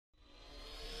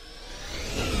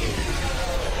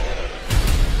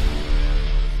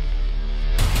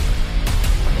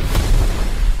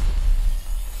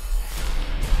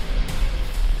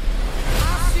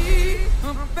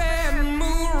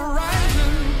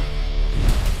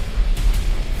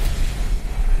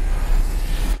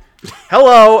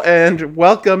Hello and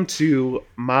welcome to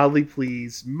Mildly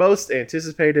Pleased most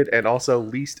anticipated and also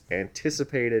least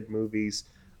anticipated movies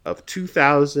of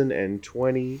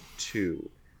 2022.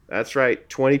 That's right,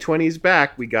 2020 is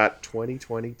back. We got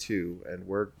 2022, and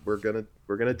we're gonna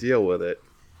deal with it.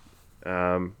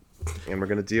 And we're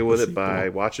gonna deal with it by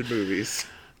watching movies.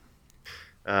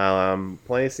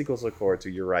 Plenty of sequels to look forward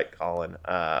to. You're right, Colin.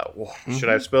 Should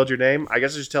I have spelled your name? I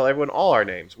guess I should tell everyone all our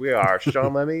names. We are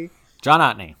Sean Lemmy, John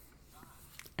Otney,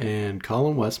 and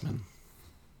Colin Westman.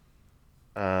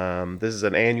 This is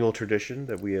an annual tradition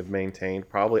that we have maintained,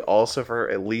 probably also for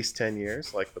at least 10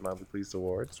 years, like the Mildly Pleased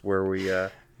Awards, where we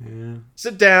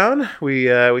sit down, we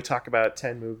talk about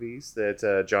 10 movies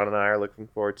that John and I are looking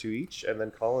forward to each, and then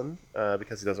Colin,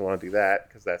 because he doesn't want to do that,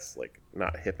 because that's like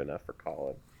not hip enough for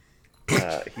Colin,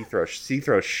 he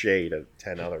throws shade at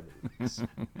 10 other movies.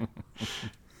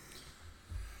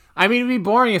 I mean, it'd be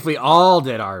boring if we all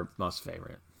did our most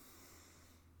favorite.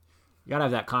 You gotta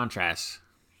have that contrast.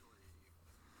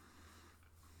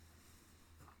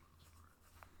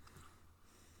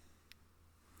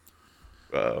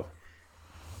 Oh.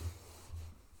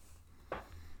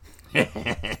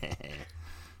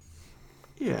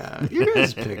 Yeah, your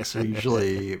guys' picks are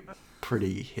usually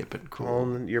pretty hip and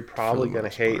cool. You're probably going to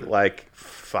hate like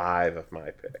 5 of my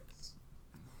picks.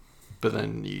 But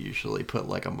then you usually put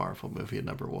like a Marvel movie at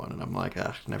number 1, and I'm like,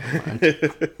 never mind.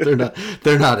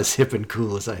 They're not as hip and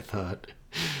cool as I thought.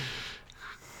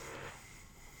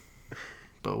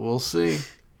 But we'll see.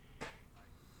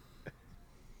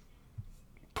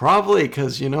 Probably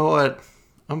because, you know what?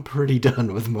 I'm pretty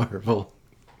done with Marvel.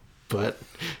 But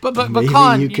maybe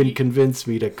Colin, you can convince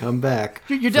me to come back.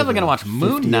 You're definitely going to watch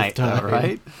Moon Knight, though,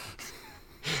 right?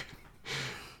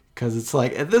 Because it's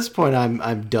like, at this point,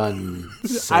 I'm done.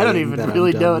 I don't even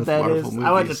really know what that is.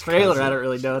 I watched the trailer. I don't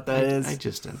really know what that is. I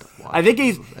just end up watching. I think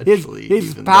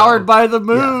he's powered by the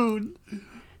moon.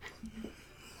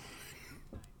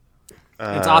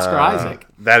 Yeah. It's Oscar Isaac.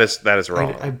 That is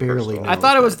wrong. I barely know. I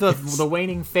thought it was the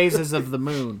waning phases of the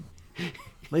moon.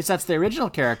 At least that's the original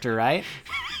character, right?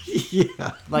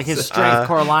 Yeah. Like his strength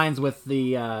correlates with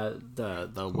the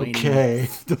waning. Okay.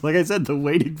 Like I said, the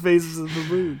waning phases of the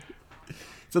moon.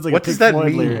 Sounds like what does that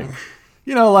mean? Lyric.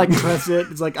 You know, like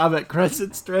Crescent. It's like I'm at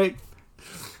Crescent strength.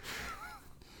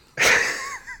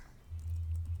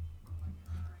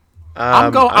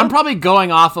 I'm probably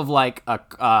going off of like a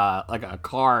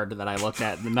card that I looked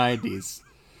at in the 90s.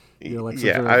 You know, like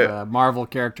some sort of Marvel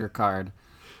character card.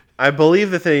 I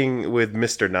believe the thing with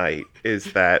Mr. Knight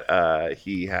is that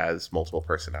he has multiple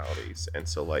personalities, and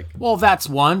so like, well, that's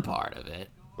one part of it.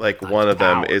 Like one of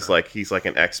them is like he's like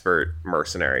an expert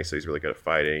mercenary, so he's really good at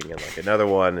fighting, and like another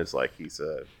one is like he's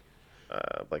a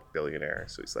like billionaire,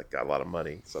 so he's like got a lot of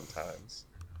money sometimes.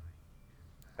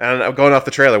 And I'm going off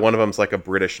the trailer. One of them's like a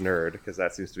British nerd, because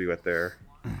that seems to be what they're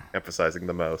emphasizing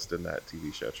the most in that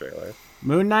TV show trailer.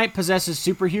 Moon Knight possesses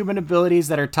superhuman abilities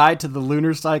that are tied to the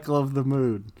lunar cycle of the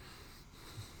moon.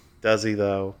 Does he,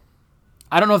 though?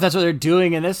 I don't know if that's what they're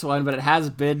doing in this one, but it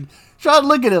has been. Sean,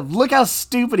 look at him. Look how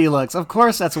stupid he looks. Of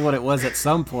course that's what it was at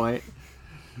some point.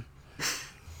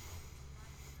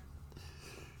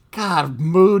 God,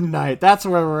 Moon Knight. That's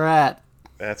where we're at.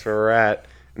 That's where we're at.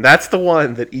 And that's the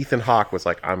one that Ethan Hawke was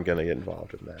like, I'm going to get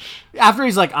involved in that. After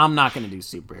he's like, I'm not going to do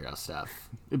superhero stuff.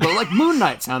 But like Moon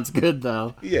Knight sounds good,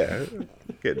 though. Yeah,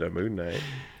 getting a Moon Knight.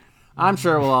 I'm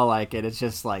sure we'll all like it. It's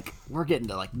just like, we're getting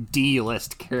to like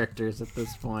D-list characters at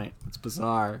this point. It's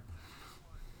bizarre.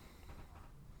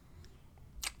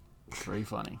 It's pretty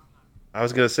funny. I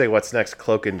was going to say, what's next?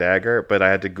 Cloak and Dagger, but I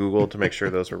had to Google to make sure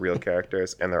those were real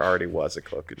characters, and there already was a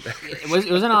Cloak and Dagger. It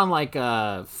wasn't on like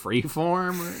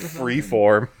Freeform or something?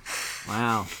 Freeform.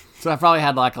 Wow. So I probably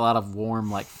had like a lot of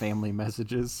warm like family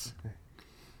messages.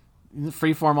 Isn't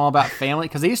Freeform all about family?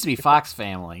 Because they used to be Fox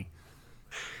Family.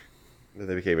 Then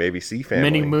they became ABC Family.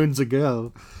 Many moons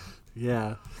ago.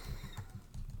 Yeah.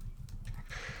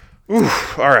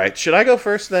 Oof, all right. Should I go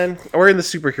first then? We're in the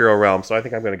superhero realm, so I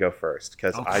think I'm going to go first,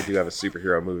 because I do have a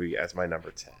superhero movie as my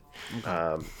number 10.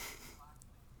 Okay.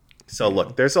 So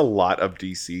look, there's a lot of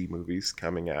DC movies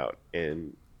coming out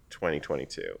in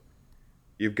 2022.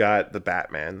 You've got the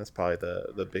Batman. That's probably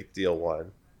the big deal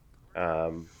one.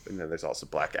 And then there's also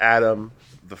Black Adam.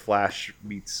 The Flash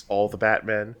meets all the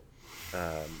Batmen.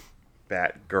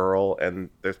 Batgirl. And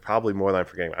there's probably more than I'm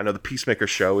forgetting. I know the Peacemaker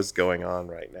show is going on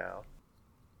right now.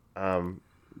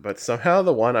 But somehow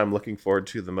the one I'm looking forward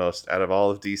to the most out of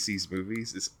all of DC's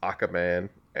movies is Aquaman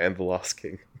and the Lost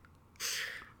Kingdom.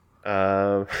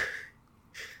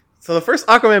 So the first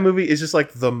Aquaman movie is just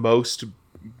like the most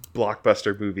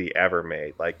blockbuster movie ever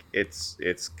made. Like it's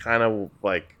kind of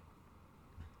like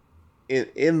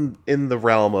in the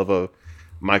realm of a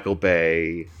Michael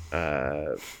Bay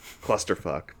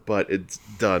clusterfuck, but it's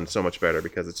done so much better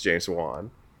because it's James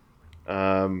Wan.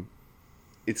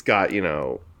 It's got,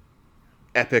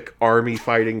 epic army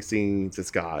fighting scenes.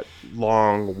 It's got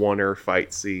long oneer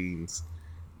fight scenes.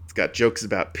 It's got jokes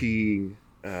about peeing.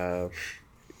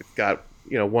 It's got,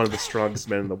 one of the strongest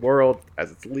men in the world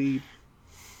as its lead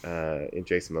in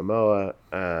Jason Momoa.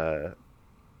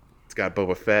 It's got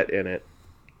Boba Fett in it.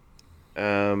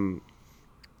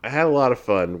 I had a lot of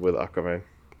fun with Aquaman.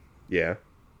 Yeah.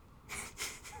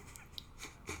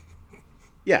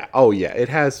 Yeah. Oh, yeah. It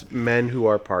has men who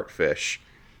are part fish.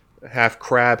 Half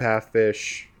crab, half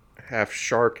fish. Half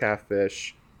shark, half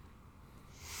fish.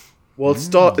 Well, it's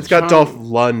got Dolph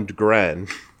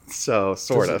Lundgren. So,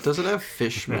 sort of. Does it have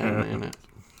fishmen in it?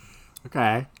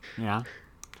 Okay. Yeah.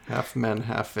 Half men,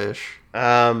 half fish.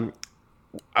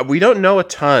 We don't know a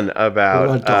ton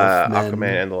about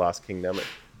Aquaman and the Lost Kingdom.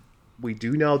 We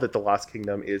do know that the Lost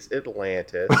Kingdom is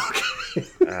Atlantis.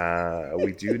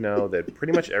 We do know that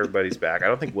pretty much everybody's back. I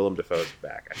don't think Willem Dafoe's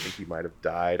back. I think he might have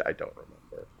died. I don't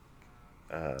remember.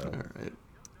 All right.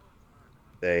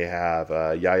 They have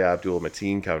Yahya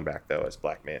Abdul-Mateen coming back, though, as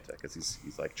Black Manta, because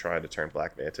he's like trying to turn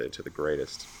Black Manta into the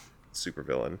greatest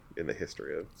supervillain in the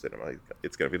history of cinema.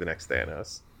 It's going to be the next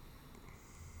Thanos.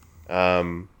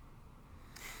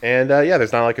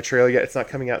 There's not like a trailer yet. It's not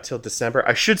coming out till December.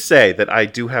 I should say that I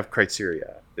do have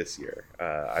criteria this year.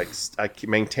 I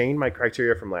maintain my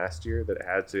criteria from last year that it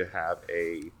had to have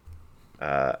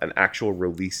an actual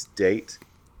release date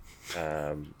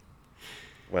for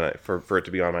it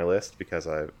to be on my list, because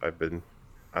I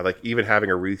like even having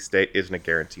a release date isn't a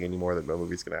guarantee anymore that no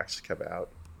movie's going to actually come out.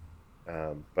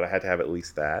 But I had to have at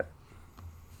least that.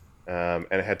 And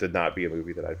it had to not be a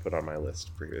movie that I'd put on my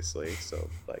list previously. So,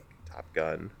 like, Top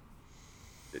Gun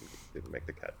didn't make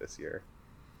the cut this year.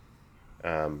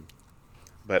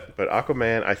 But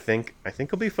Aquaman, I think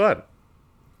will be fun.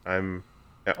 Or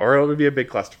it'll be a big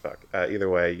clusterfuck. Either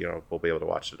way, we'll be able to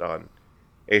watch it on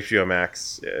HBO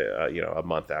Max, a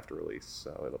month after release.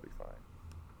 So it'll be fine.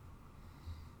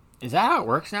 Is that how it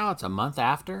works now? It's a month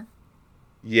after?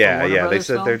 Yeah. They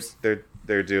said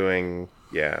they're doing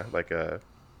like a.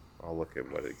 I'll look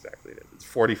at what exactly it is. It's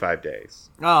 45 days.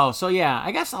 Oh, so yeah.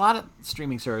 I guess a lot of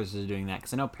streaming services are doing that,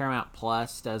 because I know Paramount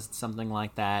Plus does something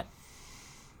like that.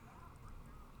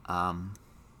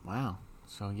 Wow.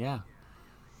 So yeah.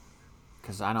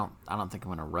 Because I don't think I'm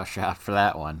going to rush out for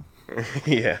that one.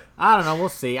 Yeah. I don't know. We'll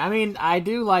see. I mean, I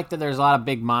do like that there's a lot of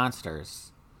big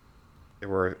monsters. There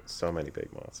were so many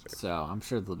big monsters. So I'm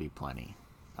sure there'll be plenty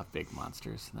of big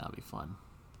monsters, and that'll be fun.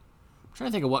 I'm trying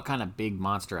to think of what kind of big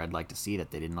monster I'd like to see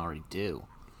that they didn't already do.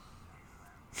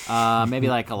 Maybe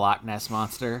like a Loch Ness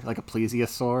monster, like a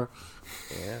plesiosaur.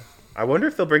 Yeah. I wonder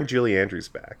if they'll bring Julie Andrews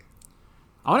back.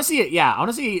 I want to see it. Yeah, I want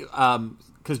to see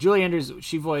because Julie Andrews,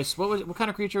 she voiced what kind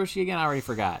of creature was she again? I already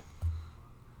forgot.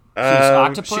 She was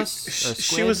octopus.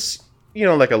 She was,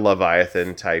 like a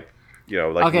Leviathan type.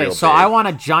 Like okay. Real So big. I want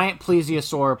a giant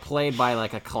plesiosaur played by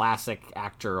like a classic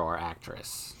actor or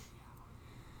actress.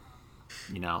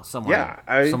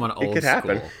 Someone old it could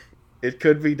happen. School. It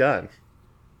could be done.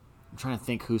 I'm trying to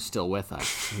think who's still with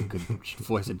us who could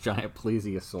voice a giant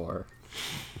plesiosaur.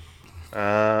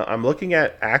 I'm looking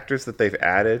at actors that they've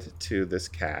added to this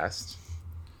cast.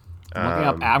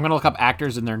 I'm going to look up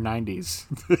actors in their 90s.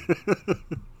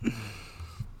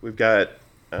 We've got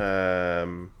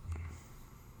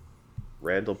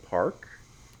Randall Park.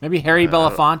 Maybe Harry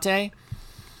Belafonte.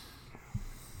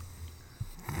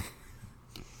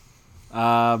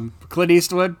 Clint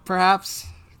Eastwood, perhaps.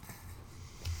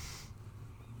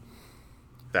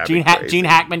 Gene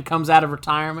Hackman comes out of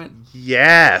retirement.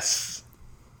 Yes.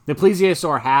 The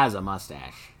plesiosaur has a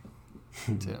mustache,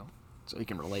 too, so he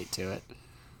can relate to it.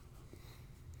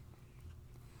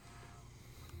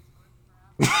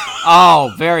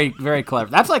 Oh, very, very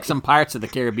clever. That's like some Pirates of the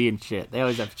Caribbean shit. They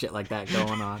always have shit like that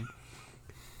going on.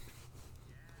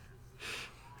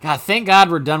 God, thank God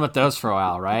we're done with those for a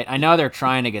while, right? I know they're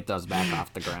trying to get those back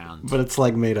off the ground. But it's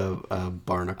like made of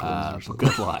barnacles or something.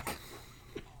 Good luck.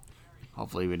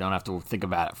 Hopefully we don't have to think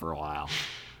about it for a while.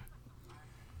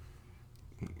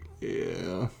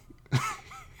 Yeah.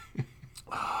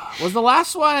 Was the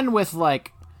last one with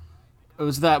like...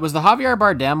 Was the Javier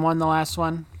Bardem one the last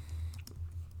one?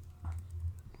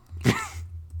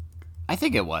 I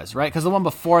think it was, right? Because the one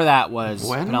before that was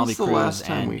Penelope Cruz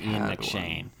and Ian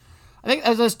McShane. One? I think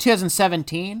it was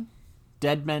 2017.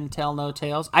 Dead Men Tell No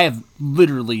Tales. I have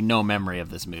literally no memory of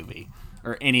this movie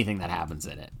or anything that happens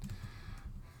in it.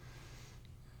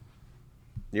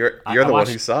 You're the one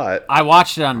who saw it. I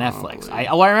watched it on Netflix. I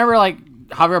remember like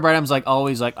Javier Bardem's like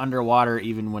always like underwater,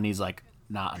 even when he's like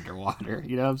not underwater.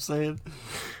 You know what I'm saying?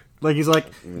 Like he's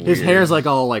like his hair's like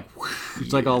all like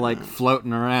it's like all like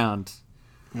floating around.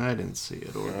 I didn't see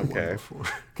it or before.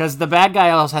 Because the bad guy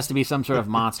always has to be some sort of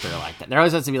monster like that. There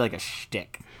always has to be like a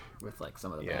shtick with like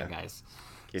some of the bad guys.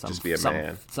 Can't just be a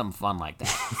man. Something fun like that.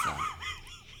 So.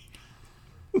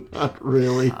 Not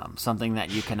really. Something that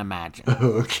you can imagine.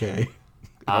 Okay.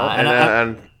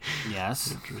 And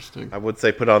yes. Interesting. I would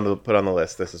say put on the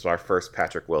list. This is our first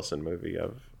Patrick Wilson movie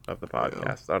of the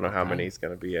podcast. I don't know how many he's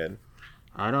going to be in.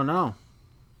 I don't know.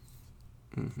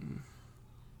 Mm-hmm.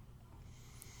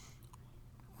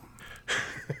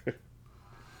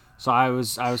 So I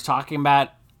was talking about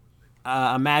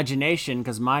imagination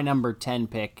because my number 10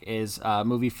 pick is a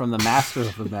movie from the Master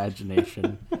of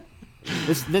Imagination.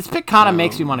 This pick kind of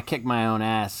makes me want to kick my own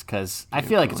ass because I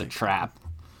feel like it's a trap.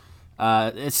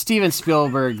 It's Steven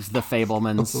Spielberg's The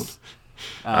Fabelmans.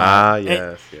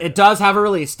 Yes. It does have a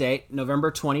release date,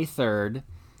 November 23rd.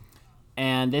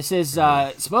 And this is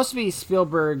supposed to be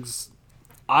Spielberg's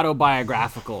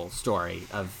autobiographical story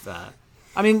of...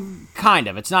 I mean, kind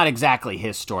of. It's not exactly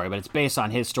his story, but it's based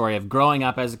on his story of growing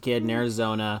up as a kid in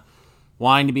Arizona,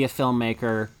 wanting to be a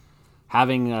filmmaker,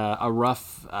 having a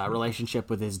rough relationship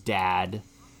with his dad.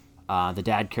 The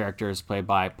dad character is played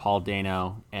by Paul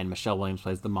Dano, and Michelle Williams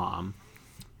plays the mom.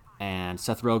 And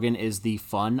Seth Rogen is the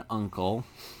fun uncle,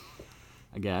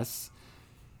 I guess.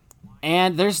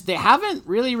 And they haven't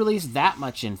really released that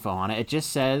much info on it. It just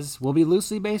says, will be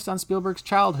loosely based on Spielberg's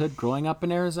childhood growing up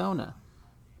in Arizona.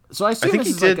 So I think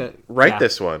he did write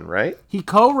this one, right? He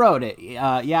co-wrote it,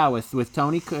 with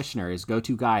Tony Kushner, his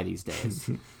go-to guy these days.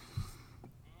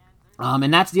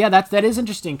 And that is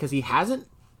interesting because he hasn't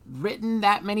written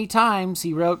that many times.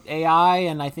 He wrote AI,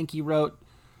 and I think he wrote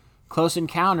Close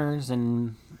Encounters,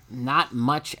 and not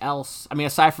much else. I mean,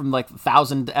 aside from like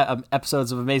 1,000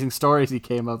 episodes of Amazing Stories he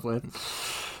came up with,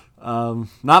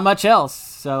 not much else.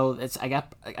 So I guess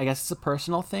it's a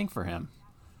personal thing for him.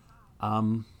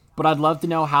 But I'd love to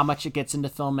know how much it gets into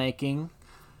filmmaking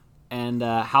and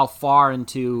how far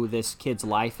into this kid's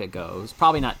life it goes.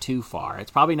 Probably not too far.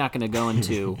 It's probably not going to go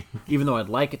into, even though I'd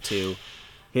like it to,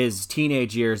 his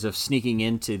teenage years of sneaking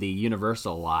into the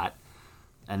Universal lot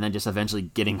and then just eventually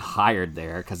getting hired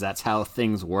there because that's how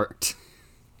things worked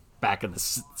back in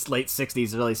the late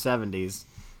 60s, early 70s.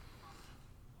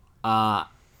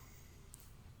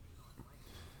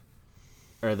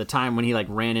 Or the time when he like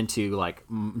ran into like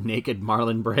naked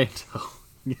Marlon Brando.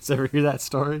 You guys ever hear that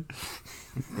story?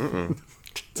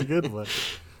 It's a good one.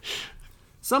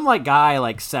 Some like guy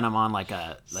like sent him on like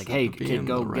hey kid,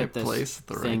 go get this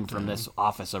thing from this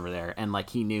office over there, and like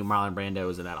he knew Marlon Brando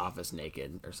was in that office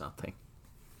naked or something.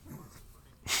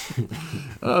 I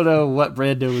don't know what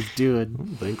Brando was doing. I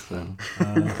don't think so.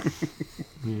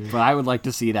 But I would like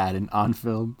to see that on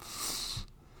film.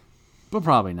 But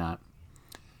probably not.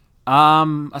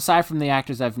 Aside from the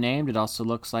actors I've named, it also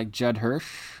looks like Judd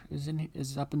Hirsch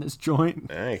is up in this joint.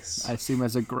 Nice. I assume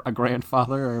as a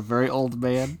grandfather or a very old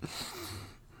man.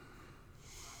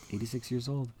 86 years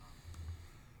old.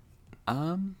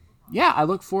 Yeah, I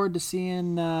look forward to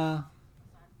seeing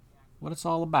what it's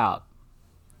all about.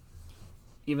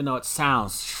 Even though it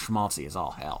sounds schmaltzy as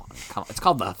all hell. It's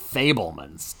called The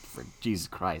Fabelmans, for Jesus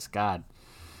Christ, God.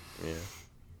 Yeah.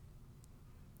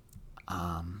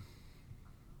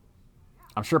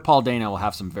 I'm sure Paul Dano will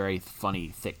have some very funny,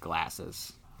 thick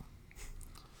glasses.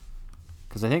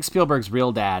 Because I think Spielberg's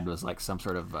real dad was like some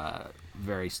sort of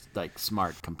very like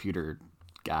smart computer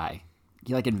guy.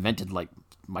 He like invented like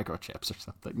microchips or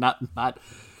something. Not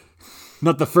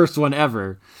the first one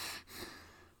ever.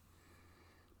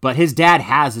 But his dad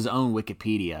has his own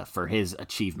Wikipedia for his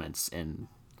achievements in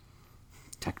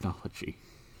technology.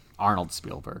 Arnold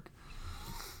Spielberg.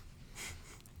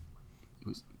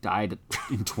 He died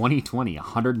in 2020,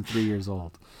 103 years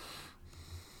old.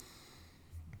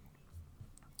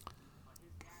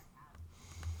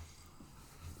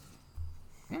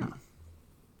 Yeah.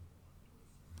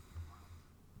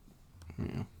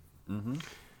 Yeah. Mm-hmm.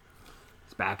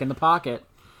 It's back in the pocket.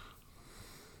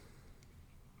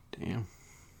 Damn.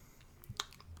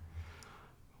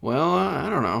 Well, I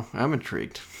don't know. I'm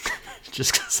intrigued.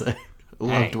 Just because I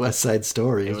loved West Side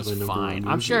Story. It was fine.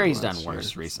 I'm sure he's done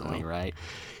worse recently, right?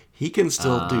 He can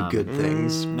still do good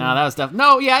things. No, that was stuff.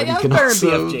 No, yeah, that's better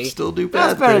than BFG. Still do bad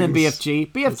That's better things. than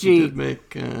BFG. BFG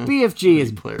BFG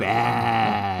is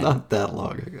bad. Not that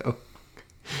long ago.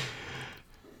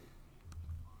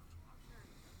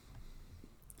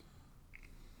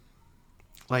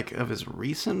 Like, of his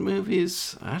recent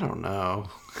movies? I don't know.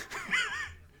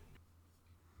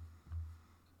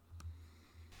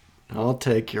 I'll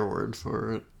take your word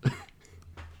for it.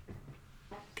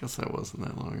 Guess that wasn't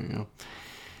that long ago.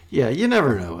 Yeah, you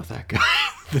never know with that guy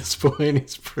at this point.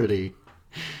 He's pretty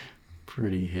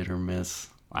hit or miss.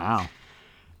 Wow.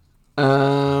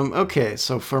 Okay,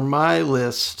 so for my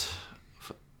list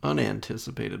of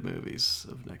unanticipated movies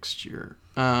of next year,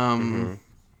 there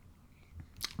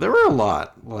were a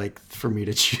lot, like, for me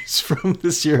to choose from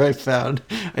this year, I found.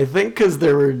 I think because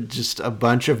there were just a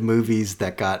bunch of movies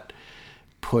that got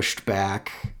pushed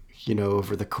back,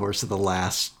 over the course of the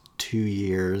last 2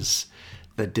 years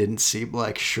that didn't seem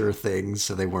like sure things,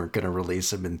 so they weren't going to release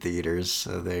them in theaters.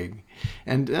 Some of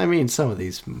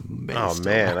these may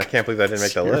I can't believe that didn't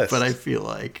make the list. But I feel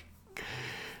like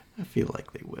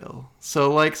they will.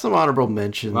 So, like, some honorable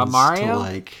mentions. About Mario? To,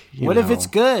 like, what if it's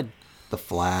good? The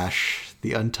Flash,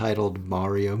 the untitled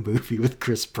Mario movie with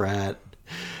Chris Pratt,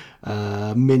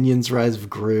 Minions: Rise of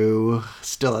Gru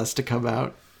still has to come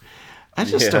out. I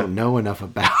just don't know enough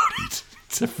about it,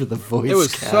 except for the voice It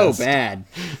was cast. so bad.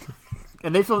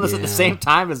 And they filmed this at the same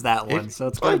time as that one, so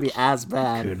it's going to be as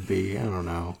bad. Could be. I don't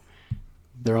know.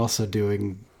 They're also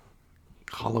doing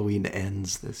Halloween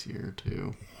Ends this year,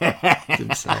 too.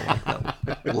 Didn't sound like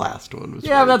that last one was.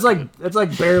 Yeah, that's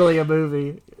like barely a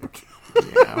movie.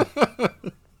 Yeah.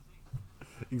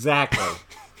 Exactly.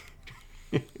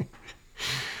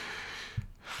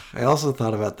 I also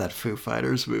thought about that Foo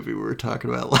Fighters movie we were talking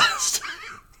about last time.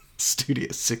 Studio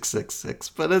 666,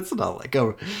 but it's not like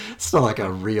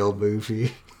a real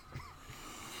movie.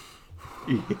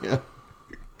 Yeah.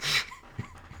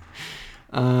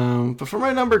 But for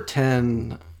my number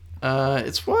 10,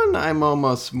 it's one I'm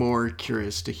almost more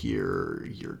curious to hear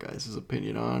your guys'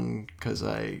 opinion on, because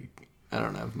I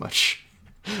don't have much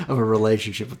of a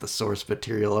relationship with the source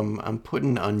material. I'm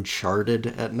putting Uncharted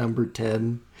at number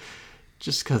 10,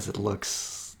 just because it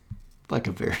looks like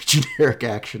a very generic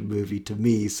action movie to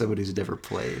me, somebody who's never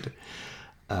played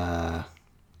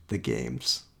the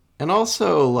games. And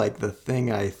also, like, the thing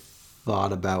I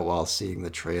thought about while seeing the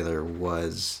trailer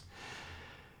was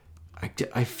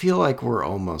I feel like we're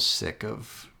almost sick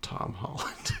of Tom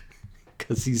Holland.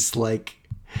 Because he's like,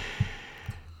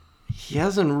 he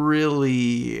hasn't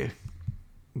really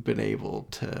been able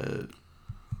to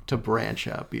branch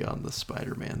out beyond the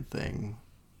Spider-Man thing.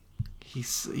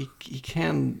 He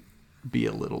can be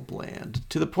a little bland,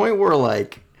 to the point where,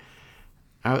 like,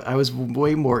 I was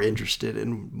way more interested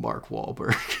in Mark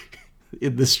Wahlberg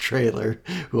in this trailer,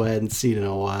 who I hadn't seen in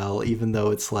a while, even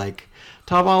though it's like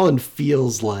Tom Holland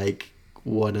feels like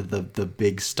one of the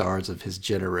big stars of his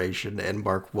generation, and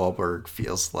Mark Wahlberg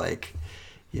feels like,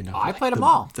 I played them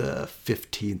all. The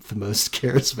 15th most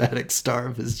charismatic star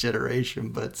of his generation,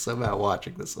 but somehow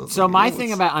watching this. So my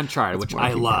thing about Uncharted, which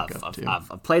I love,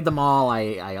 I've played them all.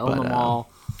 I own them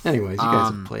all. Anyways, you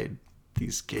guys have played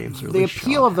these games. The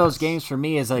appeal of those games for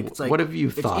me is like, it's like, what have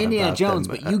you thought? It's Indiana about Jones,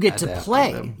 them, but you get to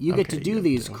play. Them? You get to do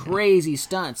these crazy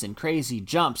stunts and crazy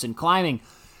jumps and climbing.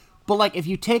 But, like, if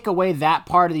you take away that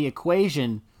part of the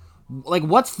equation, like,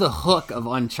 what's the hook of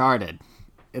Uncharted?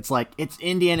 It's like, it's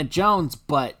Indiana Jones,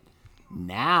 but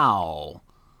now,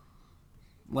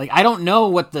 like, I don't know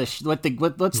what's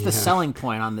the selling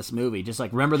point on this movie. Just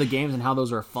like, remember the games and how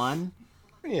those are fun.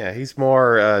 Yeah, he's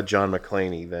more John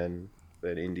McClane than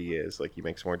Indy is. Like, he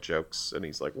makes more jokes, and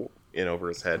he's like in over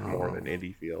his head more than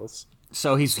Indy feels.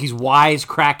 So he's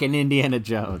wisecracking Indiana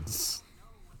Jones.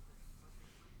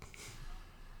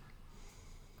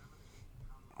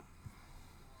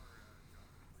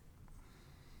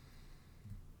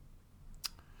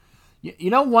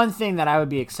 You know, one thing that I would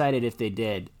be excited if they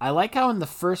did, I like how in the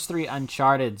first 3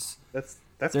 Uncharted's, that's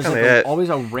there's kind of like it. Always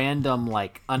a random,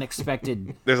 like,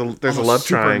 unexpected, there's a love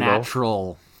triangle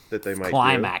supernatural that they might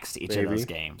climax to each of those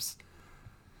games,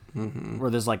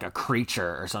 where there's like a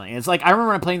creature or something. It's like, I remember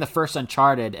when I'm playing the first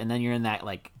Uncharted, and then you're in that,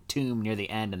 like, tomb near the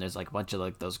end, and there's like a bunch of,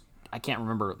 like, those, I can't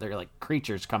remember, they're like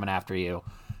creatures coming after you,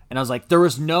 and I was like, there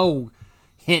was no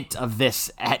hint of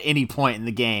this at any point in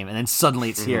the game, and then suddenly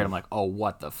it's here, and I'm like, oh,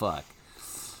 what the fuck.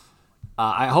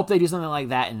 I hope they do something like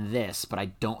that in this, but I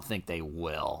don't think they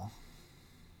will.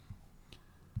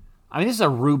 I mean, this is a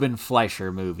Ruben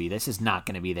Fleischer movie. This is not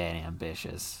going to be that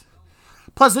ambitious.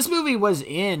 Plus, this movie was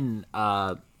in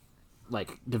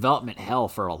like development hell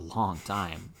for a long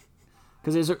time,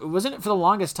 because wasn't it for the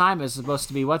longest time it was supposed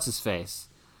to be what's his face?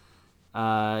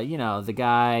 The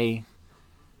guy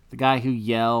who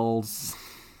yells,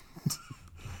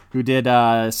 who did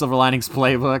Silver Linings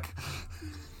Playbook.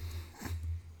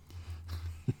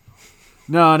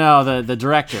 No, the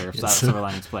director of Silver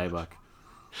Linings Playbook.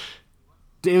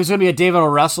 It was going to be a David O.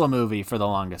 Russell movie for the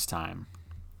longest time.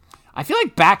 I feel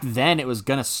like back then it was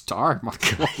going to star Mark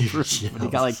Wahlberg, but he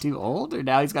got like too old, or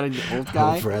now he's got an old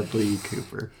guy. Bradley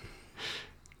Cooper.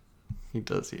 He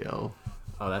does yell.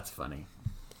 Oh, that's funny.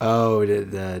 Oh,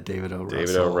 David O. Russell.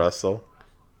 David O. Russell.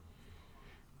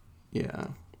 Yeah.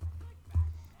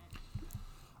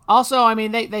 Also, I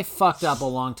mean, they fucked up a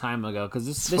long time ago because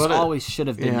this always should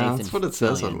have been Nathan. That's what it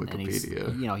says on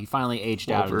Wikipedia. He finally aged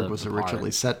out. Wahlberg was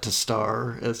originally set to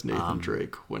star as Nathan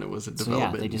Drake when it was in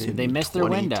development. They missed their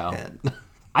window.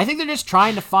 I think they're just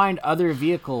trying to find other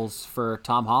vehicles for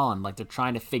Tom Holland. Like they're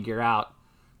trying to figure out.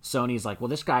 Sony's like, well,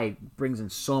 this guy brings in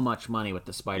so much money with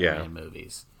the Spider-Man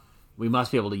movies. We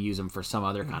must be able to use him for some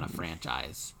other kind of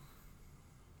franchise.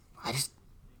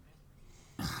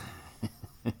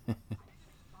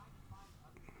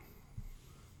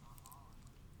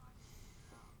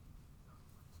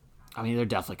 I mean, they're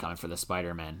definitely coming for the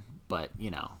Spider-Man, but,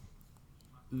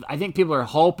 I think people are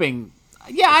hoping...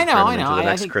 Yeah, I know.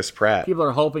 I think Chris Pratt. People are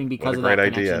hoping because of that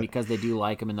connection, because they do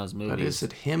like him in those movies. But is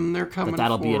it him they're coming for?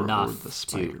 That'll be enough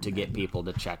to get people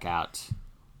to check out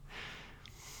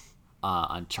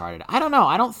Uncharted. I don't know.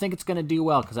 I don't think it's going to do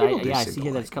well, because I see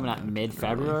here that it's coming out in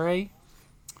mid-February.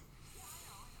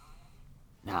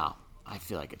 No, I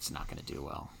feel like it's not going to do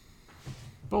well.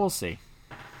 But we'll see.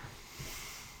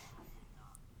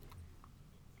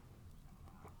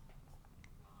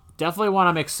 Definitely one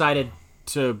I'm excited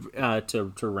to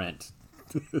rent.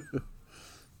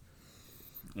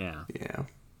 Yeah.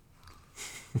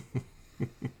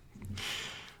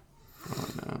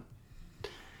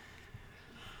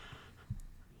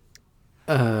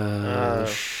 Yeah.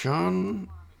 Sean.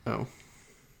 Oh.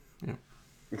 Yeah.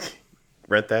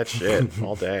 Rent that shit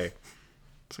all day.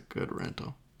 It's a good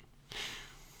rental.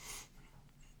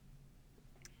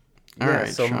 All right,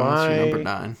 so Sean, what's your number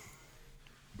 9?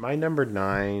 My number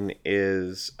 9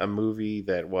 is a movie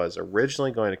that was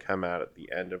originally going to come out at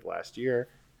the end of last year,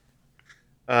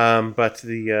 but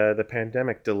the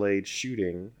pandemic delayed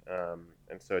shooting,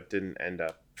 and so it didn't end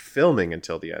up filming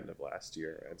until the end of last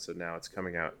year, and so now it's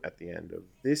coming out at the end of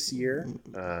this year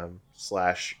 /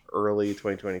 early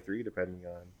 2023, depending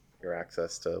on your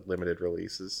access to limited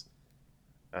releases.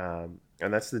 And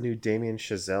that's the new Damien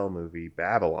Chazelle movie,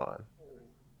 Babylon.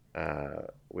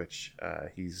 Which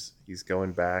he's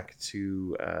going back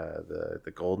to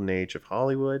the golden age of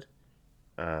Hollywood,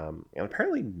 and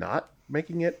apparently not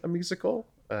making it a musical,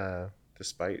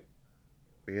 despite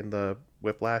being the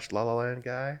Whiplash La La Land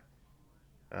guy.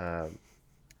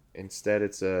 Instead,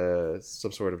 it's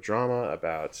some sort of drama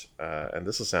about, and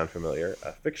this will sound familiar,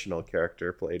 a fictional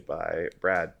character played by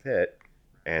Brad Pitt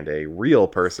and a real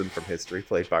person from history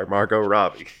played by Margot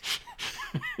Robbie.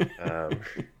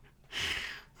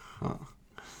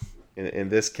 In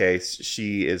this case,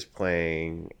 she is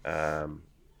playing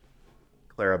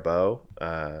Clara Bow,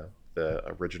 the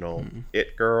original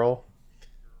It girl,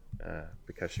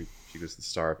 because she was the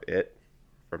star of It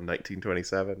from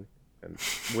 1927 and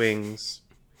Wings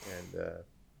and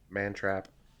Man Trap.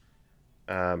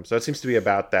 So it seems to be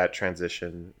about that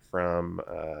transition from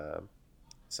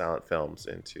silent films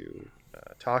into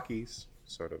talkies,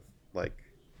 sort of like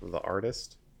The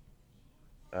Artist.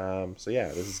 So yeah,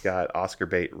 this has got Oscar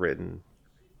bait written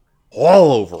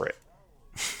all over it,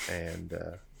 and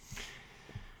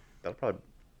that'll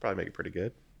probably make it pretty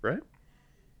good, right?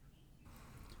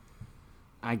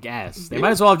 I guess they might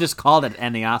as well have just called it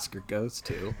 "And the Oscar Goes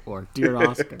To" or "Dear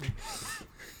Oscar."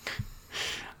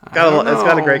 It's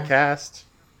got a great cast.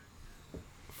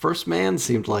 First Man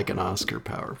seemed like an Oscar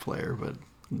power player, but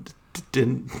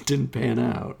didn't pan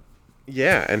out.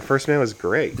 Yeah, and First Man was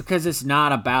great. Because it's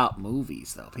not about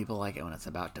movies, though. People like it when it's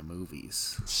about the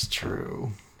movies. It's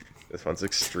true. This one's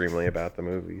extremely about the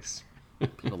movies.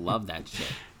 People love that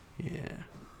shit. Yeah.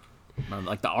 Remember,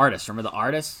 like The Artist. Remember The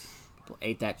Artist? People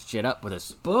ate that shit up with a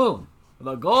spoon. With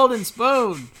a golden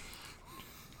spoon.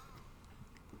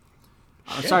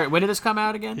 Oh, sorry, when did this come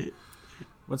out again?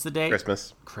 What's the date?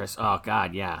 Christmas. Oh,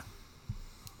 God, yeah.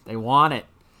 They want it.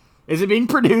 Is it being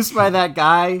produced by that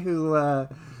guy who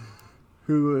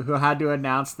had to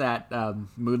announce that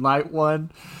Moonlight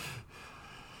won?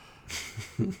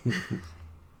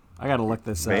 I gotta look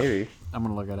this up. Maybe. I'm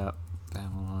gonna look it up.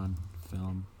 Babylon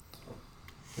film.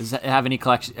 Does it have any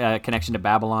connection to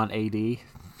Babylon AD?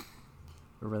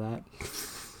 Remember that?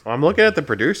 Well, I'm looking at the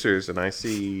producers and I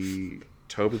see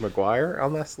Tobey Maguire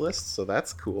on this list, so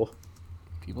that's cool.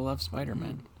 People love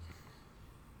Spider-Man.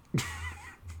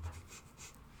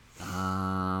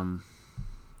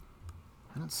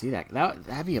 I don't see that.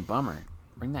 That'd be a bummer.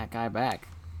 Bring that guy back.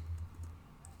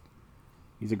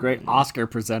 He's a great Oscar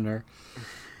presenter.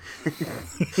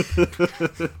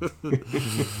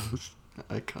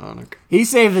 Iconic. He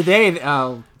saved the day.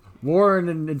 Warren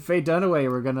and Faye Dunaway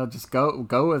were gonna just go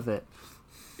with it.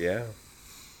 Yeah.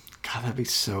 God, that'd be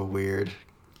so weird.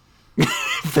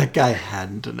 if that guy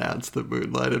hadn't announced that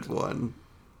Moonlight had won.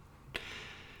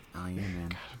 Oh yeah, man.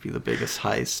 Gotta be the biggest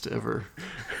heist ever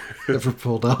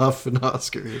pulled off in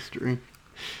Oscar history.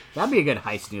 That'd be a good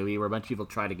heist movie where a bunch of people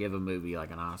try to give a movie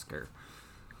like an Oscar.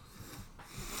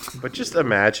 But just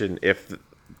imagine if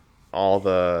all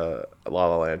the La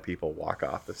La Land people walk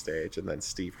off the stage and then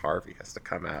Steve Harvey has to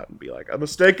come out and be like, a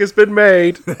mistake has been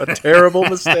made. A terrible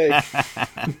mistake.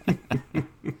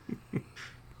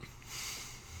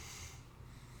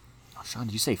 Oh, Sean,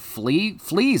 did you say Flea?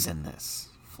 Flea's in this.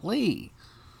 Flea.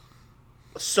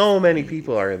 So many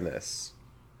people are in this.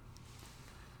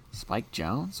 Spike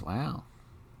Jonze? Wow.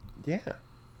 Yeah.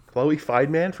 Chloe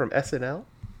Fineman from SNL?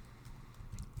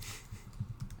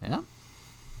 Yeah.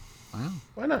 Wow.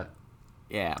 Why not?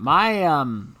 Yeah, my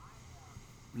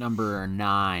number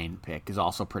 9 pick is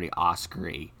also pretty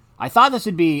Oscar-y. I thought this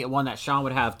would be one that Sean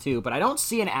would have too, but I don't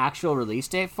see an actual release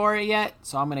date for it yet,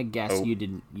 so I'm gonna guess you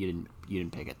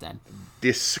didn't pick it then.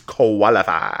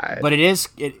 Disqualified. But it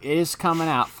is coming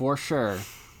out for sure,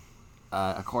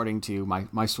 according to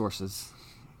my sources,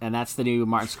 and that's the new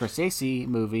Martin Scorsese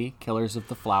movie, Killers of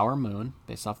the Flower Moon,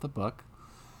 based off the book.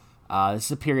 This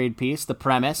is a period piece. The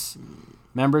premise: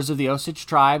 members of the Osage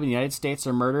tribe in the United States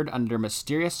are murdered under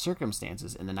mysterious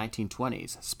circumstances in the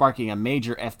 1920s, sparking a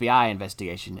major FBI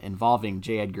investigation involving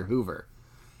J. Edgar Hoover.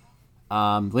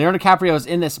 Leonardo DiCaprio is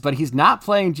in this, but he's not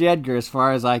playing J. Edgar as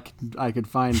far as I could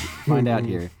find out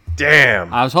here.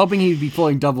 Damn. I was hoping he'd be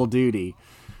pulling double duty.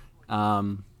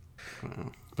 But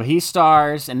he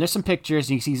stars, and there's some pictures.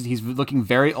 He's looking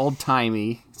very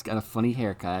old-timey. He's got a funny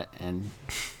haircut, and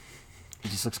he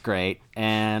just looks great.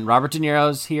 And Robert De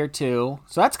Niro's here too,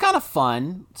 so that's kind of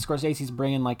fun. Scorsese's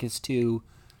bringing like his two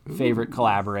favorite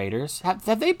collaborators.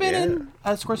 Have they been in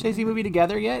a Scorsese movie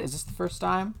together yet? Is this the first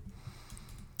time?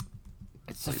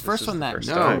 It's the first one that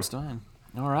comes done.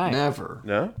 All right, Never.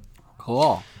 No?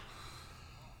 Cool.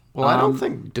 Well, I don't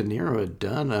think De Niro had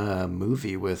done a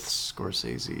movie with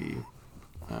Scorsese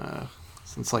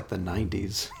since like the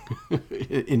 90s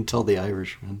until The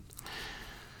Irishman.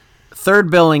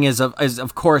 Third billing is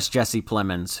of course Jesse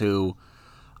Plemons, who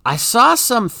I saw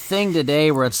something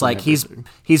today where it's like he's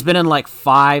been in like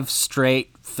 5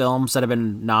 straight films that have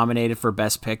been nominated for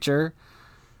Best Picture.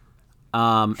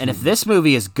 And if this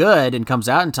movie is good and comes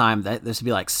out in time, this would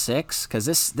be like 6, because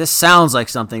this sounds like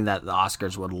something that the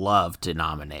Oscars would love to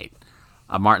nominate.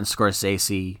 Martin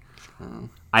Scorsese,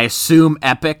 I assume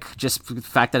epic, just the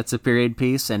fact that it's a period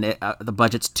piece and the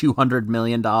budget's $200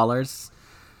 million.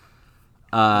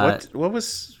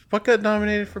 What got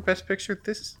nominated for Best Picture?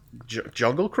 This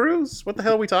Jungle Cruise? What the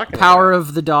hell are we talking about? Power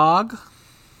of the Dog.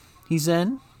 He's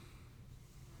in.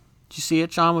 Did you see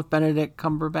it, Sean, with Benedict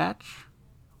Cumberbatch?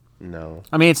 No.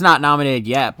 I mean, it's not nominated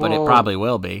yet, but it probably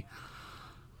will be.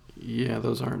 Yeah,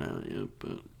 those aren't out yet,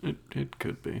 but it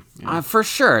could be. Yeah. For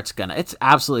sure, it's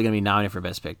absolutely gonna be nominated for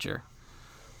Best Picture.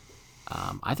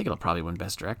 I think it'll probably win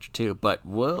Best Director too, but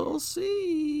we'll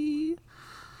see.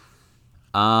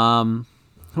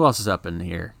 Who else is up in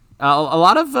here? A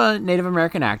lot of Native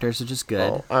American actors, which is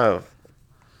good.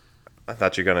 I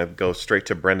thought you were going to go straight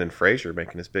to Brendan Fraser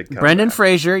making his big comeback. Brendan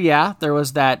Fraser, yeah. There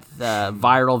was that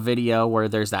viral video where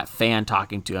there's that fan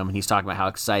talking to him, and he's talking about how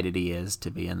excited he is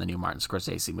to be in the new Martin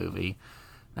Scorsese movie.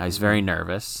 Now he's very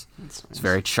nervous. That's nice. It's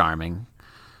very charming.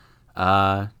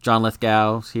 John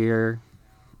Lithgow's here.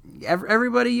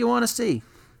 Everybody you want to see.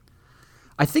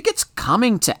 I think it's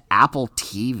coming to Apple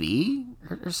TV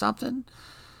or something.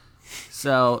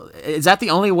 So, is that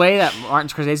the only way that Martin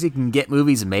Scorsese can get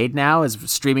movies made now? Is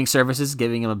streaming services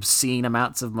giving him obscene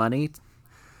amounts of money?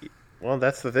 Well,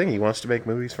 that's the thing. He wants to make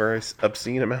movies for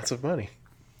obscene amounts of money.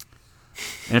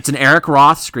 And it's an Eric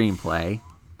Roth screenplay,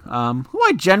 who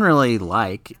I generally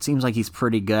like. It seems like he's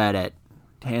pretty good at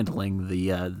handling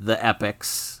the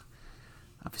epics.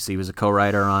 Obviously, he was a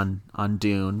co-writer on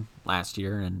Dune last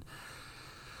year and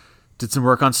did some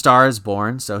work on Star is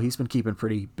Born, so he's been keeping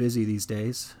pretty busy these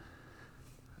days.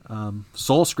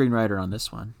 Sole screenwriter on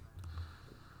this one.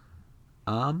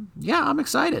 Yeah, I'm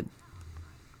excited.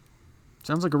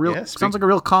 Sounds like a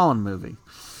real Colin movie.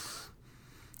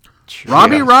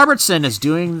 Robbie Robertson is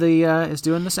doing the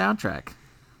soundtrack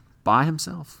by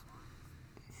himself.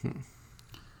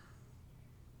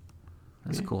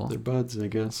 That's cool. They're buds, I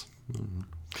guess. Mm-hmm.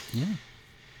 Yeah.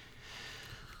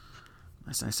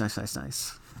 Nice.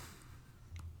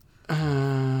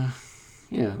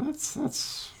 Yeah,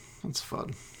 that's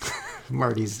fun.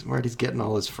 Marty's getting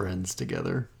all his friends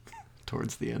together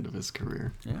towards the end of his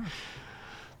career. Yeah.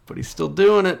 But he's still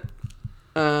doing it.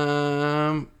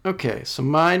 Okay, so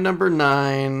my number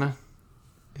 9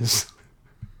 is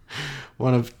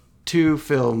one of 2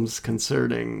 films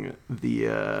concerning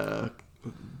the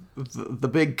the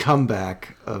big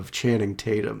comeback of Channing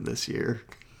Tatum this year.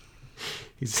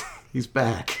 He's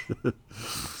back,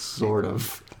 sort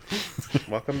of.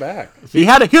 Welcome back. He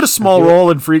had a small role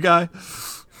in Free Guy.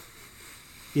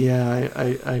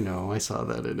 Yeah, I know. I saw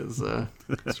that in his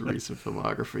recent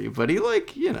filmography, but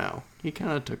he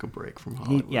kind of took a break from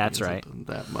Hollywood. Yeah, that's right. Done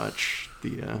that much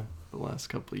the last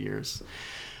couple of years,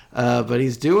 but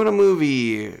he's doing a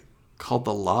movie called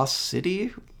The Lost City.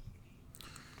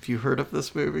 Have you heard of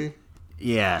this movie?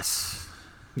 Yes.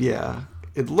 Yeah,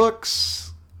 it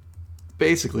looks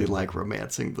basically like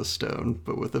Romancing the Stone,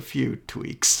 but with a few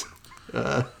tweaks.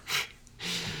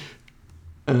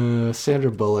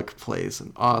 Sandra Bullock plays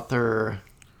an author.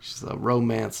 She's a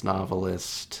romance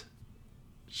novelist.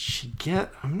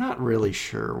 I'm not really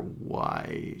sure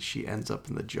why she ends up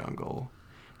in the jungle.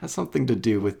 It has something to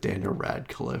do with Daniel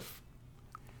Radcliffe.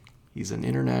 He's an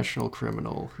international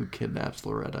criminal who kidnaps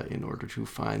Loretta in order to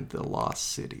find the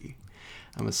Lost City.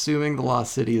 I'm assuming the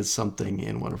Lost City is something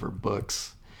in one of her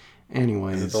books.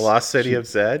 Anyways, is it the Lost City of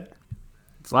Zed?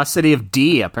 It's the Lost City of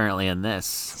D apparently in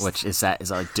this, which is that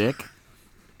like Dick?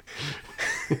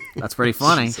 That's pretty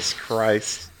funny. Jesus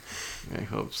Christ. I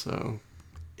hope so.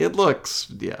 It looks,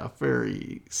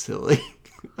 very silly.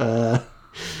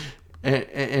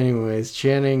 Anyways,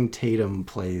 Channing Tatum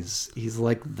he's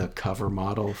like the cover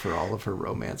model for all of her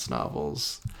romance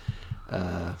novels.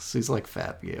 So he's like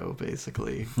Fabio,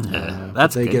 basically.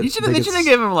 That's good. They should have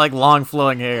given him like long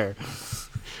flowing hair.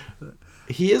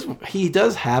 He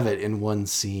does have it in one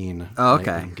scene. Oh,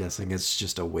 okay. I'm guessing it's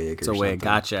just a wig. It's a wig.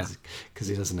 Gotcha. Because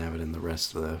he doesn't have it in the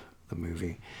rest of the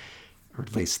movie, or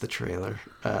at least the trailer.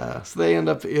 So they end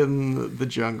up in the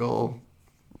jungle,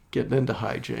 getting into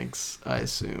hijinks, I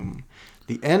assume.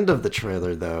 The end of the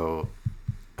trailer, though,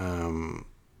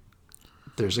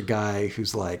 there's a guy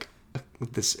who's like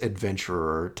this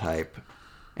adventurer type,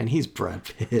 and he's Brad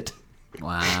Pitt.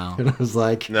 Wow. And I was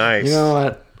like, nice. You know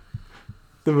what?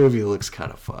 The movie looks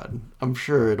kind of fun. I'm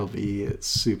sure it'll be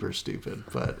super stupid,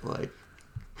 but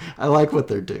I like what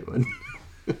they're doing.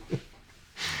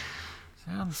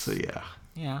 So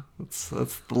yeah, that's The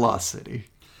Lost City.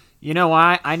 You know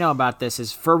why I know about this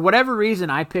is for whatever reason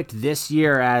I picked this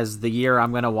year as the year I'm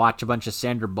going to watch a bunch of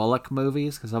Sandra Bullock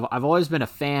movies because I've always been a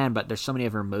fan, but there's so many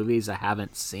of her movies I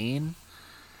haven't seen.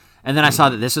 And then I saw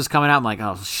that this was coming out. I'm like,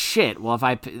 oh shit! Well, if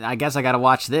I guess I got to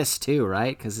watch this too,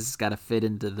 right? Because this has got to fit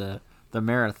into the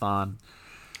marathon.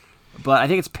 But I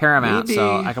think it's Paramount, maybe.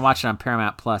 So I can watch it on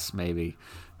Paramount Plus maybe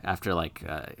after that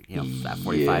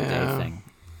 45-day thing.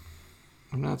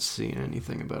 I'm not seeing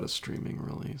anything about a streaming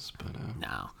release, but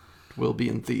no, it will be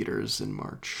in theaters in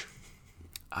March.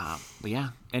 But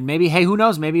yeah, and maybe who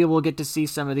knows? Maybe we'll get to see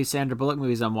some of these Sandra Bullock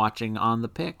movies I'm watching on the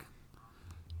pick.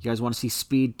 You guys want to see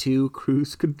Speed 2: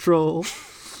 Cruise Control?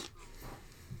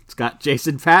 It's got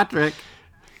Jason Patrick,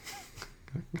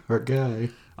 our guy.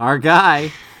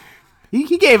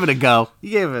 He gave it a go.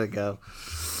 Yeah.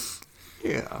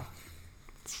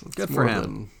 It's good for him.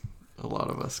 Than a lot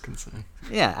of us can say.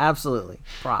 Yeah, absolutely.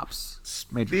 Props.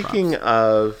 Major Speaking props.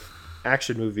 of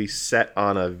action movies set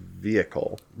on a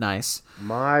vehicle. Nice.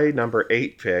 My number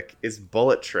 8 pick is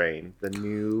Bullet Train, the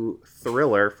new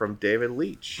thriller from David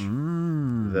Leitch.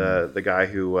 The guy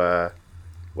who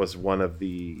was one of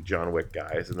the John Wick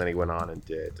guys, and then he went on and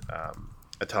did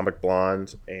Atomic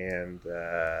Blonde and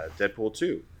Deadpool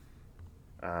 2.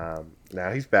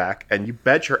 Now he's back, and you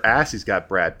bet your ass he's got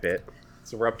Brad Pitt.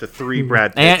 So we're up to 3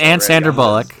 Brad Pitts and Sandra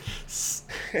Bullock.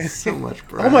 So much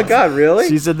Brad. Oh my God, really?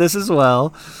 She's in this as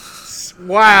well.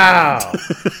 Wow.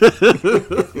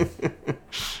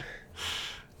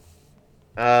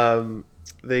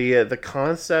 The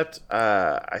concept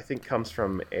I think comes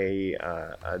from a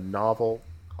novel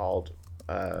called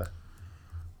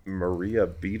Maria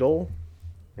Beetle.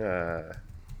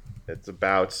 It's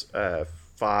about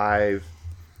 5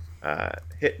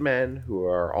 hitmen who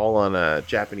are all on a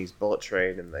Japanese bullet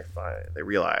train, and they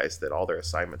realize that all their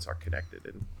assignments are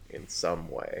connected in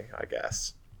some way, I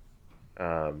guess.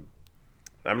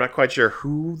 I'm not quite sure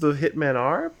who the hitmen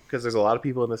are because there's a lot of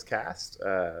people in this cast,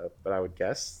 but I would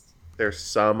guess there's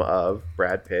some of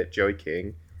Brad Pitt, Joey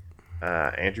King,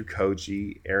 Andrew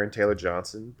Koji, Aaron Taylor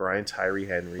Johnson, Brian Tyree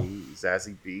Henry,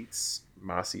 Zazie Beetz,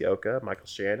 Masioka, Michael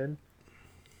Shannon.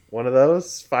 One of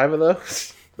those, 5 of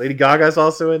those. Lady Gaga's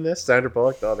also in this. Sandra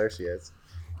Bullock. Oh, there she is.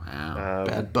 Wow.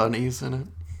 Bad Bunny's in it.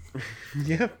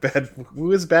 Yeah,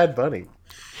 who is Bad Bunny?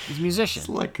 He's a musician. It's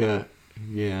like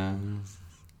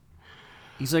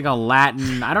He's like a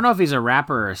Latin. I don't know if he's a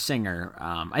rapper or a singer.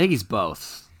 I think he's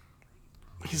both.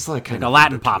 He's like a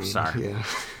Latin pop star. Yeah.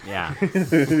 Yeah.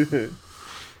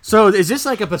 So is this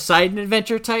like a Poseidon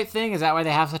Adventure type thing? Is that why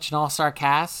they have such an all-star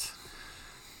cast?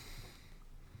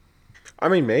 I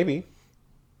mean, maybe.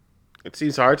 It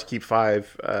seems hard to keep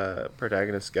 5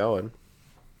 protagonists going.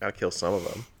 Gotta kill some of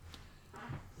them.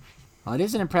 Well, it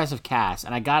is an impressive cast,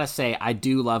 and I gotta say, I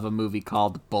do love a movie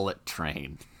called Bullet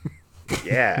Train.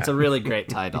 Yeah. It's a really great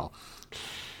title.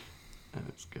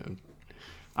 That's good.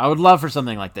 I would love for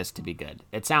something like this to be good.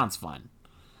 It sounds fun.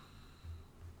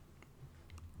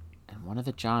 And one of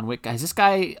the John Wick guys. This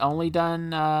guy only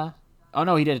done... oh,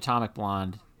 no, he did Atomic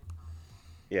Blonde.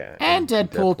 Yeah. And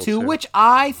Deadpool 2, which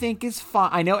I think is fine.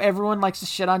 I know everyone likes to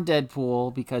shit on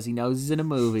Deadpool because he knows he's in a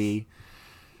movie.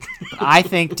 But I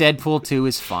think Deadpool 2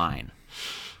 is fine.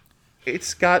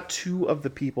 It's got 2 of the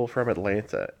people from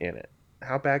Atlanta in it.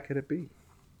 How bad could it be?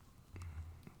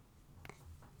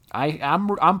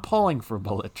 I'm pulling for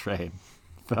Bullet Train,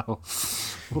 though.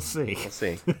 We'll see. We'll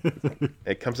see.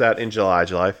 It comes out in July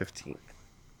 15th.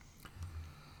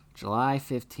 July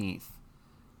 15th.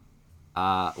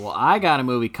 Well, I got a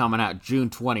movie coming out June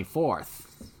 24th.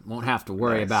 Won't have to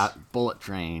worry about Bullet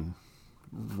Train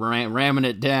ramming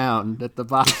it down at the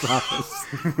box office.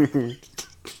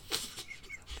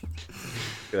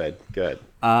 Good.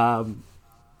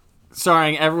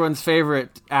 Starring everyone's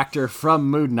favorite actor from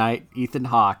Moon Knight, Ethan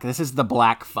Hawke. This is The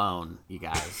Black Phone, you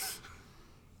guys.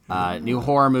 New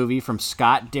horror movie from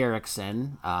Scott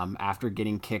Derrickson after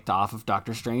getting kicked off of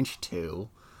Doctor Strange 2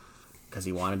 because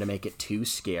he wanted to make it too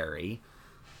scary.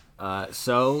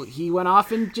 So he went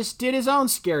off and just did his own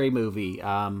scary movie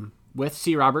with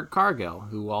C. Robert Cargill,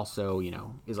 who also,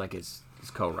 is like his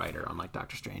co-writer on like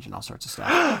Doctor Strange and all sorts of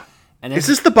stuff. And is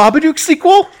this the Babadook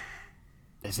sequel?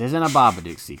 This isn't a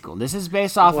Babadook sequel. This is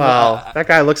based off of... that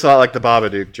guy looks a lot like the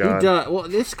Babadook, John. Well,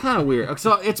 this is kind of weird.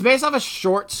 So it's based off a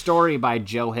short story by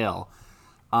Joe Hill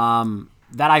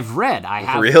that I've read. I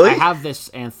have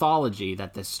this anthology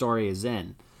that this story is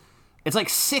in. It's like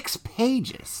 6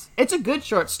 pages. It's a good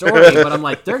short story, but I'm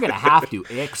like, they're going to have to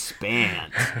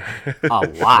expand a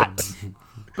lot.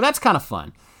 But that's kind of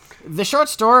fun. The short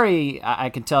story, I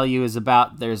can tell you, is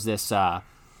about there's this kind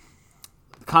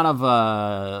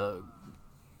of...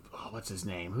 what's his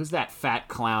name? Who's that fat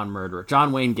clown murderer?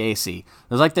 John Wayne Gacy.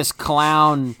 There's like this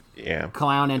clown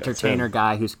entertainer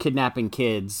guy who's kidnapping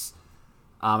kids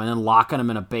and then locking them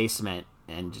in a basement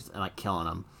and just like killing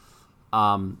them.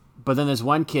 But then there's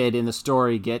one kid in the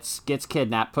story gets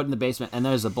kidnapped, put in the basement, and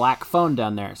there's a black phone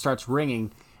down there. It starts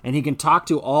ringing, and he can talk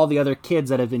to all the other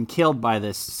kids that have been killed by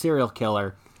this serial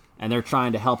killer, and they're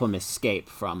trying to help him escape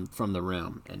from the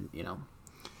room. And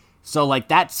so, like,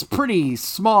 that's pretty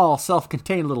small,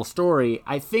 self-contained little story.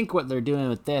 I think what they're doing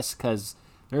with this, because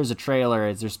there's a trailer,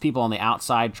 is there's people on the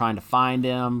outside trying to find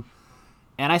him.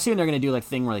 And I assume they're going to do, like,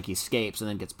 thing where, like, he escapes and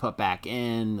then gets put back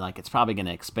in. Like, it's probably going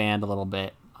to expand a little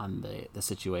bit on the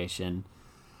situation.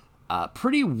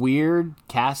 Pretty weird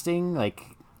casting. Like,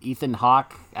 Ethan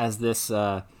Hawke as this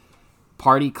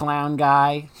party clown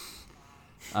guy.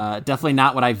 Definitely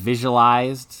not what I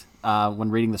visualized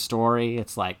when reading the story.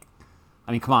 It's like,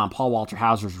 I mean, come on, Paul Walter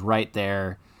Hauser's right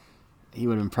there. He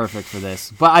would have been perfect for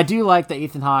this. But I do like that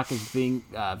Ethan Hawke is being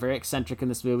very eccentric in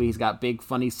this movie. He's got big,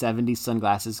 funny 70s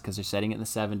sunglasses because they're setting it in the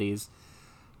 70s.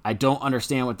 I don't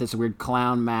understand what this weird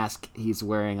clown mask he's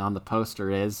wearing on the poster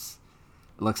is.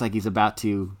 It looks like he's about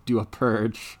to do a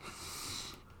purge.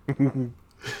 But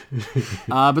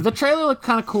the trailer looked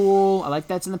kind of cool. I like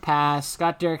that's in the past.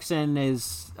 Scott Derrickson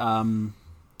is...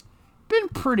 been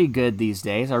pretty good these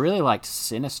days. I really liked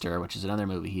Sinister, which is another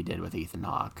movie he did with Ethan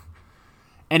Hawke.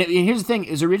 And here's the thing: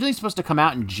 it was originally supposed to come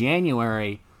out in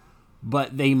January,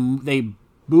 but they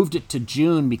moved it to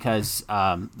June because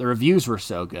the reviews were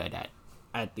so good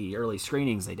at the early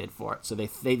screenings they did for it. So they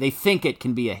think it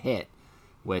can be a hit,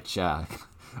 which I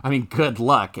mean, good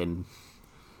luck in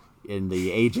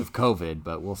the age of COVID,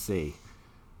 but we'll see.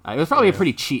 It was probably a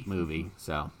pretty cheap movie,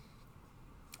 so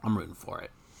I'm rooting for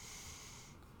it.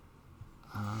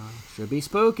 Should be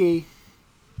spooky.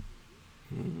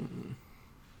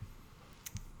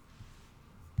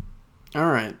 All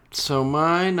right, so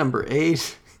my number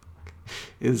 8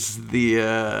 is the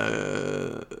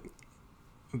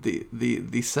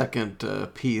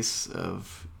second piece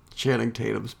of Channing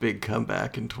Tatum's big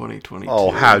comeback in 2022.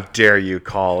 Oh, how dare you,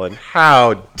 Colin?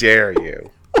 How dare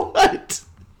you? What?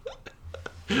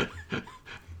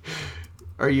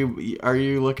 Are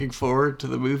you looking forward to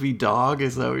the movie Dog?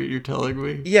 Is that what you're telling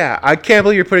me? Yeah, I can't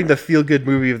believe you're putting the feel-good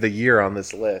movie of the year on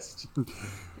this list.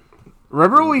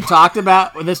 Remember when we talked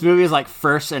about when this movie was like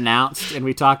first announced, and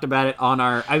we talked about it on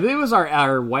I believe it was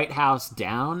our White House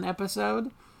Down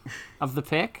episode of the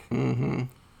pick? Mm-hmm.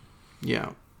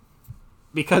 Yeah.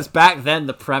 Because back then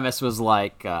the premise was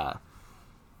like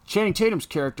Channing Tatum's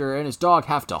character and his dog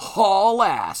have to haul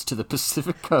ass to the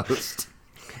Pacific Coast.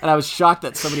 And I was shocked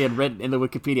that somebody had written in the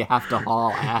Wikipedia, have to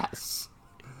haul ass.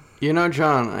 You know,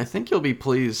 John, I think you'll be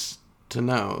pleased to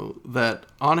know that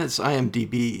on its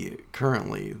IMDb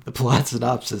currently, the plot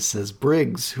synopsis says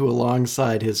Briggs, who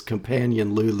alongside his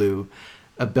companion Lulu,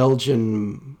 a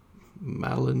Belgian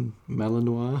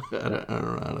Malinois, I don't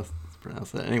know how to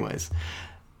pronounce that. Anyways,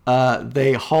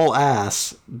 they haul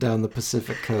ass down the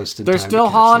Pacific coast. They're still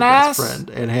hauling ass? Friend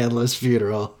and Handler's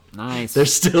funeral. Nice. They're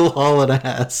still hauling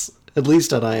ass. At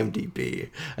least on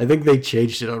IMDb. I think they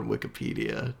changed it on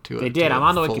Wikipedia to They did. I'm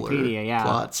on the Wikipedia, yeah.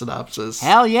 Plot synopsis.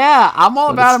 Hell yeah. I'm all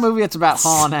about a movie that's about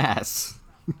hauling ass.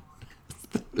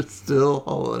 They're still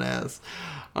hauling ass.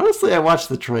 Honestly, I watched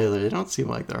the trailer. They don't seem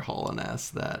like they're hauling ass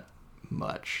that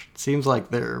much. It seems like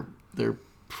they're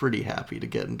pretty happy to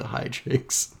get into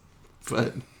hijinks.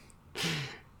 But,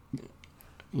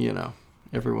 you know,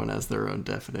 everyone has their own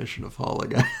definition of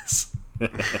hauling ass.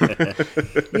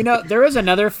 You know, there is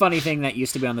another funny thing that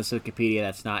used to be on this Wikipedia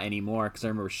that's not anymore, because I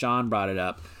remember Sean brought it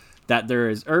up, that there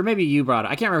is, or maybe you brought it,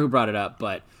 I can't remember who brought it up,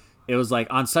 but it was like,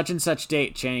 on such and such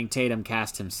date, Channing Tatum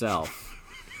cast himself.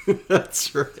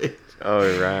 That's right.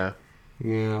 Oh, right.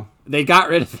 Yeah. They got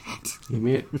rid of that.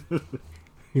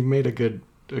 He made a good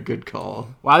call.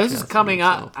 Wow, this is coming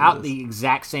out the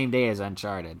exact same day as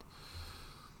Uncharted.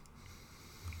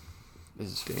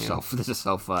 This is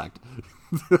so fucked.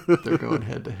 They're going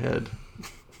head to head.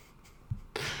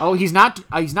 Oh, he's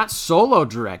not solo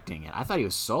directing it. I thought he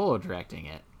was solo directing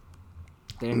it.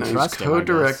 They didn't trust him. He's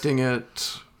co-directing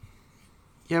it.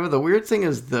 Yeah, but the weird thing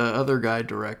is the other guy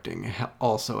directing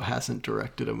also hasn't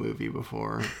directed a movie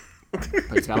before. But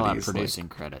he's got a lot of producing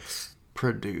credits.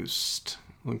 Produced.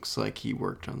 Looks like he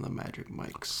worked on the Magic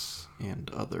Mikes and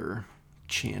other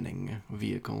Channing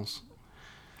vehicles.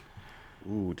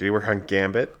 Ooh, did he work on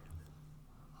Gambit?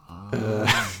 I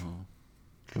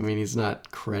mean, he's not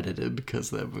credited because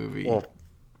that movie. Well,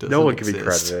 doesn't no one can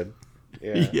exist. be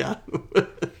credited. Yeah.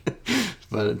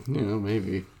 But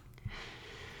maybe.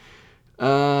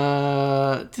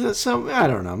 So I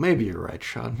don't know. Maybe you're right,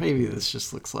 Sean. Maybe this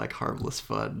just looks like harmless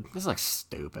fun. This looks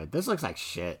stupid. This looks like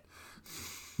shit.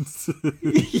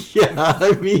 Yeah,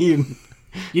 I mean,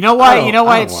 you know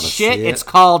why? It's shit. It's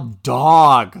called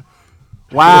Dog.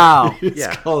 Wow.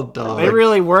 It's called Dog. They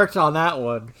really worked on that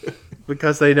one.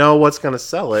 Because they know what's going to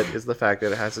sell it is the fact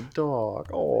that it has a dog.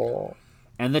 Oh.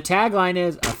 And the tagline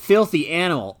is, a filthy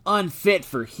animal, unfit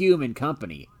for human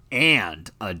company, and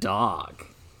a dog.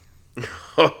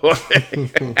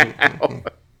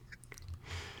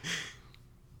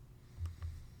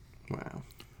 Wow.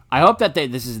 I hope that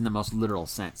this is in the most literal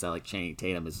sense, that like Channing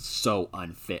Tatum is so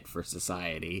unfit for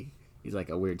society. He's like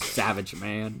a weird savage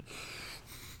man.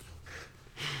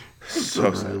 So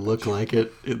doesn't really look like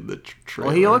it in the trailer.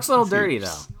 Well, he looks a little dirty though.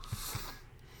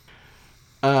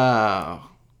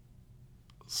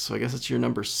 So I guess it's your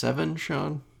number 7,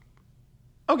 Sean.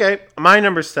 Okay, my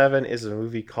number 7 is a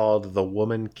movie called The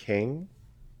Woman King,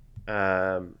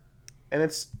 and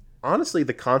it's honestly,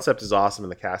 the concept is awesome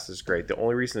and the cast is great. The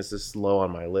only reason it's this low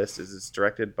on my list is it's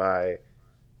directed by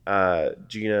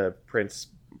Gina Prince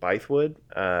Bythewood,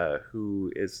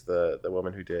 who is the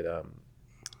woman who did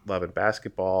Love and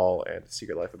Basketball and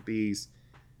Secret Life of Bees,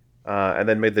 and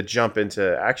then made the jump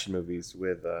into action movies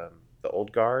with The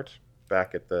Old Guard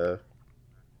back at the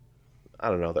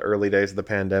early days of the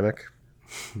pandemic.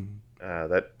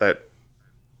 That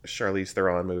Charlize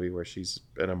Theron movie where she's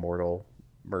an immortal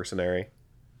mercenary,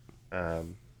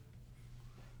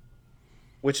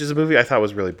 which is a movie I thought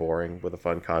was really boring with a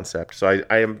fun concept. So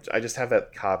I just have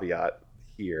that caveat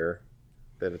here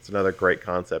that it's another great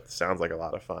concept. It sounds like a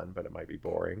lot of fun, but it might be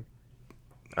boring.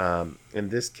 In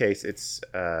this case, it's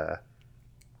I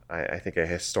think a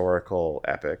historical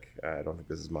epic. I don't think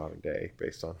this is modern day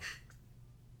based on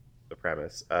the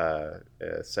premise.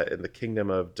 Set in the kingdom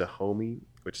of Dahomey,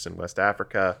 which is in West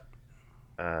Africa.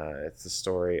 It's the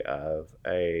story of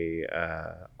a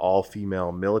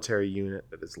all-female military unit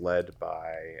that is led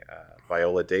by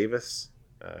Viola Davis,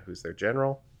 who's their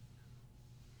general.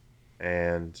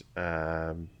 And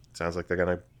sounds like they're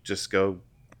gonna just go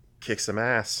kick some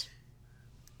ass.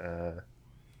 The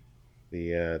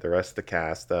rest of the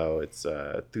cast, though, it's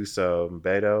Thuso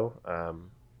Mbedo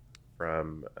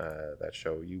from that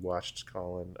show you watched,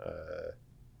 Colin,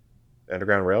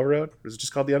 Underground Railroad. Was it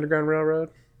just called The Underground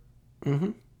Railroad?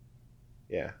 Mm-hmm.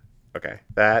 Yeah. Okay.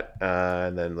 That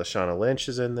and then Lashana Lynch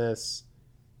is in this.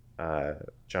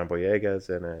 John Boyega is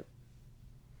in it.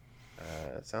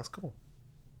 It sounds cool.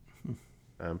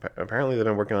 Apparently they've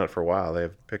been working on it for a while. They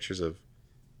have pictures of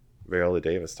Viola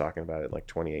Davis talking about it in like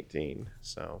 2018.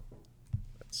 So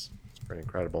it's pretty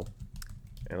incredible.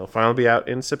 And it'll finally be out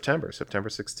in September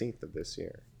 16th of this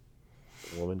year.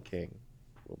 Woman King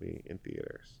will be in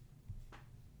theaters.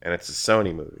 And it's a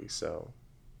Sony movie, so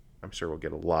I'm sure we'll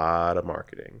get a lot of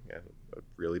marketing and a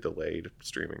really delayed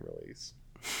streaming release.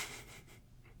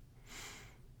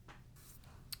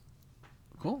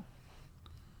 Cool.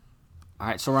 All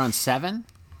right, so we're on 7?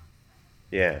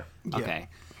 Yeah. Okay.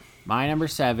 My number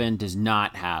 7 does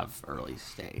not have early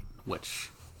state, which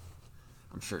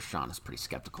I'm sure Sean is pretty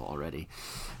skeptical already.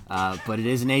 But it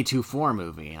is an A24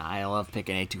 movie, and I love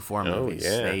picking A24 movies.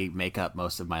 Yeah. They make up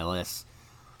most of my lists.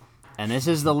 And this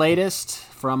is the latest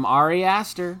from Ari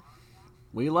Aster.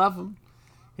 We love him.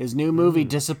 His new movie,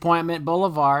 Disappointment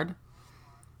Boulevard.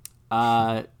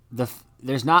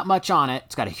 There's not much on it.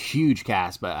 It's got a huge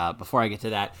cast, but before I get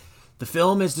to that, the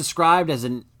film is described as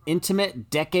an intimate,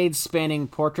 decades-spanning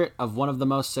portrait of one of the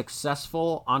most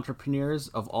successful entrepreneurs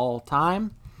of all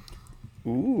time.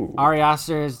 Ooh. Ari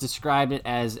Aster has described it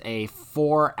as a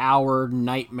 4-hour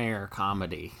nightmare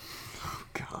comedy. Oh,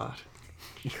 God.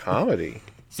 Comedy?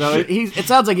 So it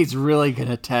sounds like he's really going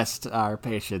to test our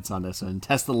patience on this one,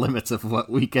 test the limits of what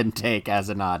we can take as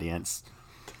an audience.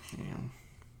 Damn.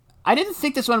 I didn't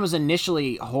think this one was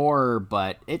initially horror,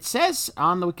 but it says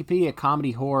on the Wikipedia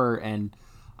comedy horror, and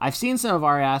I've seen some of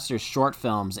Ari Aster's short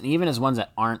films, and even his ones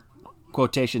that aren't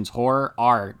quotations horror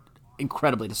are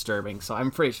incredibly disturbing, so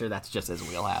I'm pretty sure that's just his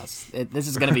wheelhouse. This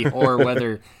is going to be horror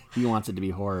whether he wants it to be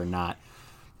horror or not.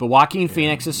 But Joaquin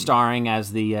Phoenix is starring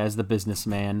as the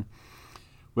businessman.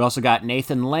 We also got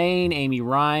Nathan Lane, Amy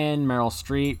Ryan, Meryl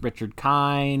Streep, Richard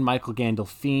Kind, Michael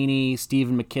Gandolfini,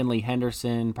 Stephen McKinley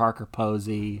Henderson, Parker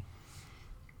Posey.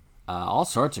 All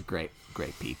sorts of great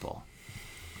people.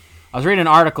 I was reading an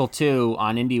article, too,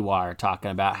 on IndieWire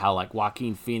talking about how, like,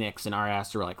 Joaquin Phoenix and Ari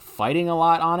Aster were, like, fighting a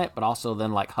lot on it, but also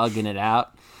then, like, hugging it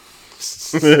out.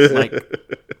 Like,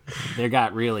 they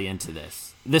got really into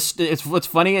this. What's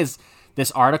funny is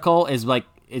this article is, like,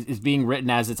 is being written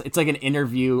as it's like an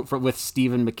interview with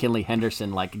Stephen McKinley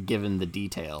Henderson, like, given the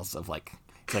details of, like,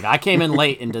 it's like, I came in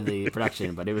late into the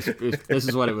production, but this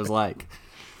is what it was like.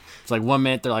 It's like 1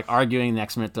 minute they're, like, arguing, the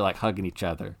next minute they're, like, hugging each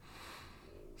other.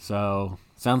 So,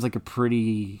 sounds like a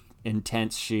pretty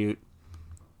intense shoot.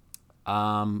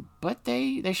 But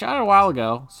they shot it a while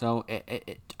ago, so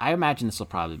I imagine this will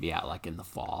probably be out, like, in the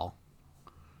fall.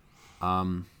 I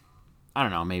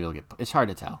don't know, maybe it's hard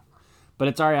to tell. But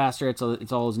it's Ari Aster, it's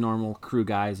all his normal crew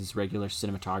guys, his regular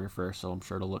cinematographer, so I'm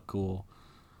sure it'll look cool.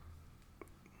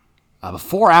 But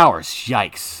 4 hours,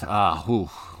 yikes.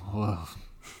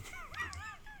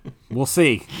 We'll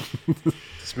see.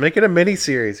 Just make it a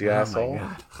mini-series, you asshole. My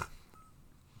God.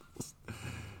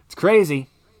 It's crazy.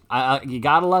 You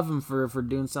gotta love him for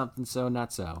doing something so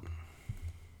not so.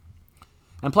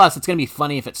 And plus, it's gonna be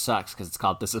funny if it sucks because it's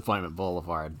called Disappointment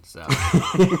Boulevard. So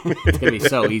it's gonna be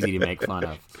so easy to make fun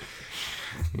of.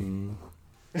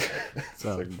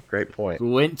 So that's a great point.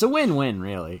 It's a win-win,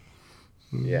 really.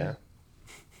 Yeah.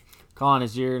 Colin,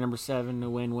 is your number 7 a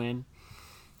win-win?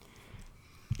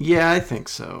 Yeah, I think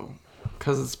so.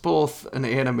 Because it's both an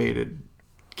animated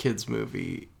kids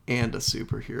movie and a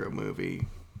superhero movie.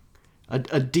 A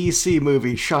DC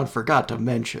movie Sean forgot to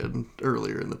mention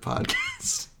earlier in the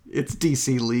podcast. It's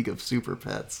DC League of Super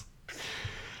Pets.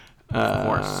 Of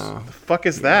course. What the fuck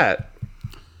is that?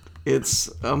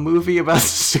 It's a movie about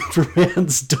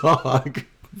Superman's dog,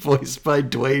 voiced by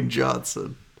Dwayne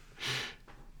Johnson.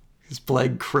 He's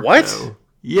playing Krypto. What?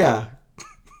 Yeah.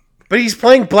 But he's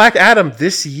playing Black Adam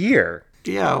this year.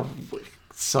 Yeah,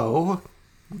 so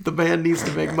the man needs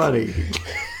to make money.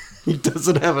 He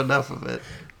doesn't have enough of it.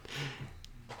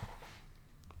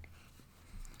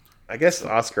 I guess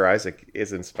Oscar Isaac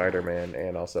is in Spider-Man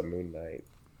and also Moon Knight.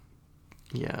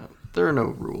 Yeah, there are no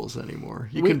rules anymore.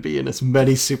 You can be in as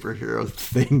many superhero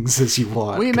things as you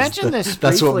want. We mentioned this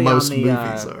that's what briefly most on the,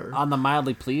 movies are. on the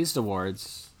Mildly Pleased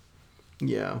Awards.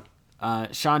 Yeah.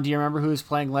 Sean, do you remember who's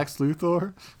playing Lex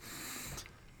Luthor?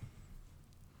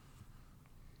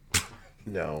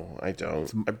 No, I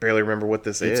don't. I barely remember what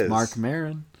this is. It's Mark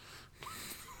Maron.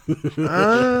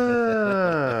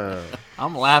 Ah.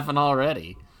 I'm laughing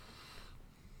already.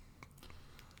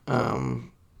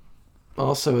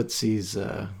 Also, it sees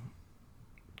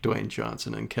Dwayne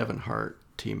Johnson and Kevin Hart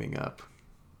teaming up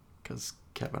because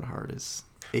Kevin Hart is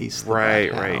Ace the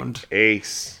Bat Hound.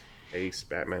 Ace,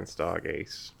 Batman's dog,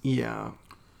 Ace. Yeah.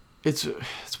 It's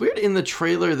weird in the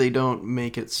trailer they don't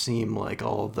make it seem like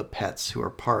all of the pets who are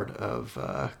part of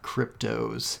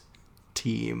Krypto's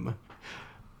team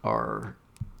are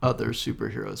other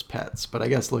superheroes' pets. But I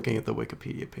guess looking at the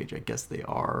Wikipedia page, I guess they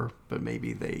are. But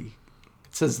maybe it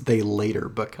says they later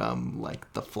become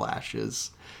like the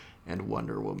Flash's and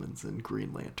Wonder Woman's and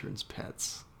Green Lantern's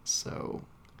pets. So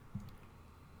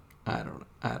I don't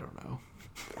know.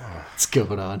 what's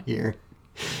going on here.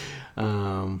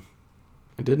 I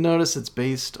did notice it's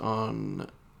based on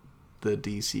the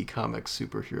DC Comics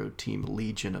superhero team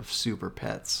Legion of Super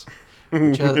Pets,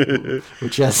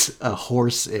 which has a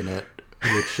horse in it,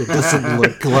 which it doesn't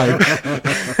look like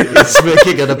it's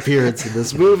making an appearance in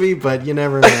this movie, but you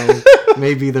never know.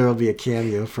 Maybe there'll be a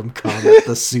cameo from Comet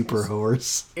the Super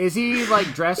Horse. Is he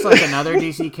like dressed like another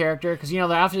DC character? Because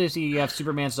after this, you have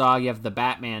Superman's dog, you have the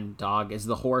Batman dog. Is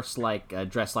the horse like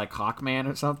dressed like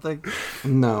Hawkman or something?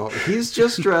 No, he's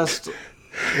just dressed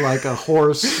like a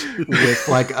horse with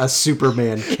like a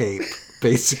Superman cape,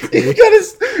 basically. You've got to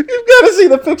see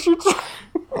the picture.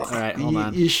 All right, hold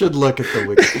on. You should look at the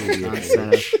Wikipedia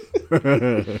page.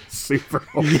 Super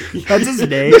horse. That's his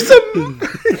name. There's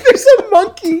a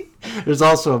monkey. There's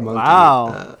also a monkey.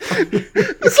 Wow.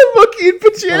 There's a monkey in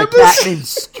pajamas. A cat named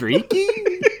Streaky?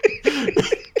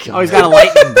 Oh, he's got a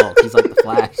lightning bolt. He's like the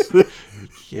Flash.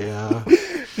 Yeah.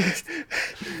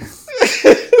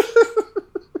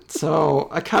 So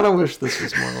I kind of wish this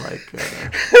was more like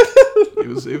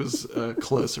it was a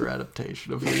closer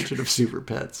adaptation of Legion of Super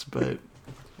Pets, but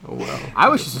oh well. I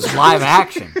wish this was live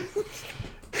action.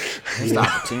 Missed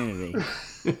opportunity.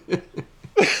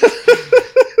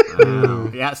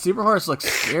 Yeah, Super Horse looks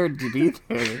scared to be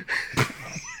there.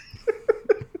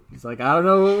 He's like, I don't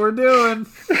know what we're doing.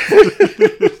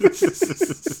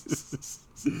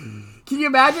 Can you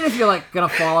imagine if you're like gonna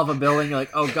fall off a building? You're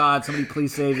like, oh god, somebody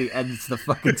please save me, and it's the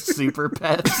fucking Super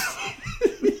Pets.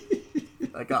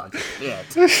 Like, oh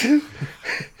shit.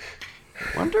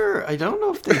 I don't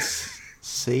know if they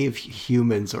save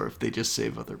humans or if they just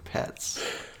save other pets.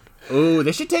 Ooh,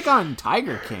 they should take on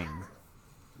Tiger King,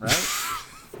 right?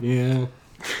 Yeah.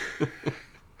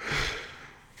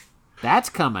 That's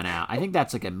coming out. I think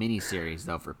that's like a mini series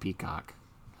though for Peacock.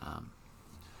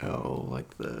 Oh,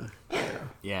 like the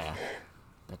Yeah,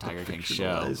 the Tiger King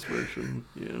show. Version.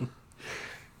 Yeah.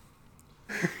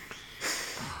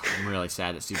 I'm really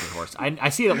sad that Super Horse. I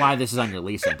see that why this is on your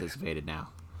least anticipated now.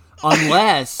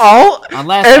 Unless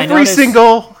every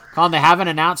single. Colin, they haven't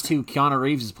announced who Keanu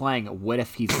Reeves is playing. What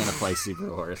if he's going to play Super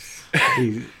Horse?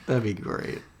 That'd be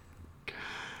great.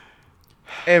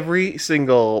 Every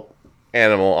single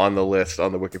animal on the list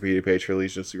on the Wikipedia page for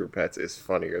Legion of Super Pets is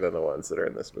funnier than the ones that are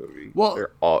in this movie. Well,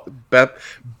 they're all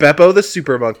Beppo the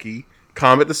Super Monkey,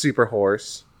 Comet the Super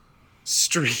Horse,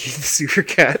 Streaky the Super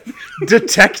Cat,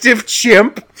 Detective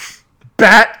Chimp,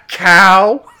 Bat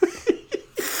Cow,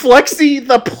 Flexi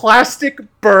the Plastic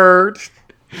Bird,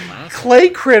 Clay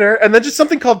Critter, and then just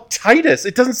something called Titus.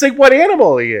 It doesn't say what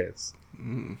animal he is.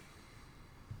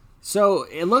 So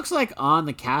it looks like on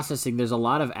the cast listing, there's a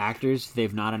lot of actors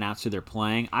they've not announced who they're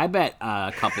playing. I bet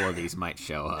a couple of these might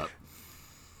show up.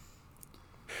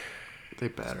 They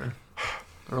better.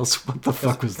 Or else, what the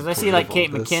fuck was? Because I see like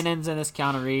Kate McKinnon's in this,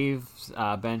 Keanu Reeves,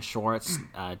 Ben Schwartz,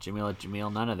 Jamila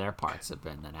Jamil. None of their parts have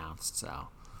been announced. So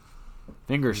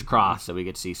fingers crossed that we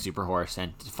get to see Super Horse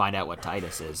and to find out what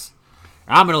Titus is.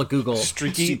 I'm gonna Google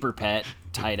Super Pet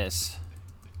Titus.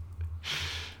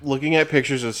 Looking at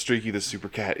pictures of Streaky the Super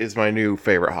Cat is my new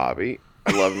favorite hobby.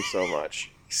 I love him so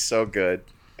much. He's so good.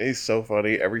 He's so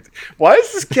funny. Everything. Why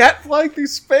is this cat flying through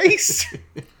space?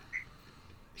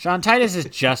 Sean, Titus is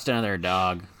just another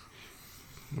dog.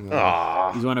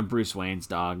 Aww. He's one of Bruce Wayne's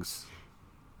dogs.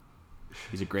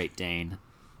 He's a Great Dane.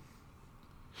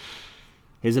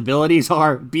 His abilities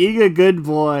are being a good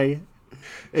boy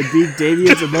and being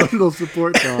Damien's emotional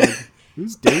support dog.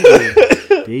 Who's Damien?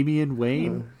 Damian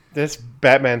Wayne? That's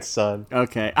Batman's son.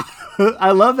 Okay.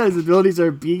 I love that his abilities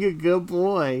are being a good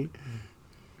boy.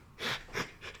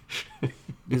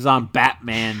 It's on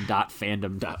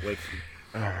batman.fandom.wiki.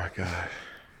 Oh my god.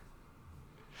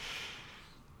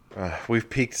 We've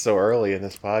peaked so early in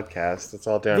this podcast. It's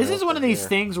all down. This is one of these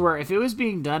things where if it was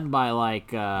being done by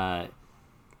like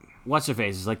what's her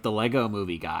faces, like the Lego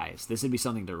movie guys, this would be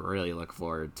something to really look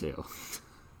forward to.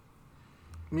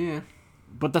 Yeah.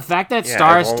 But the fact that it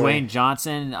stars Dwayne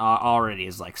Johnson already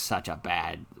is like such a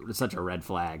red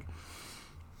flag.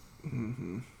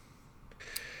 Mm-hmm.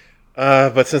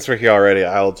 But since we're here already,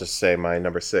 I'll just say my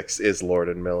number 6 is Lord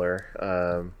and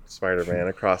Miller, Spider-Man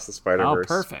Across the Spider-Verse. Oh,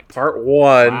 perfect. Part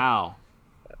 1. Wow.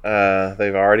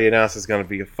 They've already announced it's going to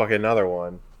be a fucking another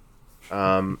one.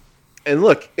 And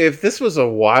look, if this was a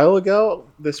while ago,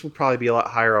 this would probably be a lot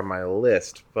higher on my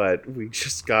list. But we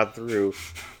just got through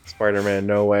Spider-Man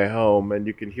No Way Home, and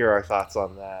you can hear our thoughts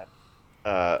on that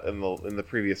in the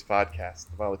previous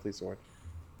podcast, the Violent Police Award.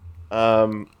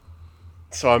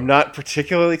 So I'm not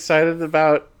particularly excited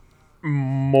about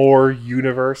more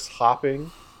universe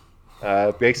hopping.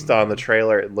 Based on the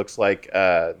trailer, it looks like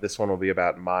this one will be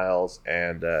about Miles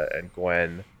and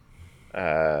Gwen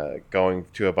going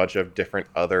to a bunch of different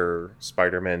other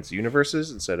Spider-Man's universes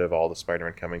instead of all the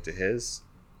Spider-Man coming to his.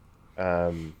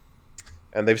 And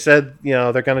they've said,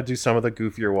 they're going to do some of the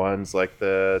goofier ones, like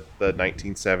the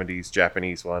 1970s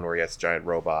Japanese one where he has giant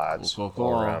robots. Cool.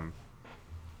 Or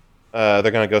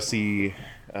they're going to go see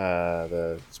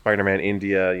the Spider-Man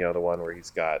India, the one where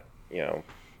he's got,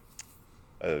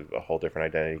 a whole different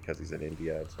identity because he's in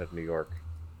India instead of New York.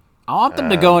 I want them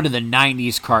to go into the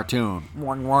 90s cartoon.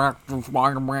 Yeah.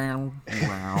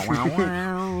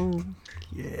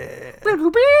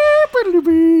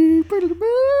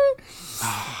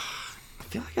 I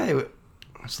feel like I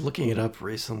was looking it up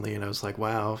recently, and I was like,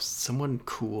 wow, someone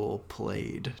cool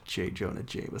played J. Jonah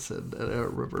Jameson. I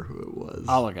don't remember who it was.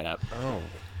 I'll look it up. Oh,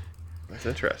 that's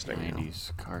interesting.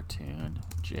 90s cartoon,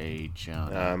 J.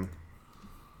 Jonah.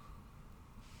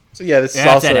 So yeah, this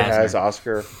also has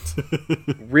Oscar.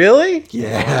 Really?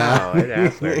 Yeah. Wow, Ed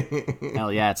Asner.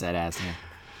 Hell yeah, it's Ed Asner.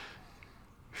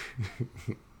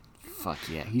 Fuck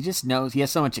yeah, he just knows. He has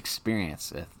so much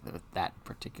experience with that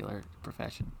particular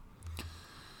profession.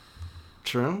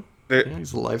 True. Yeah,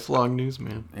 he's a lifelong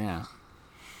newsman. Yeah.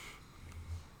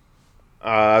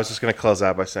 I was just going to close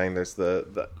out by saying there's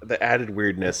the added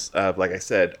weirdness of, like I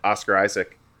said, Oscar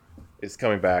Isaac is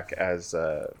coming back as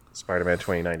Spider-Man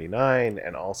 2099,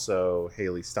 and also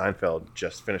Haley Steinfeld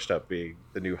just finished up being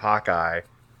the new Hawkeye.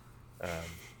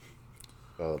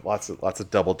 So lots of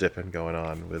double dipping going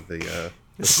on with the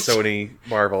Sony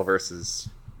Marvel versus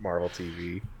Marvel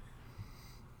TV.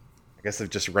 I guess they've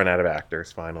just run out of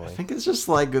actors finally. I think it's just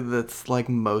that's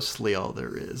mostly all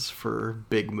there is for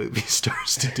big movie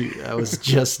stars to do. That was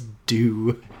just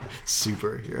do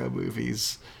superhero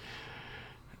movies.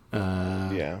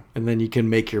 Yeah. And then you can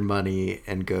make your money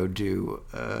and go do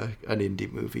an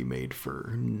indie movie made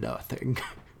for nothing.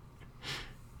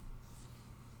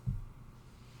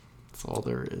 That's all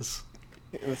there is.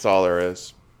 That's all there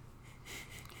is.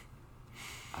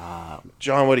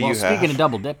 John, what do you have? Speaking of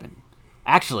double dipping,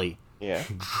 actually, yeah,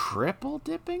 triple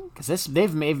dipping, because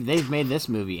they've made this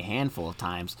movie a handful of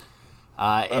times.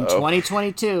 In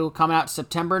 2022, coming out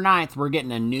September 9th, we're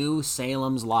getting a new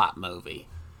Salem's Lot movie.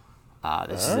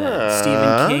 This is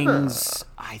Stephen King's,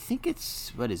 I think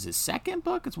it's, his second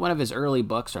book? It's one of his early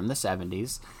books from the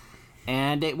 70s.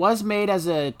 And it was made as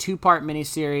a 2-part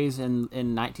miniseries in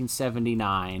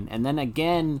 1979. And then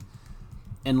again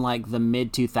in the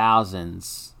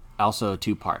mid-2000s, also a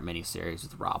 2-part miniseries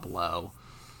with Rob Lowe.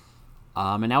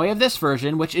 And now we have this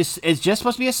version, which is just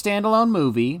supposed to be a standalone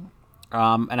movie.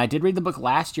 And I did read the book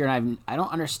last year, and I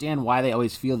don't understand why they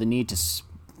always feel the need to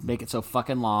make it so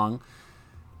fucking long.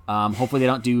 Hopefully they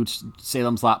don't do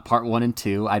Salem's Lot Part 1 and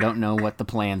 2. I don't know what the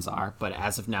plans are, but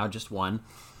as of now, just one.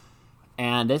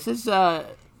 And this is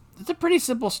it's a pretty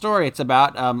simple story. It's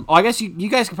about I guess you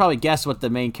guys can probably guess what the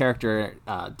main character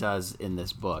does in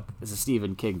this book. It's a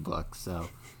Stephen King book, so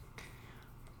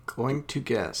going to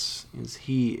guess, is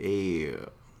he a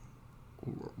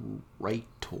writer?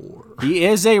 He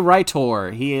is a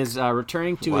writer. He is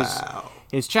returning to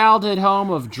his childhood home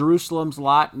of Jerusalem's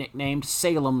Lot, nicknamed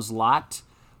Salem's Lot,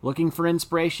 looking for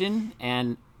inspiration.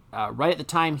 And right at the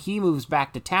time he moves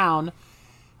back to town,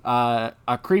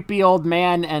 a creepy old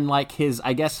man and his,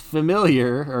 I guess,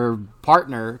 familiar or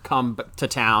partner come to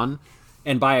town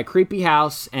and buy a creepy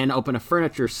house and open a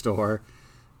furniture store.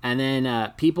 And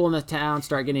then people in the town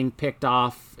start getting picked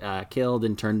off, killed,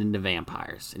 and turned into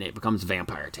vampires. And it becomes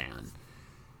Vampire Town.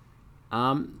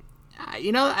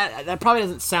 That probably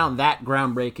doesn't sound that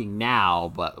groundbreaking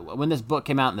now, but when this book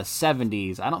came out in the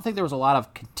 70s, I don't think there was a lot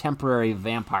of contemporary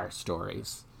vampire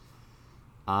stories.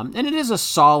 And it is a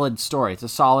solid story. It's a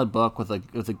solid book with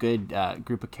a good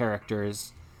group of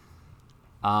characters.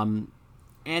 And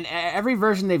every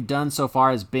version they've done so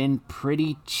far has been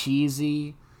pretty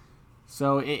cheesy.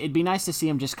 So it'd be nice to see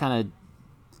him just kind of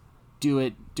do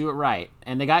it right.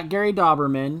 And they got Gary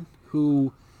Dauberman,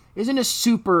 who isn't a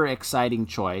super exciting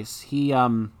choice. He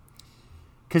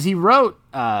because he wrote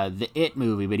the It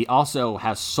movie, but he also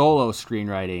has solo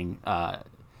screenwriting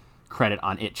credit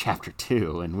on It Chapter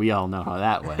 2, and we all know how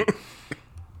that went.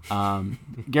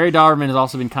 Gary Dauberman has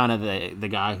also been kind of the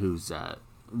guy who's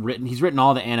written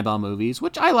all the Annabelle movies,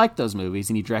 which I like those movies,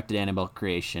 and he directed Annabelle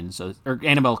Creation, or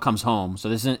Annabelle Comes Home, so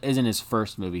this isn't his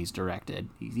first movie he's directed.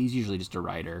 He's usually just a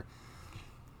writer.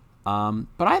 But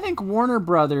I think Warner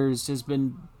Brothers has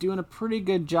been doing a pretty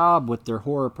good job with their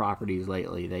horror properties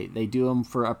lately. They do them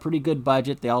for a pretty good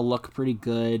budget. They all look pretty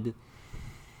good.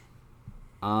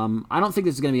 I don't think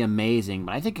this is going to be amazing,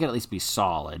 but I think it can at least be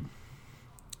solid.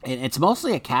 And it's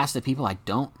mostly a cast of people I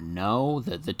don't know.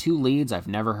 The two leads I've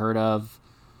never heard of.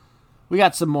 We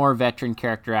got some more veteran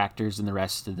character actors in the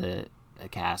rest of the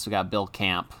cast. We got Bill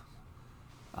Camp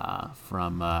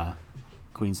from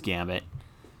Queen's Gambit,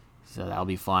 so that'll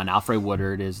be fun. Alfred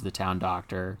Woodard is the town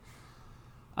doctor.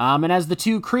 And as the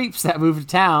two creeps that move to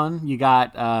town, you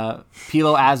got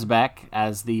Pilo Asbeck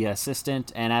as the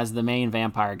assistant, and as the main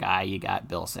vampire guy, you got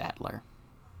Bill Sadler.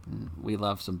 We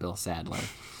love some Bill Sadler.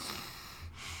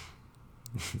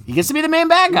 He gets to be the main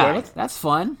bad guy. That's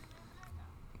fun.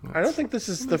 I don't think this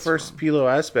is the first Pilo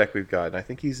Asbeck we've gotten. I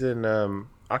think he's in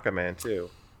Aquaman too.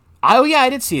 Oh yeah, I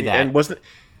did see that. And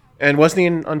wasn't he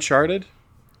in Uncharted?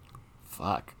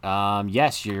 Fuck.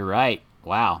 Yes, you're right.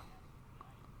 Wow.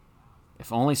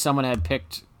 If only someone had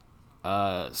picked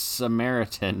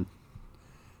Samaritan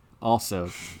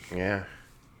also. Yeah.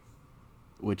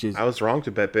 Which is... I was wrong to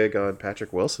bet big on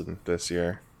Patrick Wilson this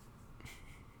year.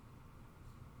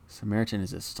 Samaritan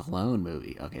is a Stallone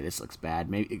movie. Okay, this looks bad.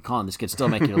 Maybe Colin, this could still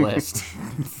make your list.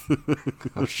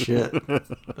 Oh shit!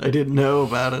 I didn't know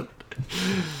about it.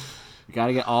 You got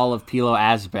to get all of Pilo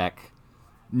Asbeck.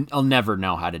 I'll never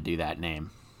know how to do that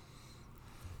name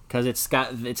because it's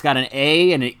got an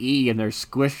A and an E and they're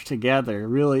squished together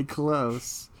really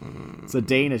close. It's a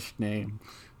Danish name.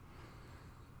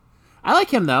 I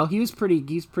like him though. He's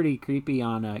pretty creepy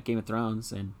on Game of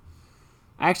Thrones, and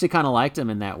I actually kind of liked him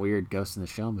in that weird Ghost in the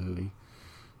Shell movie.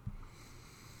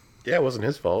 Yeah, it wasn't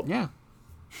his fault. Yeah.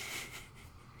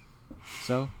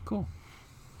 So cool.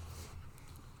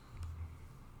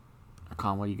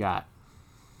 Colin, what you got?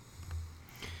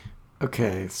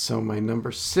 Okay, so my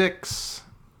number 6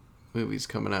 movie's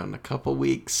coming out in a couple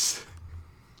weeks,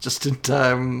 just in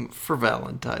time for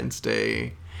Valentine's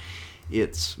Day.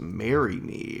 It's Marry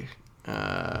Me,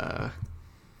 the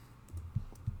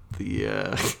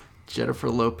Jennifer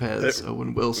Lopez,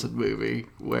 Owen Wilson movie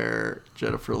where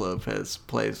Jennifer Lopez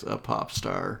plays a pop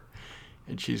star,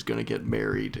 and she's going to get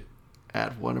married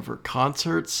at one of her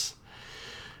concerts.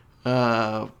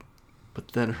 But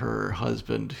then her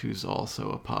husband, who's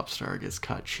also a pop star, gets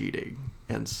caught cheating.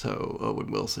 And so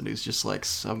Owen Wilson, who's just like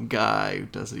some guy who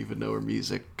doesn't even know her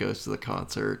music, goes to the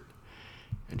concert.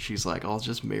 And she's like, I'll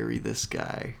just marry this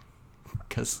guy.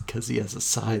 Because he has a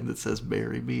sign that says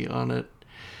 "Marry Me" on it.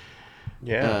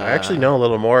 Yeah, I actually know a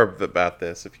little more about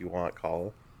this if you want,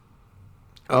 Colin.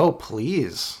 Oh,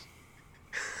 please.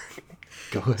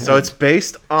 Go ahead. So it's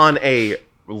based on a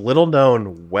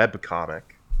little-known webcomic,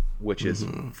 which is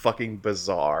fucking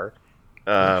bizarre.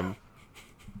 And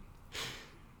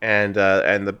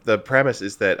the premise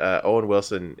is that Owen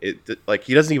Wilson,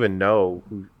 he doesn't even know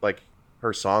who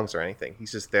her songs or anything.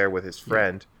 He's just there with his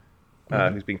friend,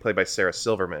 who's being played by Sarah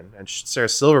Silverman, and Sarah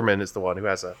Silverman is the one who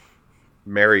has a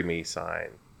 "Marry Me" sign,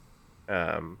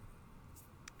 and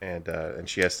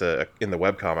she has to, in the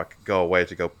webcomic, go away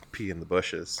to go pee in the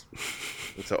bushes,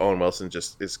 and so Owen Wilson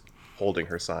just is holding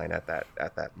her sign at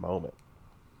that moment.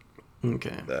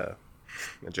 Okay.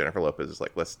 And Jennifer Lopez is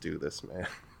like, let's do this, man.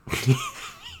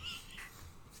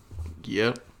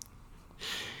 Yep.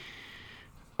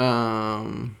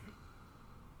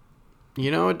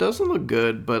 It doesn't look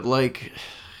good, but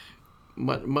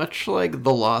much like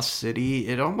The Lost City,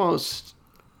 it almost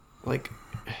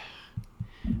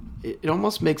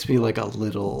makes me a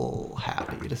little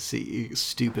happy to see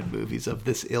stupid movies of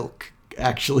this ilk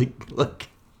actually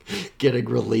getting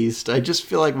released. I just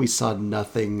feel like we saw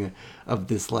nothing of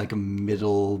this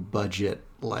middle budget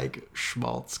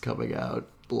schmaltz coming out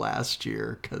last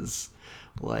year, because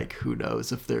who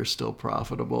knows if they're still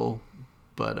profitable.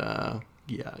 But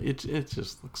yeah, it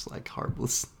just looks like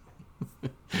harmless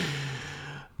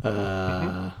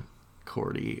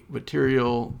corny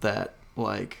material that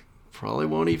probably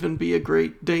won't even be a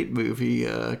great date movie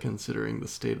considering the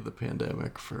state of the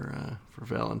pandemic for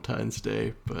Valentine's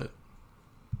Day. But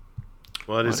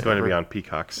well, it is going to be on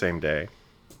Peacock same day.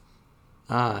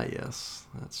 Ah, yes,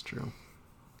 that's true.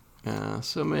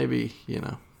 So maybe,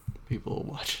 people will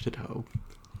watch it at home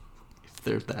if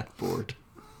they're that bored.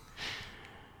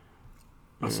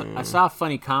 I saw a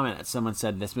funny comment that someone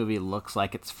said this movie looks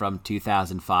like it's from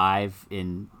 2005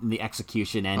 in the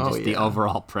execution and the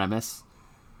overall premise.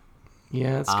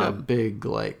 Yeah, it's got big,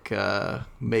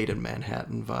 Made in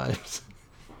Manhattan vibes.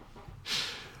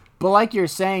 But like you're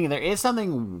saying, there is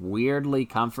something weirdly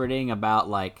comforting about,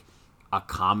 a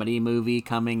comedy movie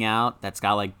coming out that's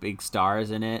got, big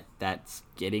stars in it that's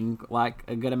getting,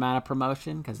 a good amount of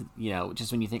promotion. Because,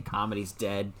 just when you think comedy's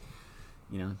dead,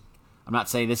 I'm not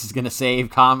saying this is going to save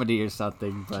comedy or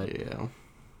something, but yeah.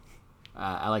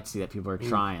 I like to see that people are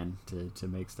trying to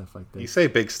make stuff like this. You say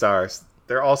big stars.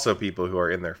 There are also people who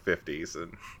are in their 50s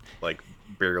and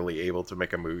barely able to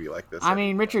make a movie like this. I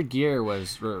mean, Richard Gere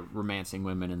was romancing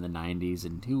women in the 90s,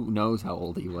 and who knows how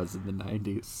old he was in the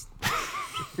 90s.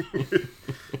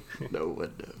 No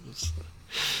one knows.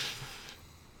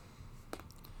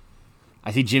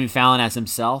 I see Jimmy Fallon as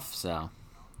himself, so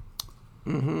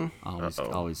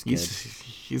always good.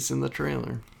 He's in the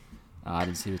trailer. Oh, I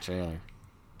didn't see the trailer.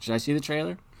 Should I see the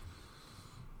trailer?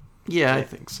 Yeah, I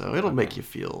think so. It'll make you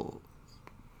feel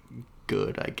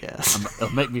good, I guess.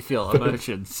 It'll make me feel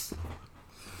emotions.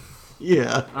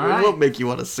 Yeah, All right. It won't make you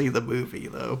want to see the movie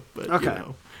though. But Okay. you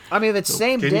know. I mean, it's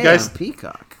same Can day you guys- on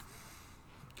Peacock.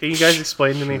 Can you guys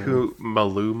explain to me who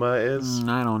Maluma is?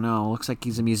 I don't know. Looks like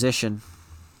he's a musician.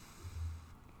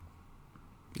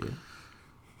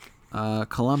 Yeah.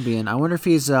 Colombian. I wonder if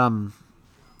he's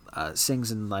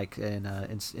sings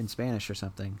in Spanish or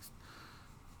something.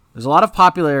 There's a lot of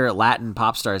popular Latin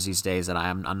pop stars these days that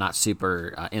I'm not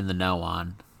super in the know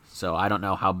on. So I don't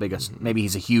know how big maybe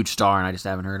he's a huge star and I just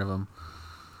haven't heard of him.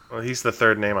 Well, he's the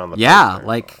third name on the Yeah,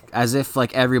 poster. as if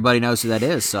everybody knows who that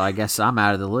is. So I guess I'm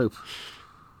out of the loop.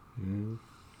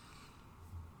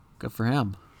 Good for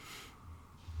him.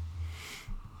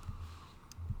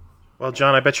 Well,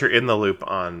 John, I bet you're in the loop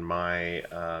on my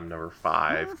number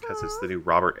 5 because it's the new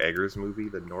Robert Eggers movie,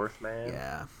 The Northman.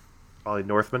 Yeah. Probably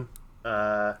Northman.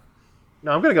 No,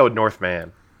 I'm gonna go with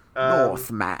Northman.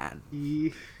 Northman.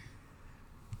 He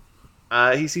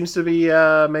seems to be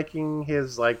making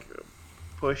his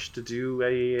push to do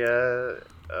a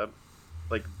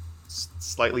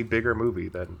slightly bigger movie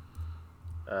than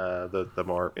the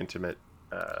more intimate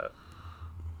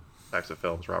types of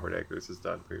films Robert Eggers has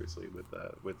done previously with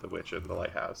The Witch and The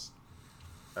Lighthouse.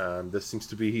 This seems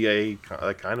to be a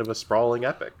kind of a sprawling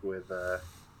epic with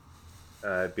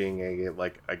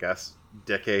being I guess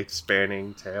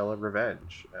decade-spanning tale of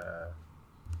revenge,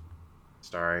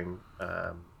 starring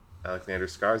Alexander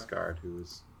Skarsgård,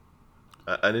 who's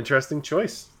an interesting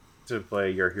choice to play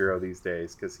your hero these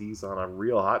days because he's on a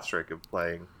real hot streak of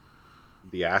playing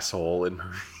the asshole in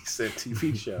movies and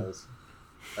TV shows.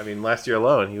 I mean, last year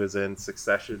alone, he was in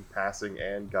Succession, Passing,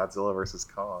 and Godzilla vs.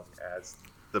 Kong as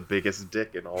the biggest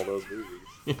dick in all those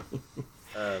movies.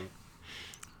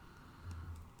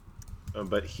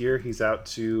 But here he's out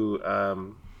to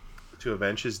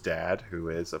avenge his dad, who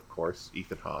is, of course,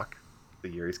 Ethan Hawke, the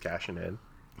year he's cashing in.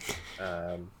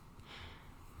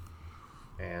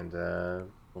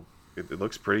 It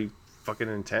looks pretty fucking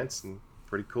intense and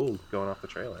pretty cool going off the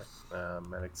trailer.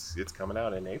 And it's coming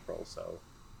out in April, so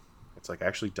it's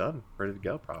actually done, ready to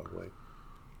go probably.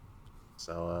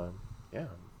 So yeah, I'm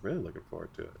really looking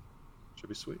forward to it. Should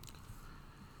be sweet.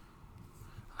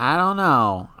 I don't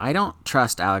know. I don't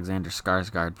trust Alexander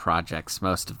Skarsgård projects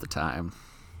most of the time.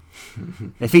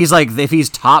 If he's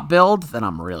top billed, then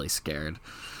I'm really scared.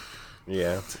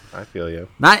 Yeah, I feel you.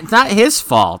 It's not his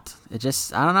fault. It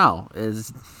just, I don't know.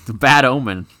 It's a bad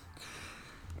omen.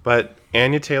 But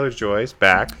Anya Taylor-Joy's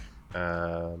back.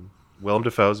 Willem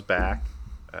Dafoe's back.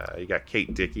 You got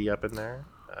Kate Dickie up in there.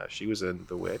 She was in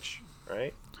The Witch,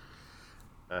 right?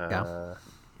 Yeah.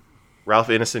 Ralph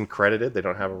Ineson credited. They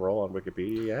don't have a role on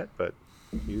Wikipedia yet, but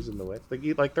he was in The Witch.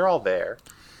 They're all there.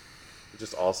 It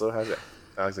just also has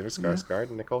Alexander Skarsgård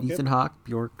and Nicole Ethan Kidman. Hawke,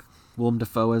 Bjork, Willem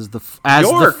Dafoe as the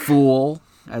fool,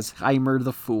 as Heimer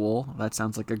the Fool. That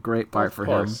sounds like a great part for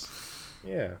him.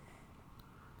 Yeah.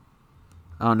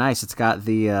 Oh, nice. It's got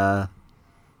the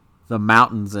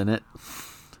mountains in it.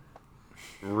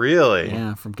 Really?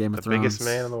 Yeah, from Game of the Thrones. biggest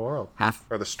man in the world.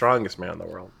 Or the strongest man in the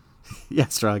world. Yeah,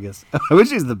 strongest. I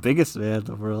wish he's the biggest man in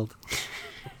the world.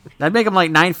 That'd make him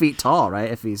 9 feet tall,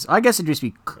 right? I guess it'd just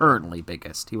be currently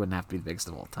biggest. He wouldn't have to be the biggest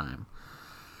of all time.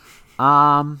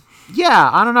 Yeah,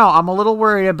 I don't know. I'm a little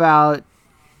worried about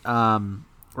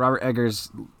Robert Eggers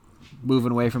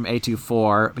moving away from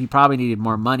A24. He probably needed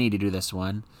more money to do this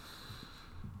one.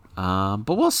 But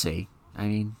we'll see. I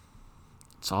mean,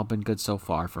 it's all been good so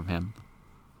far from him.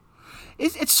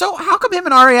 It's so. How come him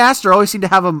and Ari Aster always seem to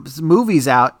have movies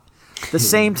out the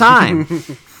same time?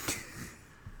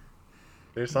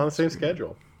 They're just on the same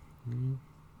schedule.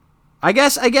 I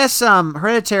guess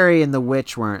Hereditary and The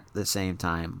Witch weren't the same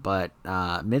time, but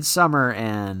Midsummer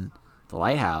and The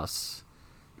Lighthouse,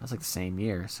 that was the same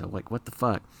year. So what the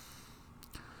fuck?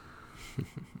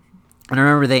 And I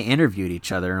remember they interviewed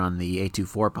each other on the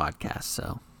A24 podcast,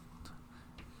 so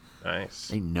nice.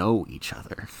 They know each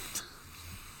other.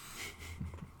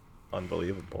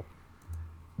 Unbelievable.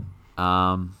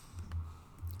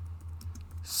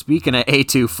 Speaking of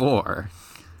A24,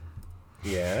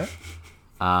 yeah.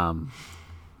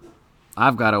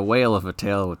 I've got a whale of a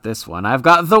tale with this one. I've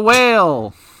got The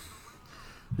Whale,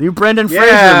 new Brendan Fraser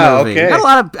movie. Okay. Got a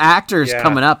lot of actors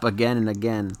coming up again and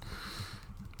again.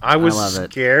 I was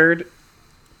scared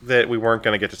that we weren't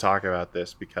going to get to talk about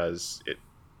this because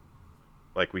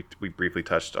like we briefly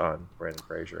touched on Brendan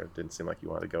Fraser, and it didn't seem like you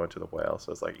wanted to go into The Whale.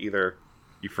 So it's like either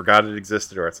you forgot it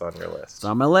existed or it's on your list. It's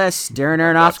on my list. Darren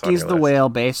Aronofsky's The Whale,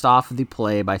 based off of the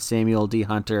play by Samuel D.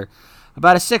 Hunter,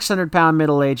 about a 600-pound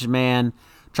middle-aged man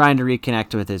trying to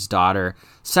reconnect with his daughter.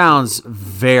 Sounds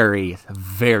very,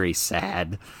 very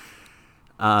sad.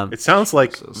 It sounds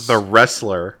like The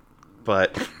Wrestler,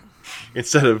 but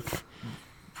instead of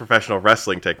professional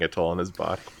wrestling taking a toll on his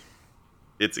body,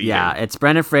 it's eating. Yeah, it's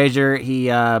Brendan Fraser. He's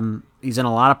in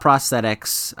a lot of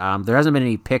prosthetics. There hasn't been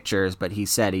any pictures, but he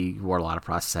said he wore a lot of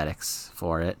prosthetics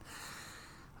for it.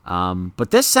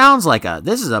 But this sounds like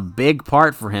this is a big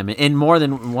part for him in more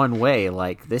than one way.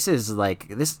 Like this is like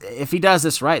this, if he does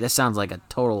this right, this sounds like a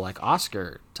total like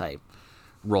Oscar type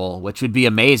role, which would be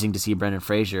amazing to see Brendan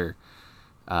Fraser,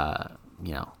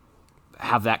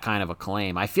 have that kind of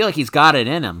acclaim. I feel like he's got it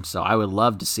in him, so I would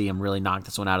love to see him really knock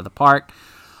this one out of the park.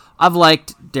 I've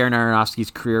liked Darren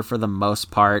Aronofsky's career for the most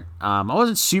part. I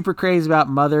wasn't super crazy about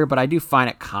Mother, but I do find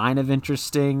it kind of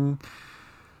interesting.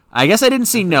 I guess I didn't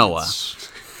see Noah.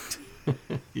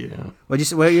 Yeah. What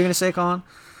are you gonna say, Colin?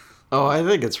 Oh, I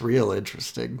think it's real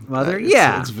interesting. Mother,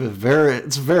 it's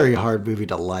a very hard movie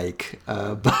to like,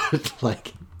 but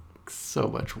like so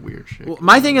much weird shit. Well,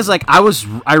 my thing is like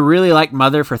I really liked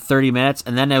Mother for 30 minutes,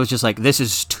 and then I was just like, this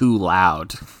is too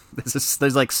loud.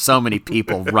 There's like so many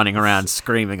people running around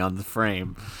screaming on the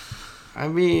frame. I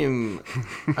mean,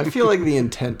 I feel like the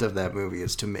intent of that movie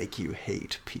is to make you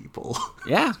hate people.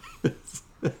 Yeah.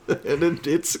 And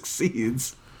it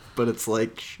succeeds. But it's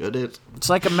like, should it? It's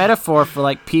like a metaphor for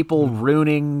like people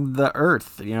ruining the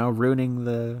earth, ruining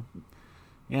the...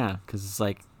 Yeah, because it's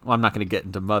like... Well, I'm not going to get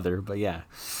into Mother, but yeah.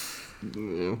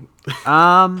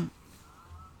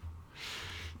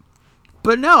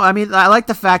 But no, I mean, I like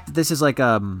the fact that this is like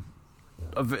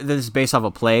this is based off a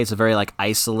play. It's a very like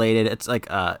isolated. It's like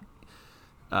a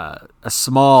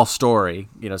small story,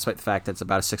 despite the fact that it's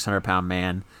about a 600-pound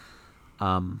man.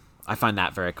 I find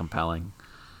that very compelling.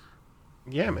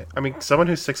 Yeah, man. I mean, someone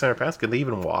who's 600 pounds, can they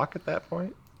even walk at that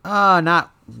point?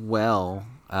 Not well.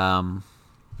 I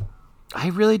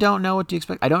really don't know what to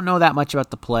expect. I don't know that much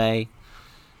about the play.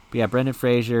 But yeah, Brendan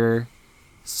Fraser,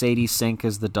 Sadie Sink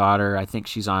is the daughter. I think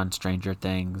she's on Stranger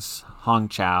Things. Hong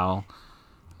Chow,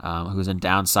 who's in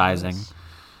Downsizing. Yes.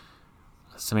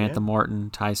 Samantha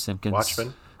Morton, Ty Simpkins.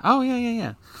 Watchmen. Oh,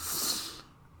 yeah.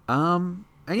 And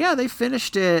yeah, they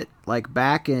finished it like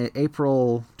back in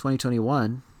April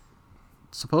 2021.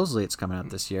 Supposedly it's coming out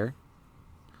this year.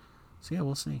 So yeah,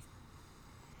 we'll see.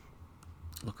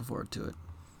 Looking forward to it.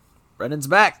 Brendan's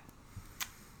back.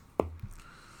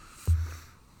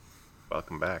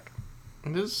 Welcome back.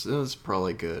 It is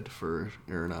probably good for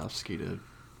Aronofsky to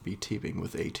be teaming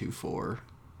with A24,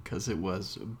 because it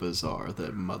was bizarre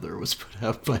that Mother was put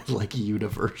out by like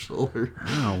Universal or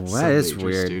that is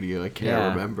weird studio. I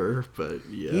can't remember, but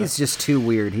yeah. He's just too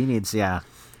weird. He needs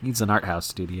an art house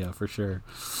studio for sure.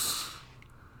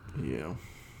 Yeah.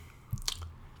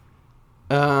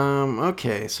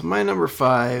 Okay, so my number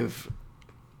 5,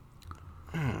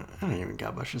 I don't even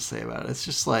got much to say about it. It's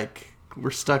just like,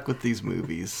 we're stuck with these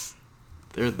movies.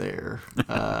 They're there.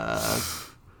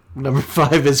 Number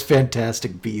 5 is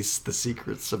Fantastic Beasts: The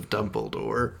Secrets of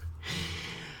Dumbledore.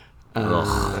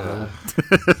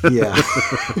 Yeah.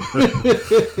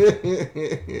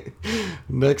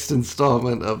 Next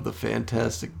installment of the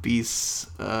Fantastic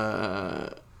Beasts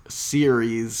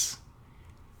series.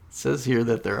 It says here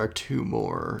that there are 2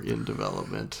 more in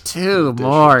development. 2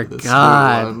 more,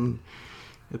 God.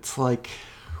 It's like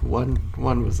one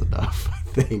was enough, I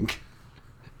think.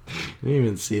 I didn't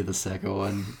even see the second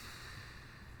one.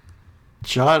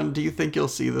 John, do you think you'll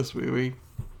see this movie?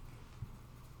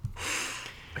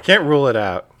 I can't rule it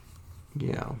out.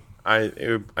 Yeah.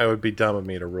 It would be dumb of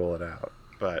me to rule it out,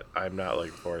 but I'm not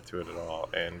looking forward to it at all.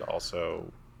 And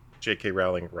also, J.K.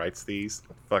 Rowling writes these.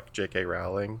 Fuck J.K.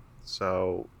 Rowling.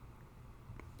 So,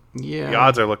 yeah, the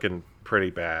odds are looking pretty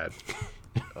bad.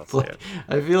 I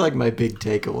feel like my big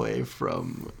takeaway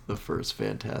from the first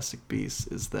Fantastic Beasts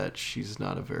is that she's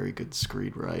not a very good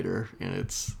screenwriter, and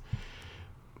it's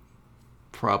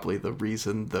probably the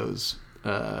reason those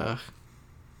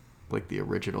like the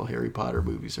original Harry Potter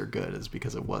movies are good, is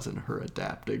because it wasn't her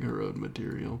adapting her own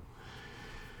material.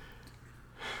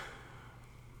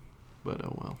 But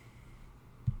oh well.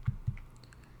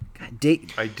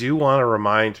 I do want to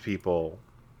remind people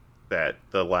that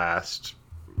the last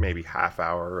maybe half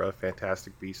hour of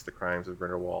Fantastic Beasts: The Crimes of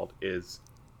Grindelwald is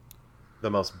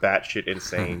the most batshit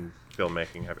insane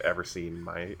filmmaking I've ever seen in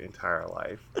my entire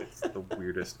life. It's the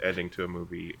weirdest ending to a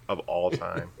movie of all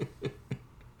time.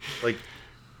 Like,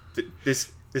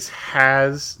 this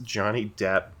has Johnny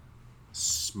Depp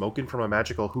smoking from a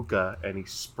magical hookah, and he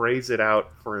sprays it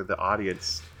out for the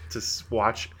audience to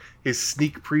watch his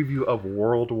sneak preview of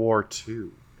World War II.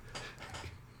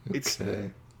 It's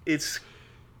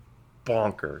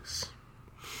bonkers.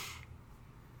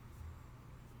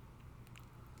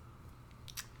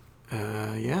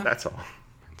 Yeah. That's all.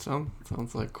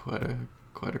 Sounds like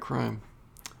quite a crime.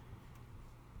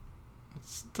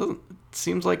 It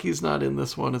seems like he's not in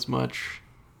this one as much.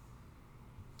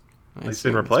 He's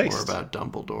been replaced. It's more about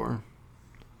Dumbledore.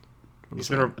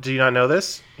 Do you not know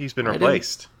this? He's been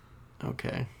replaced.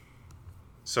 Okay.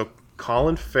 So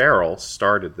Colin Farrell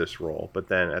started this role, but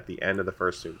then at the end of the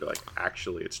first movie, like,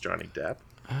 actually, it's Johnny Depp.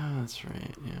 Oh, that's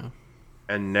right. Yeah.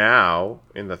 And now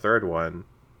in the third one,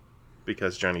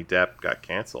 because Johnny Depp got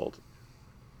canceled,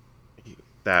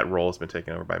 that role has been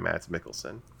taken over by Mads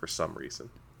Mikkelsen for some reason.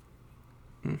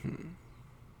 Mm-hmm.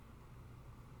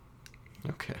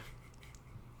 Okay.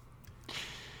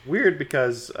 Weird,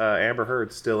 because Amber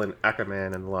Heard's still in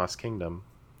Aquaman and the Lost Kingdom,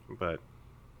 but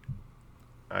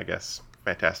I guess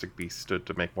Fantastic Beasts stood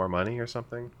to make more money or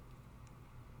something.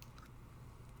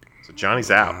 So Johnny's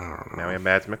out. Now we have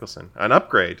Mads Mikkelsen. An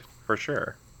upgrade, for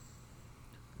sure.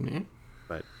 Yeah.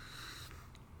 But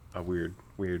a weird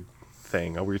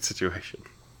thing, a weird situation.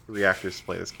 The actors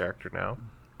play this character now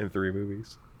in 3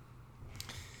 movies.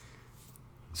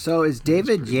 So is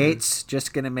David Yates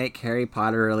just going to make Harry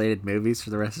Potter related movies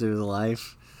for the rest of his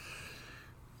life?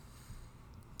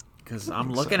 Because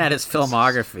I'm looking at his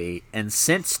filmography, and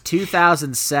since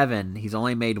 2007, he's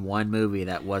only made one movie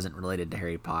that wasn't related to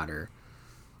Harry Potter,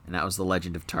 and that was The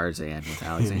Legend of Tarzan with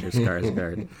Alexander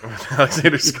Skarsgård.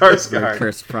 Alexander Skarsgård.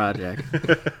 Cursed Project.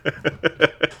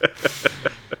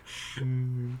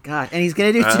 God, and he's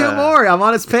going to do 2 more. I'm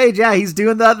on his page. Yeah, he's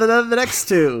doing the next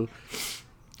 2.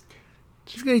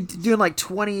 He's going to be doing like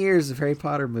 20 years of Harry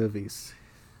Potter movies.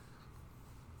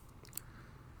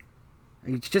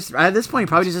 He just, at this point, he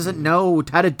probably just doesn't know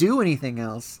how to do anything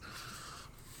else.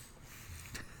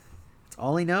 That's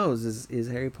all he knows is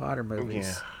Harry Potter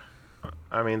movies. Yeah.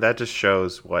 I mean, that just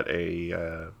shows what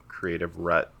a creative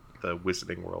rut the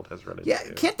Wizarding world has run into. Yeah,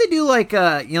 can't they do like,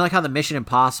 like how the Mission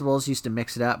Impossibles used to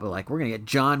mix it up, but like, we're going to get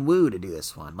John Woo to do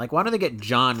this one. Like, why don't they get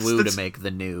John Woo to make the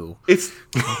new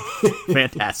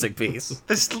Fantastic Beasts?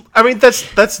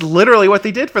 That's literally what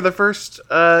they did for the first,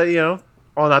 well,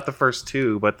 not the first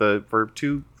 2, but for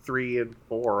 2, 3, and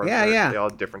 4. Yeah. They all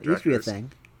had different directors. Used to be a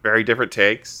thing. Very different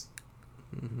takes.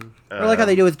 Mm-hmm. Or like how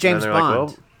they do with James Bond. Like,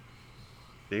 well,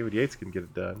 David Yates can get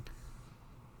it done.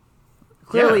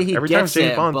 Clearly, he every gets time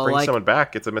James Bond but brings like, someone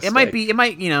back, it's a mistake. It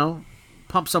might,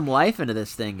 pump some life into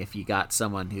this thing if you got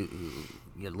someone who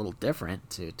a little different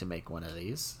to make one of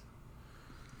these.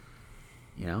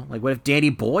 Like what if Danny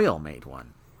Boyle made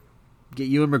one? Get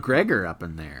Ewan McGregor up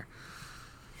in there.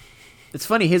 It's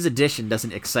funny, his addition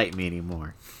doesn't excite me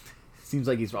anymore. Seems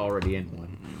like he's already in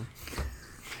one.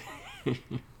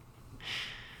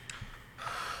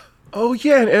 Oh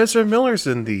yeah, and Ezra Miller's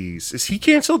in these. Is he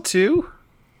canceled too?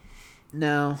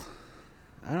 No.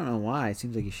 I don't know why. It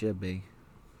seems like he should be.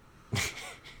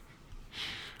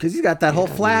 Because he's got that whole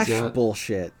Flash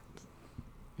bullshit.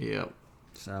 Yep.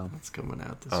 So that's coming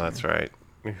out this year. Oh, that's right.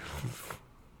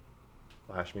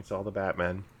 Flash meets all the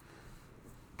Batman.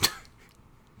 Is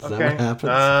that what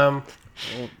happens?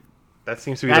 That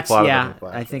seems to be the plot of the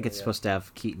Flash. I think it's supposed to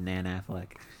have Keaton and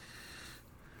Affleck.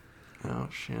 Oh,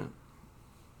 shit.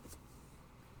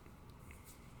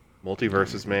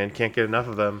 Multiverses, man. Can't get enough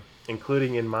of them,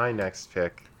 including in my next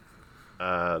pick.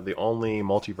 The only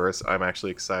multiverse I'm actually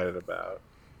excited about.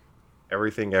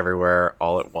 Everything Everywhere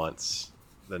All at Once.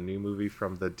 The new movie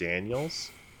from the Daniels,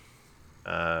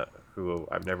 who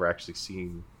I've never actually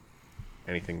seen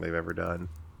anything they've ever done.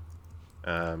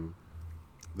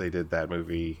 They did that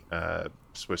movie,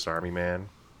 Swiss Army Man,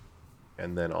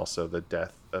 and then also The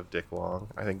Death of Dick Long.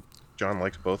 I think John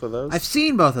likes both of those. I've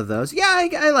seen both of those. Yeah,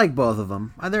 I like both of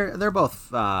them. They're both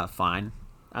fine.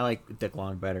 I like Dick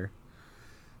Long better.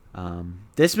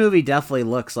 This movie definitely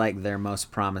looks like their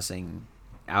most promising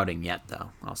outing yet,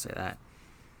 though. I'll say that.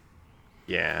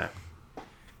 Yeah.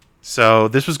 So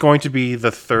this was going to be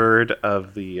the third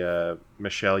of the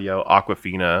Michelle Yeoh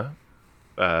Awkwafina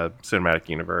cinematic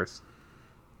universe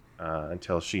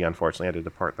until she unfortunately had to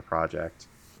depart the project.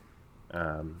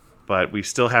 But we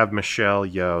still have Michelle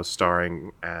Yeoh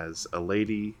starring as a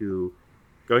lady who,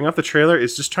 going off the trailer,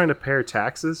 is just trying to pay her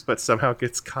taxes, but somehow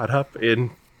gets caught up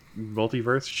in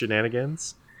multiverse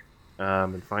shenanigans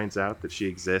and finds out that she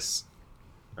exists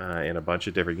in a bunch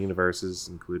of different universes,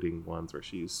 including ones where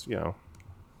she's,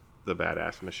 the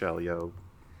badass Michelle Yeoh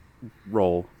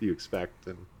role you expect,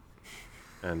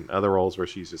 and other roles where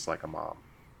she's just like a mom.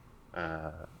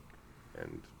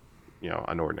 and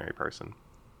an ordinary person.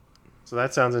 So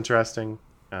that sounds interesting.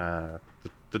 The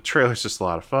trailer's just a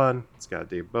lot of fun. It's got a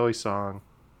Dave Bowie song.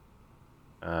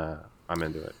 I'm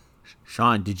into it.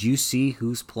 Sean, did you see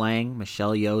who's playing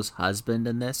Michelle Yeoh's husband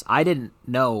in this? I didn't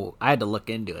know. I had to look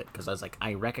into it because I was like,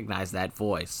 I recognize that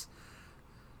voice.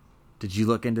 Did you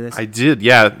look into this? I did.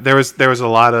 Yeah, there was a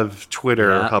lot of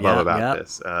Twitter hubbub about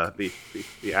this.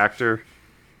 The actor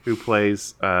who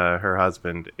plays her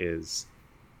husband is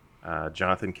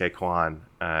Jonathan K. Kwan,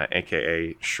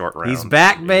 aka Short Round. He's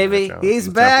back, baby. He's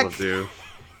back.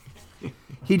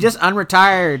 He just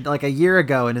unretired like a year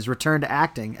ago and has returned to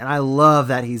acting, and I love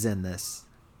that he's in this.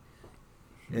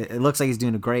 It looks like he's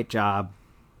doing a great job.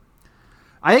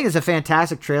 I think it's a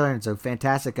fantastic trailer and it's a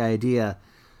fantastic idea.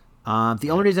 The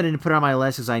only reason I didn't put it on my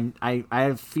list is I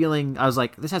have a feeling, I was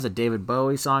like, this has a David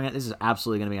Bowie song in it. This is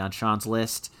absolutely going to be on Sean's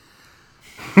list.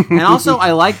 And also,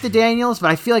 I like the Daniels,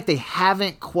 but I feel like they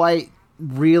haven't quite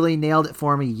really nailed it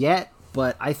for me yet.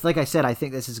 But like I said, I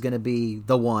think this is going to be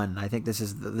the one. I think this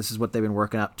is what they've been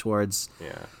working up towards.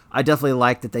 Yeah. I definitely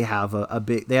like that they have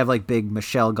big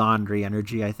Michelle Gondry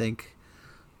energy, I think,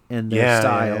 in their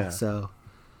style. Yeah. So,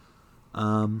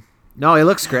 no, it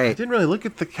looks great. I didn't really look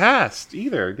at the cast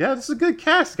either. Yeah, this is a good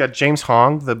cast. It's got James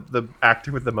Hong, the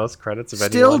actor with the most credits of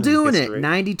anyone. Still doing it.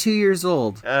 92 years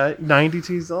old.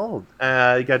 92 years old.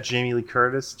 You got Jamie Lee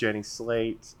Curtis, Jenny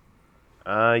Slate.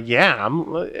 And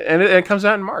it comes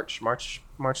out in March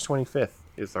 25th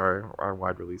is our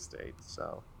wide release date.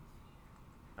 So,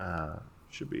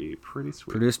 should be pretty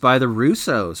sweet. Produced by the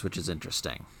Russos, which is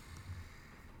interesting.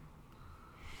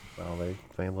 Well,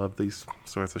 they love these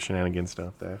sorts of shenanigans,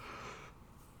 don't they?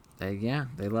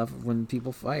 They love when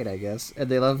people fight, I guess, and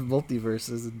they love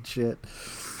multiverses and shit.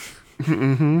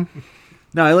 Mm-hmm.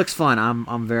 No, it looks fun.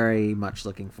 I'm very much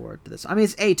looking forward to this. I mean,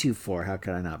 it's A24. How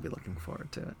could I not be looking forward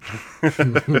to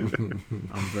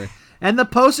it? And the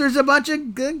poster's a bunch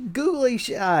of googly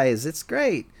eyes. It's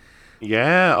great.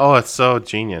 Yeah. Oh, it's so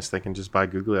genius. They can just buy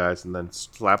googly eyes and then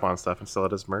slap on stuff and sell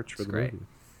it as merch for the movie.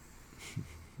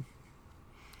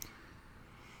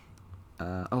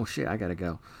 Oh shit! I gotta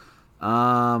go.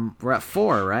 We're at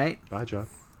 4, right? Bye, John.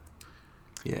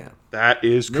 Yeah, that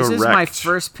is correct. This is my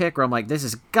first pick where I'm like, this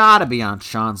has got to be on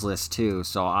Sean's list too.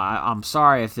 So I'm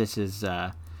sorry if this is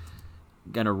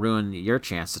gonna ruin your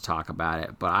chance to talk about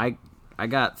it, but I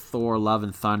got Thor: Love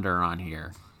and Thunder on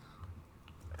here.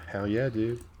 Hell yeah,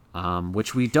 dude.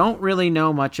 Which we don't really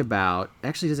know much about.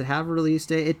 Actually, does it have a release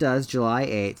date? It does, July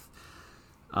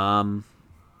 8th.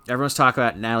 Everyone's talking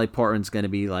about Natalie Portman's going to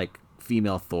be like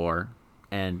female Thor,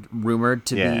 and rumored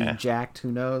to be jacked.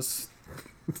 Who knows?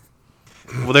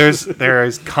 Well, there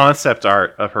is concept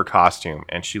art of her costume,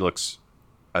 and she looks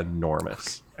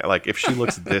enormous. Like, if she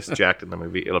looks this jacked in the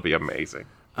movie, it'll be amazing.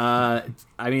 I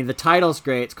mean, the title's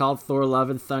great. It's called Thor: Love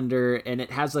and Thunder, and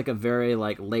it has like a very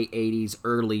like late 80s,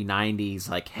 early 90s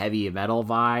like heavy metal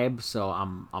vibe. So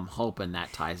I'm hoping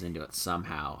that ties into it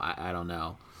somehow. I don't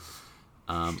know.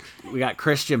 We got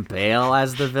Christian Bale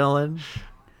as the villain.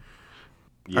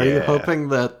 Yeah. Are you hoping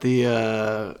that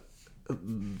the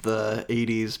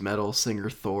 80s metal singer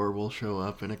Thor will show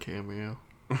up in a cameo?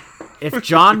 If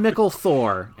John Mickle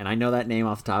Thor, and I know that name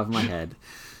off the top of my head,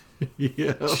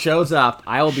 shows up,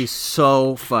 I will be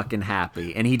so fucking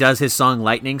happy. And he does his song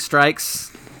Lightning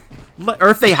Strikes. Or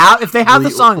if they have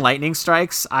the song Lightning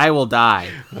Strikes, I will die.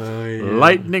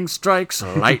 Lightning strikes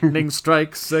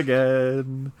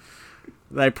again.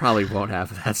 I probably won't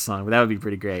have that song, but that would be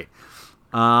pretty great.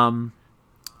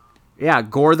 Yeah,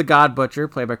 Gore the God Butcher,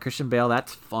 played by Christian Bale.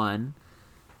 That's fun.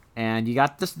 And you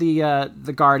got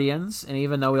the Guardians, and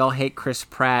even though we all hate Chris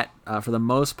Pratt for the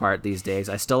most part these days,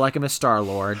 I still like him as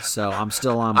Star-Lord, so I'm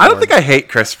still on board. I don't think I hate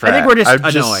Chris Pratt. I think we're just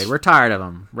annoyed. We're tired of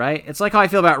him, right? It's like how I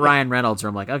feel about Ryan Reynolds, where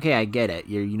I'm like, okay, I get it.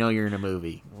 You know you're in a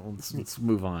movie. Well, let's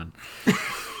move on.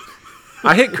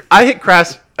 I hate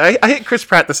Chris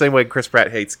Pratt the same way Chris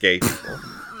Pratt hates gay people.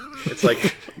 It's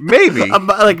like, maybe.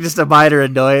 Like just a minor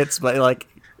annoyance, but like...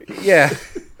 Yeah.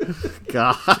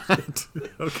 God.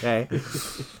 Okay.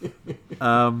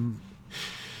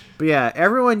 But yeah,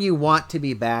 everyone you want to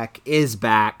be back is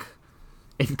back,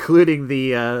 including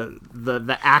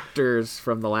the actors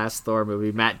from the last Thor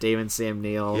movie: Matt Damon, Sam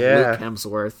Neill, Luke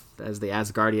Hemsworth as the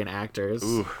Asgardian actors.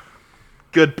 Ooh.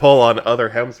 Good pull on other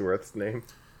Hemsworth's name.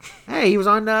 Hey, he was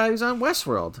on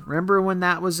Westworld. Remember when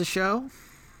that was a show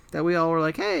that we all were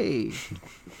like, "Hey,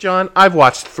 John, I've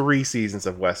watched 3 seasons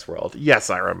of Westworld.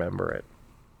 Yes, I remember it."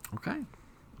 Okay,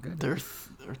 good.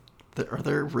 Are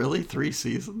there really 3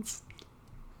 seasons?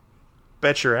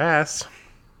 Bet your ass.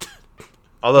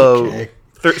 Although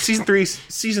season three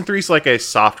is like a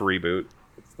soft reboot.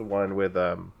 It's the one with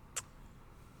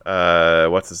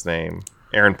what's his name?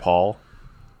 Aaron Paul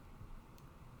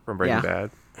from Breaking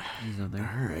Bad. He's on there.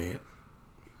 All right.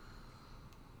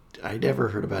 I never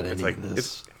heard about any of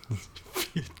this.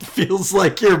 It feels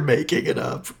like you're making it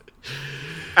up.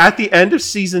 At the end of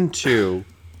season 2,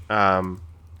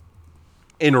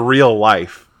 in real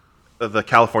life, the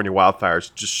California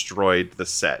wildfires destroyed the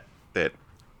set that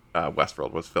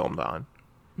Westworld was filmed on.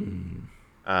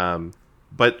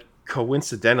 But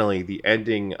coincidentally, the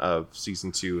ending of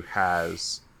season 2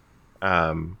 has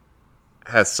some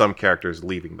characters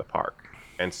leaving the park,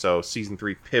 and so season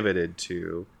 3 pivoted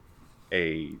to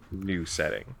a new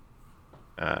setting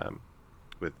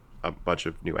with a bunch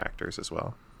of new actors as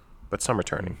well, but some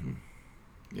returning.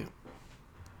 Yeah.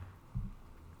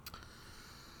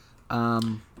 All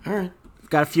right. We've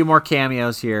got a few more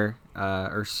cameos here,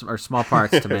 or small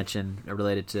parts to mention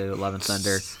related to Love and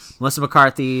Thunder. Melissa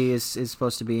McCarthy is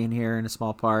supposed to be in here in a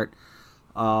small part.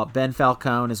 Ben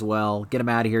Falcone as well. Get him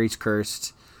out of here. He's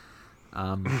cursed.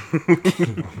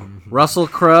 Russell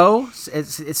Crowe, it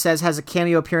says, has a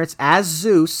cameo appearance as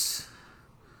Zeus,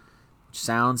 which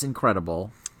sounds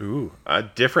incredible. Ooh, a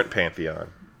different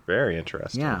pantheon. Very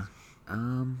interesting. Yeah.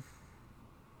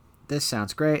 This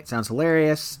sounds great. Sounds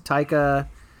hilarious. Taika,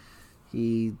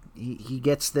 he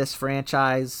gets this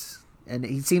franchise, and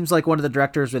he seems like one of the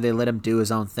directors where they let him do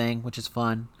his own thing, which is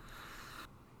fun.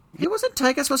 He wasn't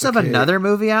Taika supposed to have another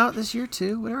movie out this year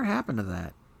too? Whatever happened to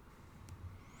that?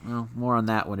 Well, more on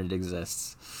that when it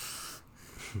exists.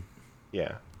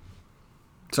 Yeah.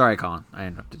 Sorry, Colin. I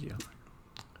interrupted you.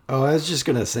 Oh, I was just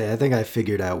going to say, I think I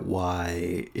figured out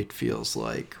why it feels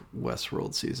like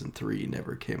Westworld Season 3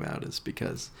 never came out, is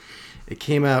because it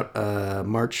came out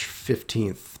March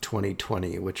 15th,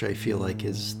 2020, which I feel like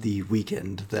is the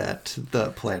weekend that the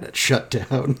planet shut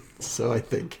down. So I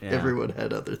think everyone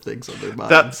had other things on their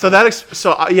mind.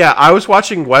 I was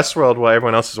watching Westworld while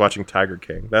everyone else was watching Tiger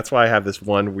King. That's why I have this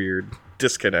one weird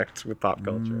disconnect with pop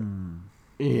culture.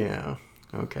 Yeah.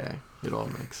 Okay. It all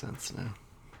makes sense now.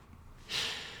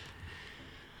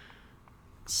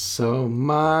 So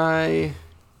my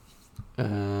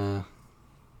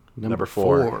number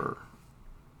 4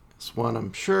 is one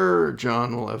I'm sure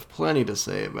John will have plenty to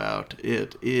say about.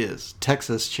 It is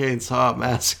Texas Chainsaw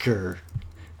Massacre.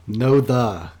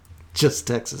 Just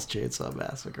Texas Chainsaw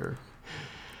Massacre.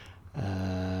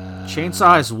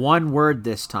 Chainsaw is one word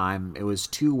this time. It was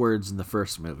 2 words in the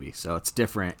first movie, so it's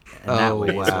different. That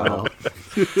way wow.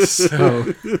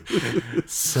 so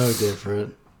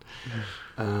different.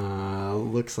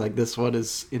 Looks like this one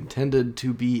is intended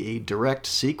to be a direct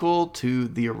sequel to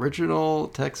the original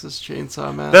Texas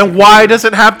Chainsaw Massacre. Then why does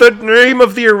it have the name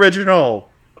of the original?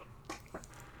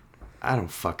 I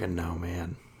don't fucking know,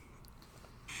 man.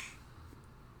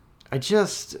 I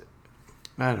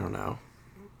don't know.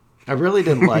 I really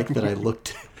didn't like that I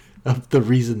looked up the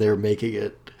reason they're making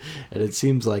it, and it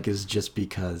seems like it's just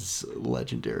because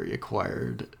Legendary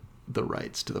acquired the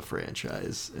rights to the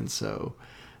franchise, and so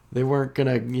they weren't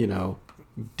gonna,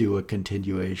 do a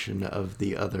continuation of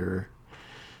the other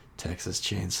Texas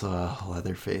Chainsaw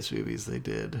Leatherface movies they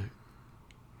did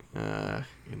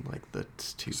in like the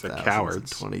 2000s and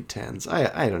 2010s.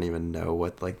 I don't even know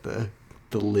what like the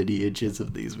lineage is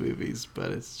of these movies,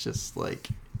 but it's just like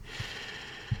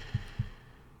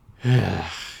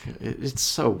it's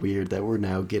so weird that we're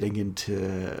now getting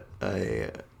into a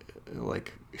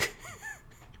like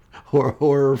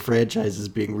horror franchises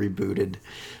being rebooted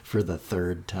for the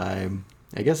 3rd time.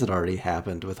 I guess it already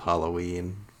happened with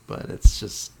Halloween, but it's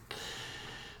just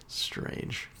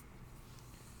strange.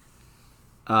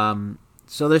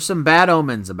 So there's some bad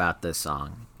omens about this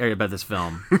song, or about this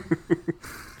film.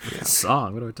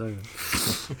 Song? What are we talking about?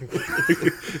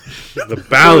 The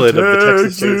Ballad of the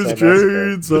Texas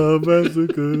Chainsaw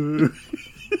Massacre.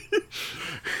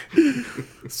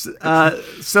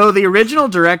 So the original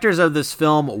directors of this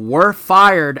film were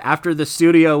fired after the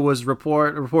studio was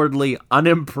reportedly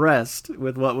unimpressed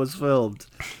with what was filmed.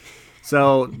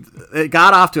 So it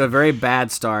got off to a very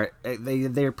bad start. They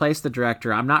replaced the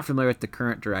director. I'm not familiar with the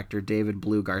current director, David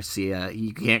Blue Garcia.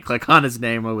 You can't click on his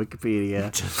name on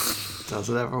Wikipedia.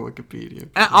 Doesn't have a Wikipedia.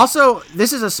 Also,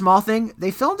 this is a small thing.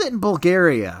 They filmed it in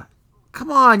Bulgaria.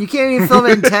 Come on, you can't even film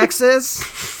it in Texas.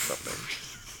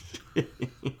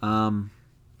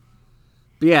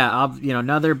 But yeah,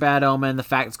 another bad omen. The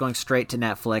fact it's going straight to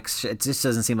Netflix. It just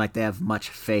doesn't seem like they have much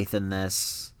faith in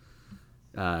this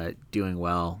doing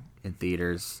well in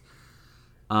theaters.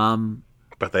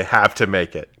 But they have to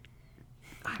make it.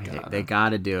 They got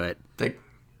to do it.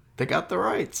 They got the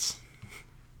rights.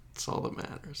 That's all that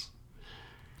matters.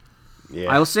 Yeah.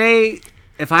 I will say,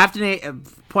 if I have to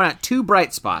point out 2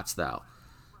 bright spots, though.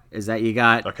 is that you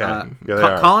got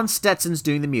Colin Stetson's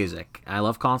doing the music. I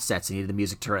love Colin Stetson. He did the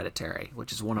music to Hereditary,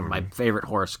 which is one of my favorite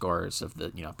horror scores of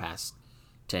the past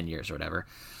 10 years or whatever.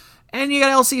 And you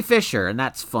got Elsie Fisher, and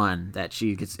that's fun that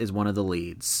she is one of the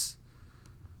leads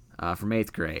from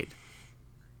 8th grade.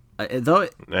 And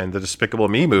the Despicable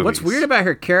Me movies. What's weird about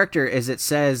her character is it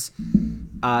says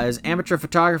is amateur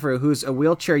photographer who's a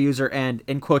wheelchair user and,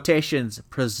 in quotations,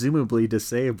 presumably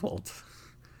disabled.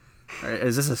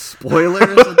 Is this a spoiler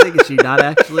or something? Is she not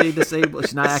actually disabled?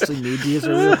 She not actually need to use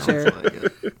her wheelchair?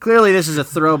 Clearly, this is a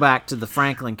throwback to the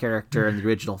Franklin character in the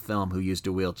original film who used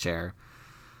a wheelchair.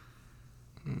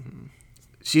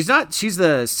 She's not. She's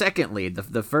the second lead.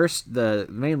 The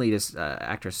main lead is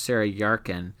actress Sarah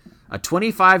Yarkin, a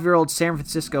 25-year-old San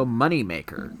Francisco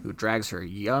moneymaker who drags her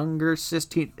younger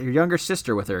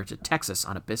sister with her to Texas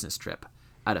on a business trip,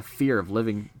 out of fear of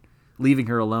leaving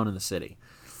her alone in the city.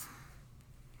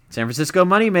 San Francisco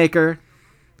moneymaker.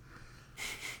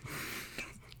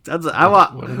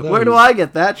 Where do I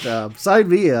get that job? Sign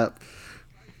me up.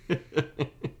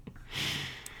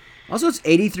 Also, it's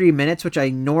 83 minutes, which I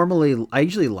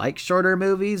usually like shorter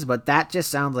movies, but that just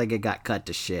sounds like it got cut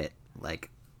to shit.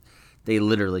 Like, they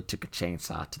literally took a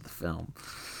chainsaw to the film.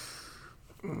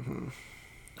 Mm-hmm.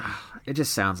 It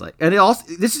just sounds like... And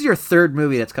this is your third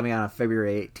movie that's coming out on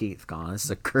February 18th, Colin. This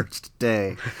is a cursed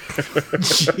day.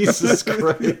 Jesus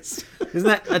Christ. Isn't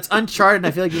that... It's Uncharted, and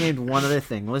I feel like you named one other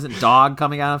thing. Wasn't Dog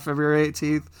coming out on February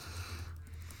 18th?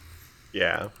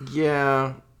 Yeah.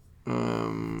 Yeah.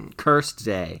 Cursed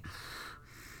day.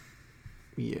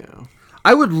 Yeah.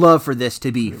 I would love for this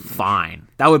to be fine.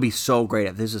 That would be so great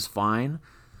if this is fine.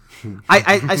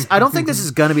 I don't think this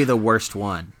is going to be the worst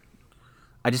one.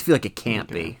 I just feel like it can't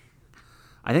be.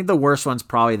 I think the worst one's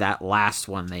probably that last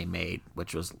one they made,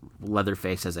 which was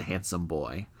Leatherface as a handsome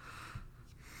boy.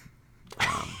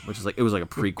 Which is it was like a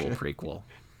prequel.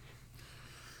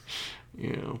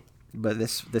 Yeah. But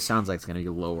this sounds like it's going to be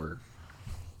lower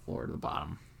to the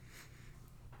bottom.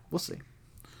 We'll see.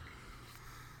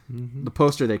 Mm-hmm. The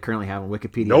poster they currently have on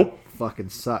Wikipedia fucking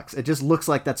sucks. It just looks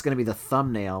like that's going to be the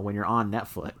thumbnail when you're on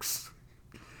Netflix.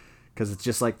 Because it's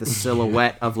just like the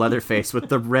silhouette of Leatherface with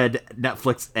the red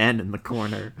Netflix N in the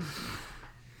corner.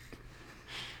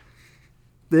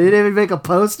 They didn't even make a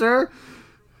poster?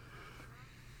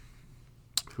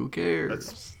 Who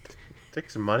cares? Take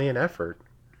some money and effort.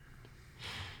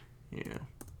 Yeah.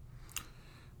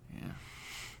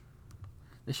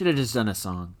 They should have just done a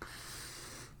song.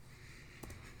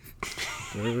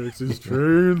 Texas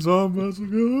Chainsaw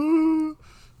Massacre.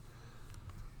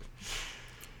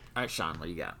 All right, Sean, what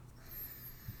do you got?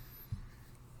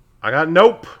 I got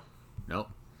Nope. Nope.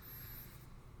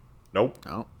 Nope.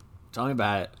 Tell me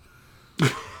about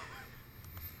it.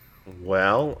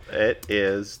 Well, it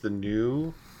is the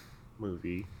new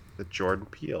movie that Jordan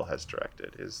Peele has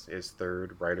directed. His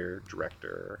third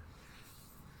writer-director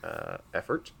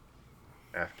effort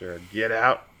after Get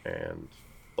Out and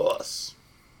Us.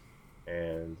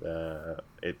 And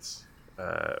it's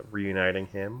reuniting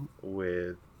him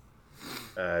with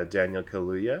Daniel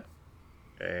Kaluuya,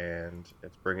 and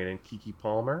it's bringing in Keke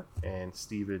Palmer and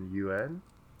Steven Yeun,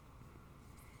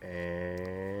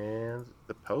 and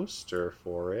the poster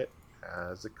for it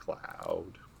has a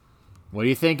cloud. What are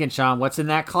you thinking, Sean? What's in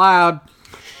that cloud?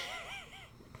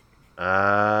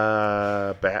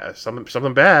 Bad.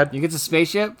 Something bad. You get a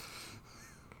spaceship?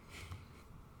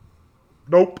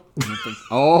 Nope.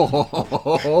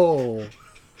 Oh,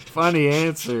 funny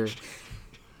answer.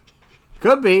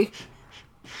 Could be.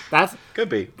 Could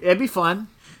be. It'd be fun.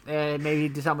 Maybe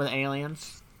do something with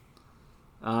aliens.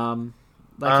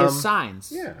 Like his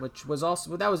Signs, yeah. Which was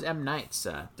also that was M. Night's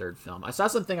third film. I saw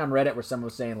something on Reddit where someone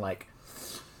was saying like,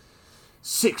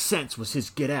 Sixth Sense was his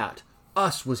Get Out.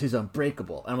 Us was his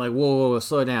Unbreakable. And I'm like, whoa,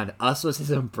 slow down. Us was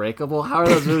his Unbreakable? How are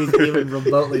those movies even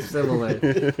remotely similar?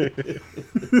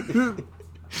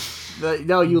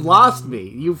 No, you lost me.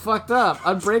 You fucked up.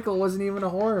 Unbreakable wasn't even a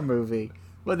horror movie.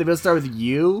 What, they both start with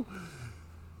you?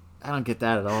 I don't get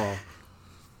that at all.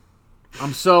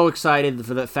 I'm so excited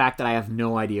for the fact that I have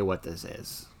no idea what this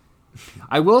is.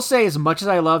 I will say, as much as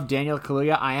I love Daniel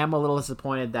Kaluuya, I am a little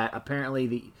disappointed that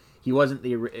apparently he wasn't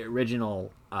the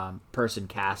original person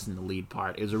cast in the lead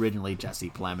part. It was originally Jesse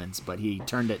Plemons, but he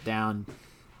turned it down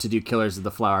to do Killers of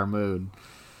the Flower Moon.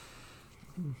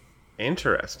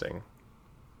 Interesting.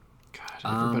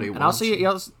 God, everybody wants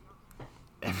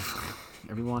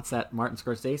everyone wants that Martin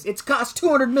Scorsese. It's cost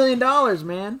 $200 million,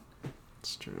 man.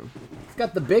 It's true. It's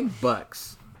got the big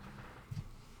bucks.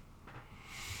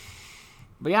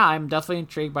 But yeah, I'm definitely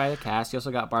intrigued by the cast. You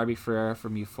also got Barbie Ferreira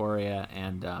from Euphoria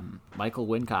and Michael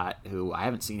Wincott, who I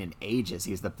haven't seen in ages.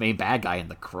 He's the main bad guy in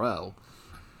The Crow.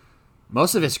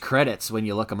 Most of his credits, when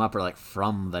you look him up, are like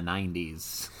from the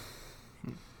 90s.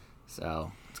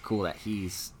 So it's cool that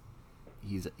he's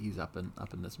up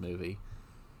in this movie.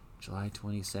 July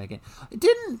 22nd.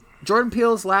 Didn't Jordan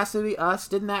Peele's last movie, Us,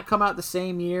 didn't that come out the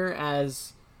same year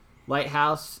as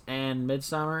Lighthouse and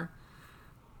Midsommar?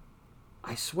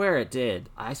 I swear it did.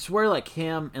 I swear like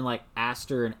him and like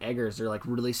Astor and Eggers are like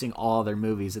releasing all their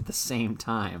movies at the same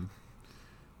time.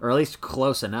 Or at least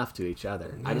close enough to each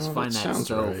other. I just find that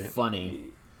so funny.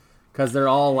 Because they're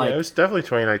all like... Yeah, it was definitely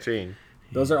 2019.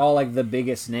 Those are all like the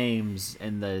biggest names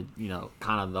in the,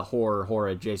 kind of the horror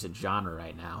adjacent genre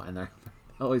right now. And they're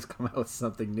always come out with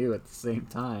something new at the same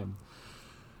time.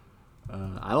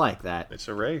 I like that. It's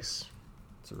a race.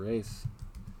 It's a race.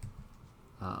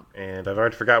 And I've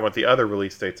already forgotten what the other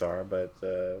release dates are, but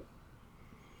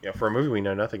for a movie we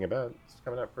know nothing about, it's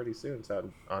coming out pretty soon. It's out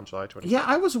on July 20th. Yeah,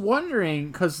 I was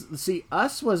wondering, because, see,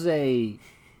 Us was I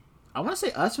want to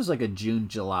say Us was like a June,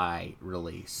 July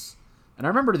release. And I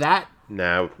remember that.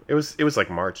 No, it was like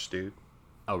March, dude.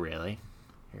 Oh, really?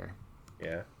 Here.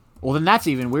 Yeah. Well, then that's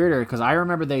even weirder, because I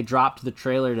remember they dropped the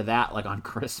trailer to that like on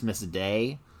Christmas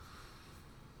Day.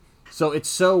 So it's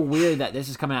so weird that this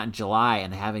is coming out in July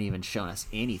and they haven't even shown us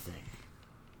anything.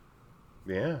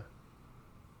 Yeah.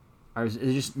 Or is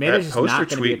it just maybe that it's just poster not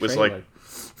going to be a tweet was trailer. like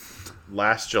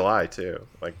last July too.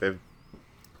 Like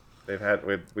we've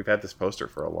had this poster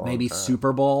for a long time. Maybe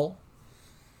Super Bowl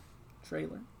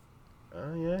trailer.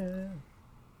 Oh yeah.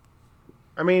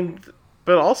 I mean,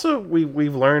 but also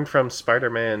we've learned from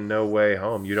Spider-Man No Way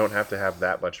Home, you don't have to have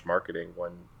that much marketing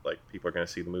when like people are going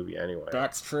to see the movie anyway.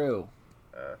 That's true.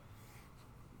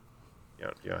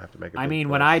 You don't have to make. I mean,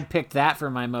 when I picked that for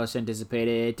my most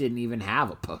anticipated, it didn't even have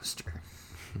a poster.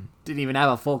 Didn't even have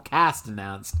a full cast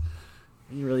announced.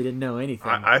 You really didn't know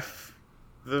anything.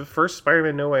 The first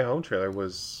Spider-Man No Way Home trailer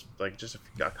was like just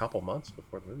a couple months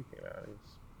before the movie came out. It was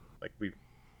like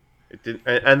it did,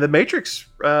 and the Matrix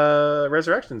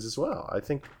Resurrections as well. I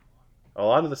think a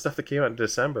lot of the stuff that came out in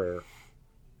December,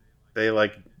 they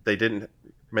didn't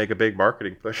make a big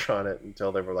marketing push on it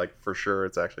until they were like for sure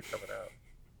it's actually coming out.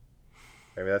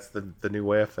 Maybe that's the new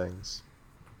way of things.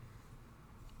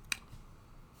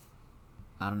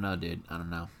 I don't know, dude. I don't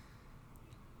know.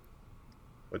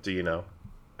 What do you know?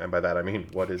 And by that I mean,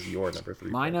 what is your number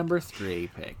 3? My number 3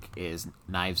 pick is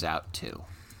Knives Out 2,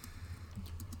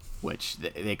 which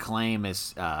they claim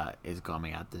is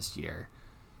coming out this year.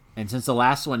 And since the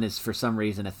last one is for some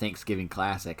reason a Thanksgiving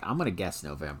classic, I'm gonna guess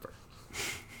November.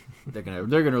 They're gonna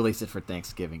release it for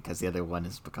Thanksgiving because the other one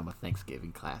has become a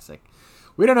Thanksgiving classic.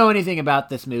 We don't know anything about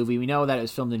this movie. We know that it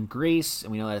was filmed in Greece,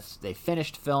 and we know that they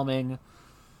finished filming.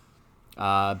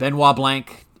 Benoit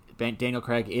Blanc, Daniel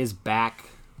Craig, is back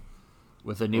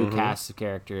with a new cast of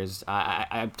characters.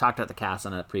 I talked about the cast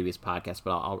on a previous podcast,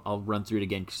 but I'll run through it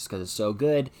again just because it's so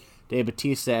good. Dave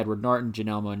Bautista, Edward Norton,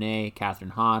 Janelle Monáe,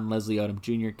 Catherine Hahn, Leslie Odom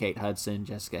Jr., Kate Hudson,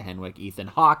 Jessica Henwick, Ethan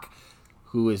Hawke,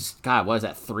 who is, God, what is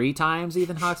that, 3 times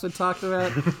Ethan Hawke's been talked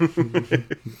about?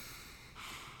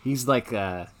 He's like...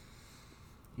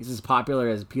 He's as popular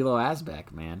as Pilo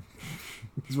Asbeck, man.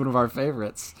 He's one of our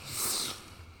favorites.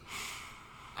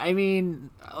 I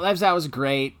mean, Knives Out was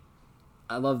great.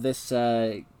 I love this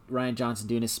Rian Johnson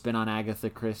doing his spin on Agatha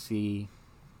Christie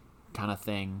kind of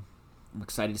thing. I'm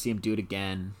excited to see him do it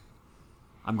again.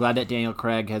 I'm glad that Daniel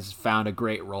Craig has found a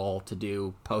great role to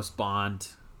do post-Bond.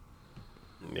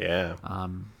 Yeah.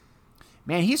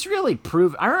 Man, he's really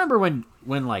proved... I remember when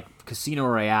like, Casino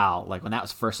Royale, like, when that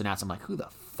was first announced, I'm like, who the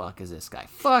fuck is this guy?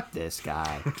 Fuck this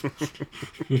guy.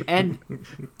 And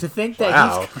to think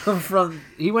that he's come from...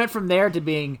 He went from there to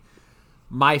being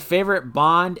my favorite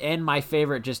Bond and my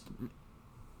favorite just...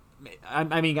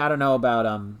 I mean, I don't know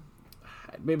about...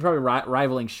 maybe probably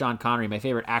rivaling Sean Connery, my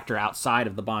favorite actor outside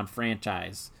of the Bond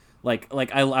franchise.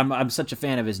 I'm such a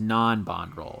fan of his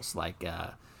non-Bond roles, like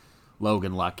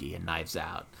Logan Lucky and Knives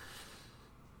Out.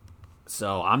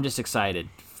 So I'm just excited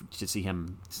to see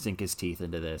him sink his teeth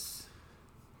into this.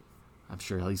 I'm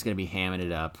sure he's going to be hamming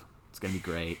it up. It's going to be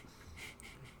great.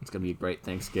 It's going to be a great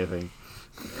Thanksgiving.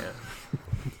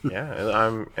 Yeah,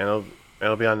 and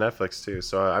it'll be on Netflix too.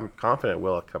 So I'm confident it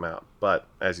will come out. But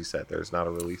as you said, there's not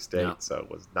a release date, so it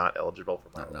was not eligible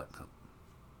for my list.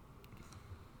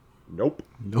 Nope.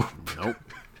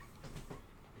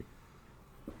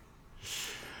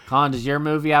 Colin, does your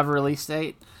movie have a release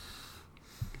date?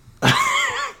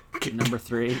 Number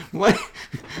 3. My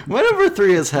number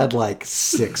 3 has had like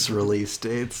 6 release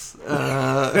dates.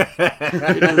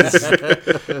 It is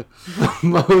the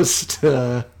most.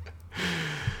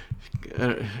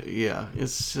 Yeah,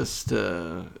 it's just.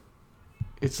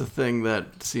 It's a thing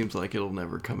that seems like it'll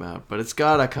never come out, but it's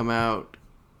gotta come out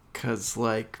because,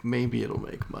 like, maybe it'll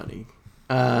make money.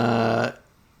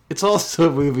 It's also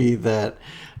a movie that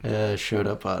showed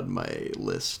up on my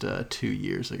list 2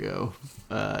 years ago.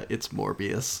 It's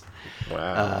Morbius.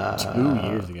 Wow. 2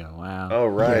 years ago. Wow. Oh,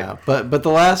 right. Yeah, but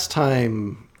the last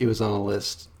time it was on a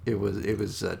list, it was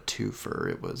a twofer.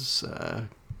 It was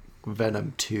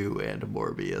Venom 2 and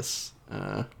Morbius.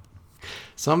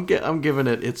 So I'm giving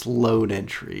it its lone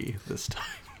entry this time.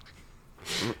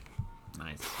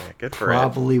 Nice. Yeah, good for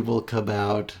Probably will come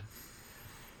out.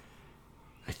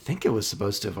 I think it was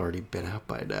supposed to have already been out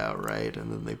by now, right?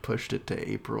 And then they pushed it to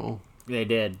April. They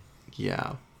did.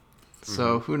 Yeah.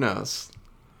 So who knows?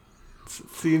 It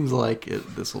seems like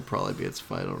this will probably be its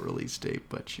final release date,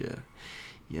 but you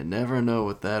never know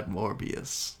with that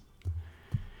Morbius.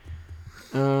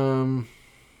 Yeah,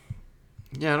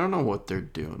 I don't know what they're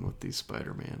doing with these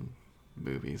Spider-Man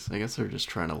movies. I guess they're just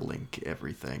trying to link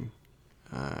everything.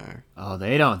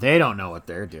 They don't know what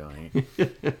they're doing.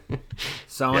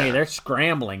 Sony, they're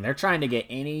scrambling. They're trying to get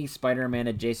any Spider-Man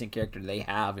adjacent character they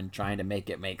have and trying to make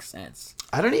it make sense.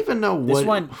 I don't even know what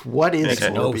is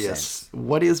Morbius.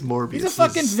 What is Morbius? He's a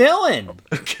fucking villain.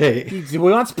 Okay. He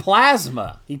wants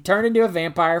plasma. He turned into a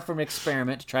vampire from an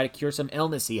experiment to try to cure some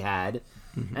illness he had.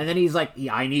 Mm-hmm. And then he's like,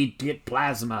 I need to get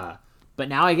plasma. But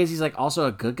now I guess he's like also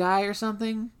a good guy or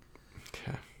something.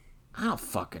 Okay. I don't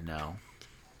fucking know.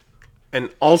 And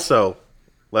also,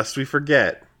 lest we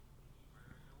forget,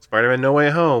 Spider-Man No Way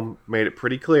Home made it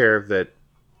pretty clear that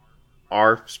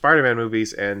our Spider-Man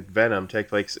movies and Venom take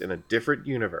place in a different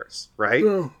universe, right?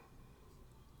 Oh,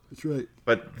 that's right.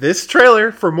 But this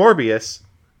trailer for Morbius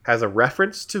has a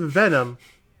reference to Venom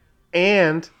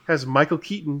and has Michael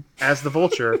Keaton as the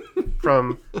Vulture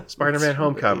from Spider-Man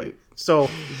Homecoming. So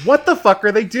what the fuck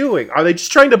are they doing? Are they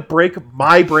just trying to break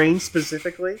my brain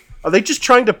specifically? Are they just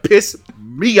trying to piss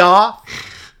me off?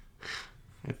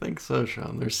 I think so,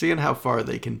 Sean. They're seeing how far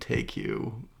they can take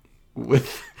you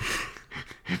with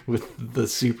the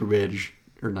Superman,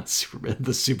 or not Superman,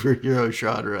 the superhero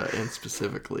genre, and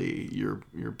specifically your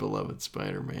beloved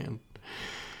Spider-Man.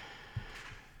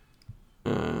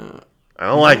 I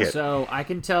don't like it. So I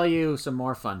can tell you some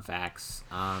more fun facts.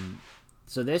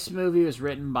 So this movie was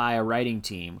written by a writing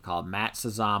team called Matt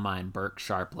Sazama and Burke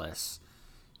Sharpless.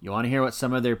 You want to hear what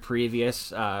some of their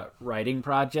previous writing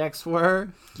projects were?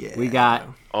 Yeah. We got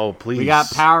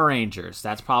Power Rangers.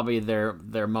 That's probably their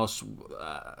most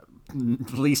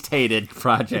least hated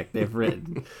project they've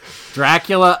written.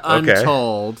 Dracula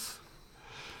Untold. Okay.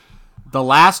 The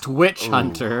Last Witch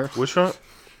Hunter. Which one?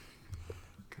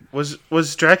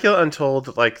 Was Dracula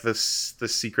Untold like the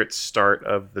secret start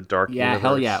of the Dark Universe?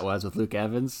 Hell yeah, it was with Luke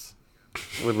Evans.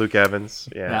 With Luke Evans,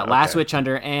 yeah. Last Witch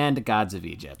Hunter and Gods of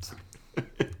Egypt.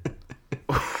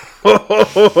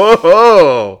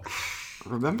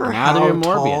 Remember how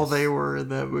tall they were in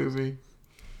that movie?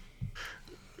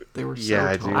 They were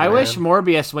so tall. I wish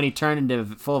Morbius, when he turned into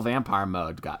full vampire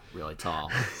mode, got really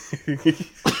tall.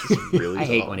 I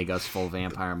hate when he goes full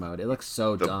vampire mode. It looks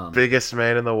so dumb. The biggest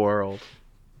man in the world.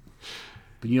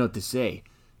 But you know what they say.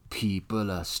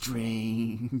 People are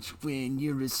strange when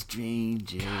you're a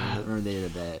stranger. Remember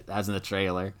that was in the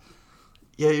trailer.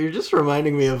 Yeah, you're just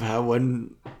reminding me of how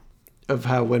when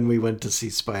we went to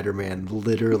see Spider-Man,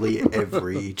 literally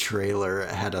every trailer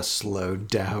had a slowed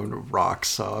down rock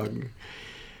song.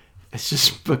 It's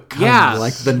just become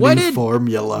like the new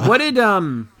formula. What did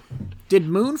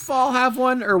Moonfall have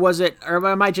one, or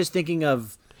am I just thinking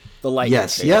of the Lightning?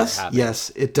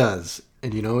 Yes, it does.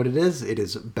 And you know what it is? It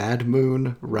is Bad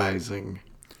Moon Rising.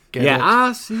 Get it?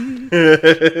 I see.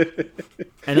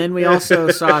 And then we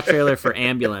also saw a trailer for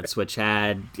Ambulance, which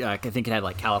had, I think it had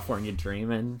like California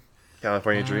Dreamin'.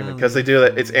 California Dreamin', because they do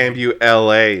that. It's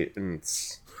Ambu-LA.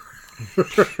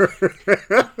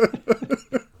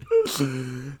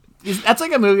 That's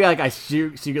like a movie like I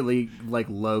secretly like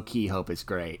low key hope it's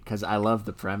great because I love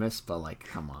the premise, but like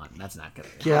come on, that's not gonna.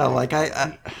 Yeah, like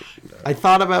I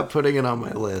thought about putting it on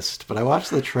my list, but I watched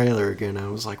the trailer again. And I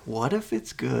was like, what if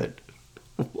it's good?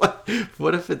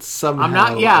 What if it's somehow? I'm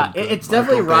not. Yeah, it's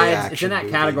definitely right. It's in that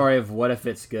category of what if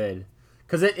it's good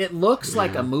because it looks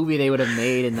like a movie they would have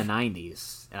made in the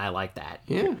 '90s, and I like that.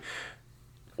 Yeah.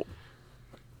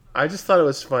 I just thought it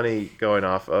was funny going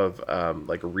off of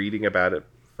like reading about it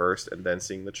first and then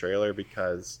seeing the trailer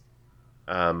because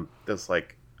there's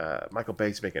like Michael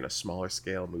Bay's making a smaller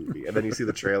scale movie and then you see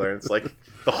the trailer and it's like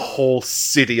the whole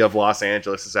city of Los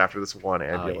Angeles is after this one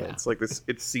ambulance. Like this,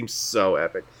 it seems so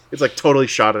epic. It's like totally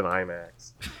shot in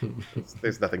IMAX.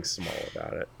 There's nothing small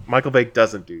about it. Michael Bay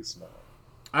doesn't do small.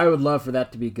 I would love for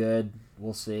that to be good.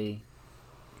 We'll see.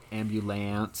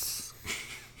 Ambulance.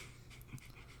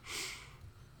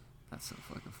 That's so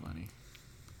fucking funny.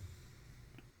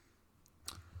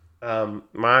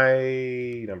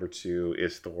 My number 2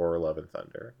 is Thor: Love and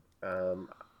Thunder.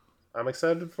 I'm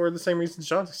excited for the same reasons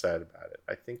John's excited about it.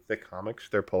 I think the comics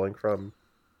they're pulling from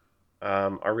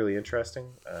are really interesting.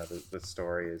 The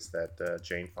story is that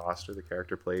Jane Foster, the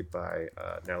character played by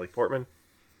Natalie Portman,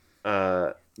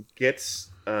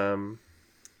 gets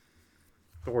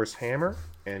Thor's hammer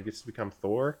and gets to become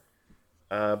Thor,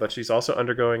 but she's also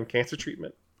undergoing cancer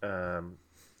treatment. And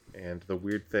the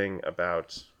weird thing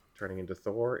about turning into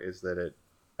Thor is that it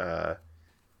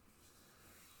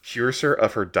cures her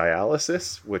of her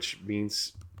dialysis, which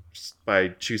means by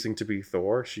choosing to be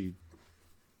Thor, she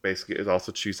basically is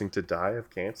also choosing to die of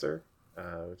cancer,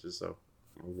 which is a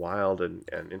wild and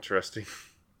interesting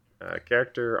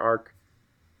character arc.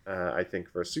 I think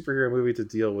for a superhero movie to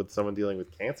deal with someone dealing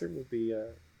with cancer would be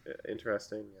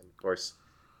interesting. And of course,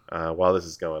 while this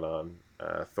is going on,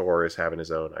 Thor is having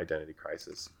his own identity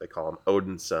crisis. They call him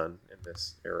Odin's son in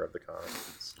this era of the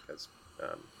comics because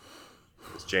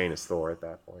Jane is Thor at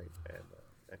that point, and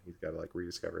he's got to like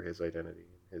rediscover his identity,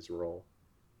 his role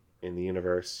in the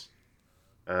universe.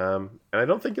 And I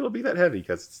don't think it'll be that heavy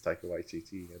because it's Taika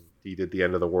Waititi, and he did the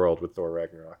end of the world with Thor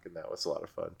Ragnarok, and that was a lot of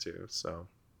fun too. So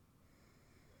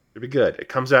it'll be good. It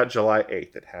comes out July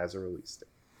 8th. It has a release date.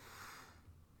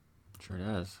 Sure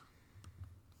does.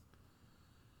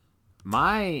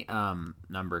 My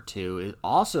number 2 is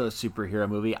also a superhero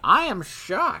movie. I am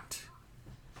shocked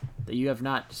that you have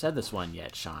not said this one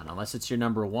yet, Sean, unless it's your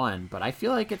number 1. But I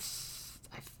feel like it's...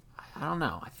 I don't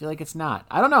know. I feel like it's not.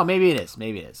 I don't know. Maybe it is.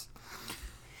 No,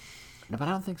 but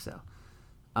I don't think so.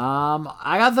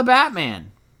 I got The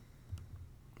Batman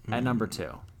at number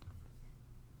 2.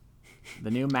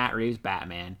 The new Matt Reeves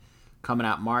Batman coming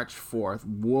out March 4th.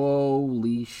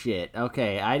 Holy shit.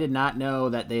 Okay, I did not know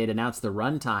that they had announced the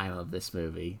runtime of this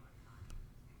movie.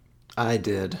 I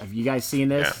did. Have you guys seen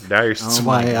this? Yeah, now you're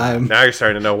now you're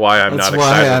starting to know why I'm not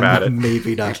excited about it.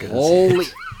 Maybe not gonna Holy.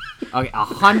 Okay,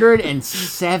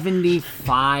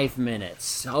 175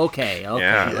 minutes. Okay.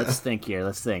 Yeah. Let's think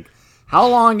here. How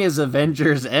long is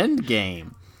Avengers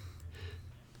Endgame?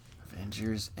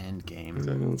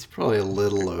 It's probably a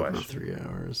little over 3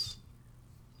 hours.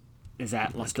 Is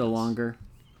that still longer?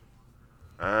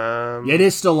 It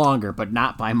is still longer, but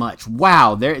not by much.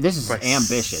 Wow, this is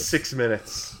ambitious. 6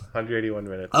 minutes, 181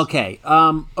 minutes. Okay,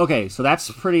 so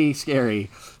that's pretty scary.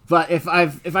 But if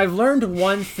I've learned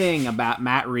one thing about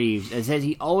Matt Reeves, is that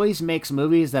he always makes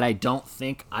movies that I don't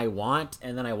think I want,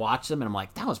 and then I watch them and I'm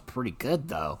like, that was pretty good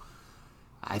though.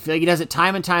 I feel like he does it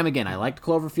time and time again. I liked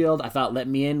Cloverfield. I thought Let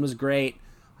Me In was great.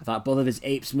 I thought both of his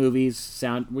Apes movies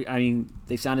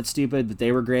they sounded stupid, but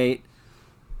they were great.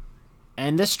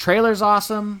 And this trailer's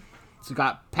awesome. It's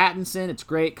got Pattinson. It's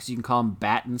great because you can call him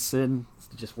Battinson.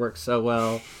 It just works so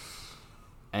well.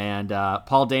 And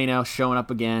Paul Dano showing up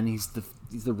again. He's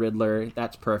the Riddler.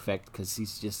 That's perfect because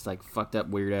he's just like fucked up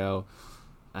weirdo.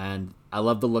 And I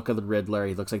love the look of the Riddler.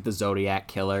 He looks like the Zodiac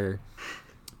killer.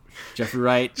 Jeffrey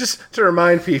Wright. Just to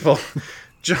remind people,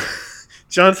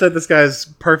 John said this guy's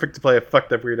perfect to play a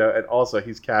fucked up weirdo, and also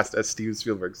he's cast as Steven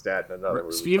Spielberg's dad in another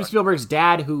movie. Steven Spielberg's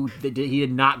dad, who he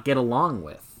did not get along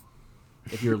with.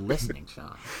 If you're listening,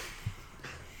 Sean.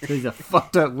 He's a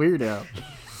fucked up weirdo.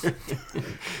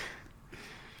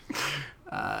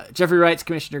 Jeffrey Wright's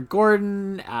Commissioner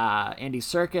Gordon. Andy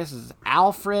Serkis is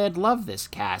Alfred. Love this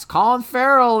cast. Colin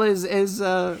Farrell is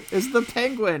the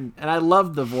Penguin, and I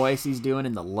love the voice he's doing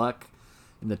and the look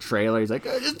in the trailer. He's like,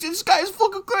 this guy's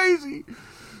fucking crazy.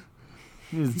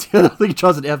 I don't think he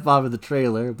draws an F-bomb in the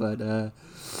trailer, but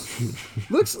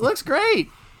looks great.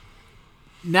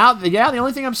 Now, the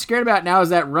only thing I'm scared about now is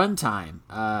that runtime.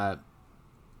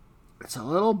 It's a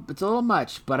little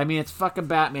much, but I mean, it's fucking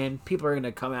Batman. People are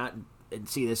gonna come out and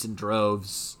see this in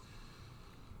droves.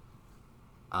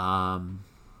 I'm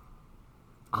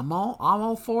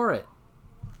all for it.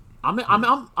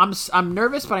 I'm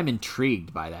nervous, but I'm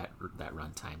intrigued by that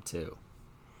runtime too.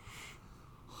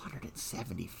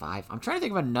 175. I'm trying to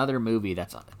think of another movie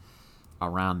that's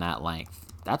around that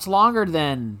length. That's longer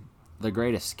than The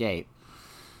Great Escape.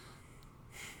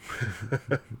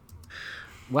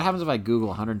 What happens if I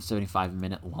Google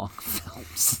 175-minute long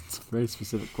films? It's a very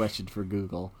specific question for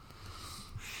Google.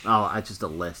 Oh, it's just a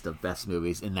list of best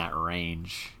movies in that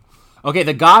range. Okay,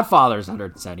 The Godfather's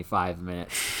 175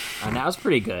 minutes. And that was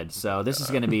pretty good, so this is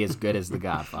going to be as good as The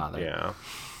Godfather. Yeah.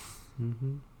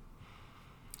 Mm-hmm.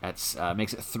 That's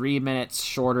makes it 3 minutes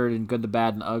shorter than Good, the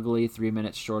Bad, and the Ugly, 3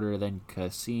 minutes shorter than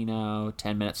Casino,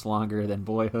 10 minutes longer than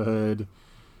Boyhood.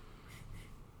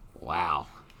 Wow.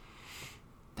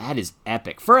 That is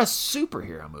epic for a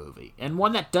superhero movie, and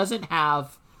one that doesn't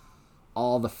have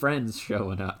all the friends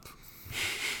showing up.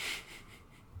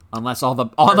 Unless all the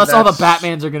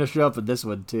Batmans are going to show up in this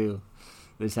one too.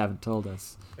 They just haven't told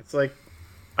us. It's like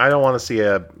I don't want to see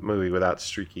a movie without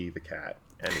Streaky the cat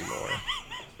anymore.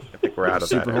 I think we're out of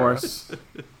Super that. Horse.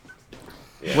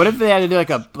 Yeah. What if they had to do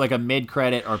like a mid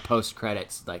credit or post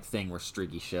credits like thing where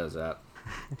Streaky shows up?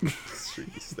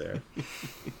 Streaky's there.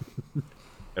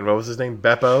 And what was his name?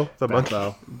 Beppo the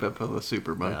monkey. Beppo the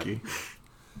super monkey. Yeah.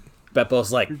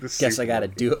 Beppo's like, guess I gotta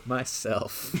do it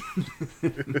myself.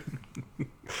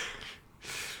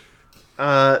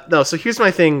 No, so here's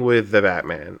my thing with the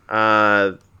Batman.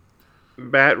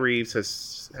 Matt Reeves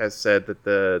has said that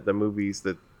the movies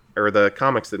the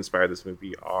comics that inspired this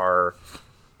movie are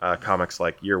comics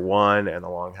like Year One and The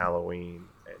Long Halloween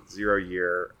and 0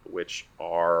 Year, which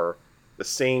are the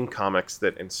same comics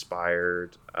that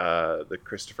inspired the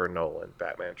Christopher Nolan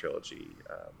Batman trilogy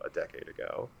a decade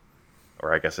ago,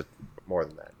 or I guess more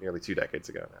than that, nearly 2 decades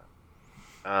ago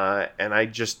now. And I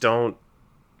just don't.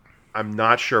 I'm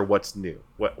not sure what's new.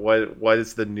 What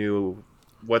is the new?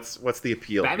 What's the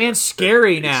appeal? Batman's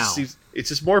scary now. It's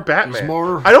just more Batman.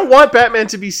 More... I don't want Batman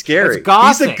to be scary. It's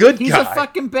Gothic. He's a good guy. He's a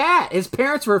fucking bat. His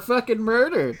parents were fucking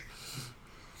murdered.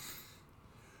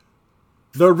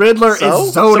 The Riddler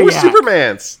is Zodiac. So are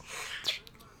Superman's.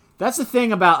 That's the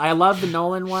thing about I love the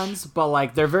Nolan ones, but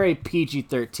like they're very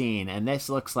PG-13, and this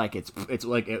looks like it's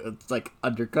like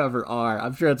Undercover R.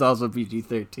 I'm sure it's also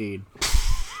PG-13.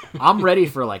 I'm ready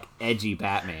for like edgy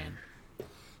Batman.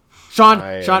 Sean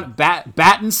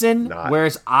Battinson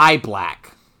wears eye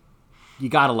black. You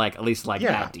gotta at least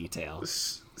that detail.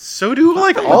 So do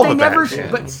all the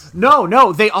Batmans. But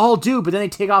no, they all do. But then they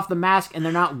take off the mask and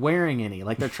they're not wearing any.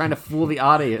 Like they're trying to fool the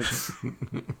audience.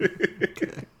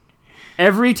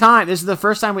 Every time. This is the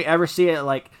first time we ever see it.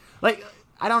 Like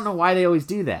I don't know why they always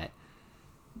do that.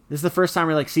 This is the first time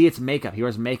we see it's makeup. He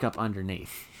wears makeup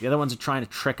underneath. The other ones are trying to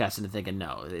trick us into thinking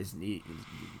no,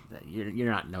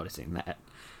 you're not noticing that.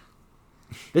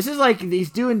 This is like he's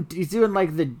doing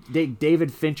like the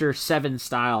David Fincher 7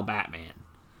 style Batman.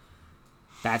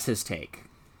 That's his take.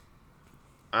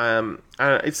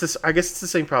 It's this. I guess it's the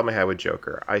same problem I had with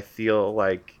Joker. I feel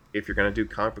like if you're gonna do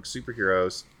comic book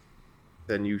superheroes,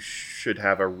 then you should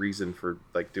have a reason for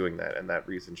doing that, and that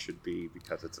reason should be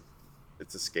because it's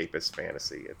escapist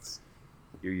fantasy. It's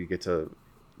you get to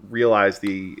realize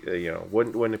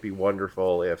wouldn't it be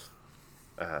wonderful if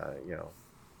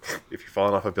if you're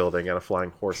falling off a building and a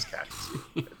flying horse catches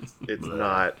you.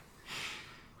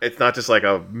 It's not just like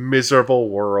a miserable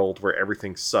world where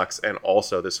everything sucks and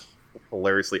also this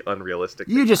hilariously unrealistic.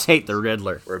 You just hate the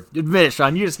Riddler. Admit it,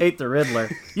 Sean. You just hate the Riddler.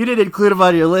 You didn't include him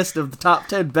on your list of the top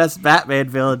 10 best Batman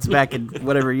villains back in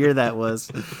whatever year that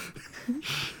was.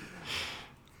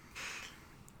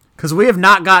 Because we have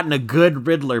not gotten a good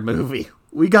Riddler movie.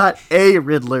 We got a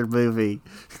Riddler movie.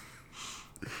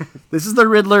 This is the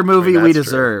Riddler movie we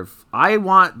deserve. True. I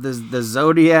want the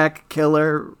Zodiac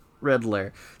killer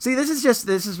Riddler. See, this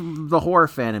is the horror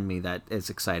fan in me that is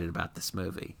excited about this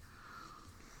movie.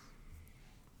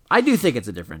 I do think it's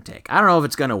a different take. I don't know if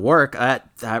it's going to work.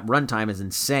 That runtime is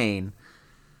insane.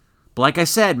 But like I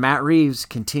said, Matt Reeves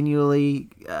continually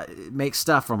makes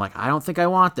stuff where I'm like, I don't think I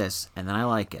want this, and then I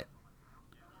like it.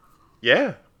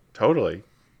 Yeah, totally.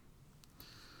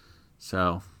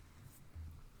 So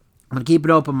I'm going to keep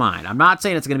an open mind. I'm not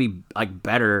saying it's going to be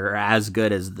better or as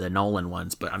good as the Nolan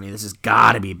ones, but I mean, this has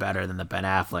got to be better than the Ben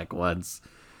Affleck ones.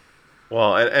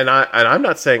 Well, and I'm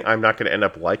not saying I'm not going to end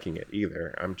up liking it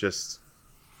either.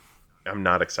 I'm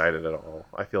not excited at all.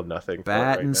 I feel nothing for it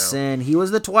right now. Pattinson, he was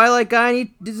the Twilight guy,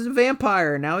 and he's a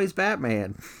vampire, and now he's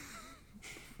Batman.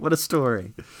 What a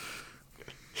story.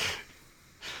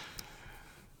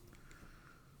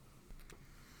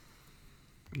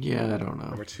 Yeah, I don't know.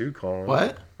 Number 2, Colin.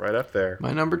 What? Right up there.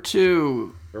 My number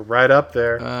 2. We're right up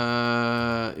there.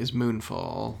 Is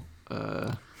Moonfall.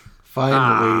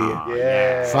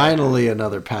 Finally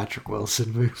another Patrick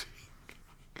Wilson movie.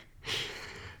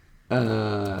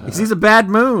 He sees a bad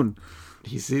moon.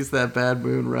 He sees that bad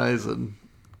moon rising.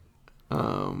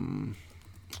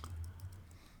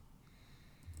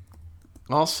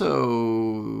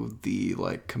 Also, the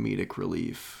comedic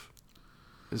relief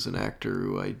is an actor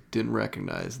who I didn't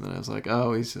recognize, and then I was like,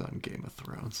 oh, he's on Game of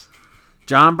Thrones.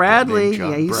 John Bradley.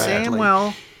 He's saying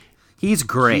well. He's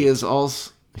great. He's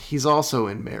also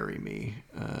in Marry Me.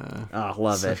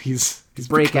 Love it. He's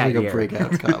becoming a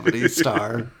breakout comedy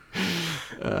star.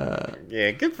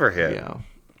 Yeah, good for him. Yeah.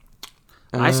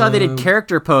 I saw they did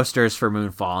character posters for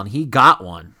Moonfall, and he got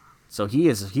one. So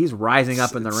he's rising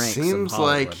up in the ranks. Seems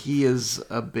like he is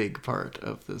a big part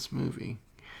of this movie.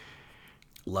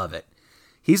 Love it.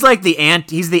 He's like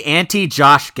he's the anti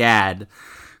Josh Gad.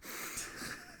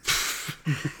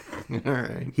 All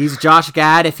right. He's Josh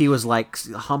Gad if he was like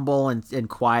humble and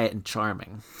quiet and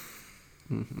charming.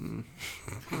 Mm-hmm.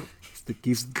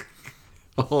 He's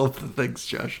all of the things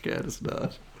Josh Gad is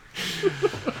not.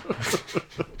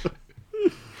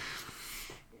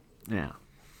 Yeah.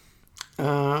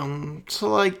 So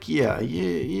like, yeah,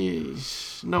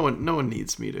 no one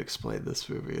needs me to explain this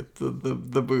movie.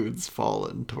 The moon's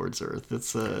fallen towards Earth.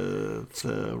 It's a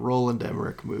Roland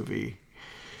Emmerich movie.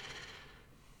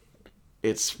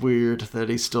 It's weird that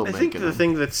he's still making. I think the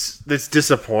thing that's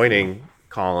disappointing,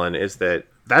 Colin, is that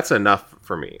that's enough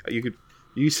for me.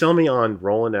 You sell me on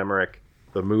Roland Emmerich,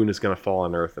 the moon is going to fall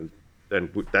on Earth, and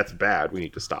that's bad. We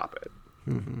need to stop it.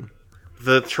 Mm-hmm.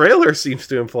 The trailer seems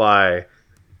to imply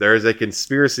there is a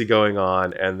conspiracy going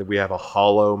on, and we have a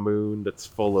hollow moon that's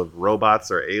full of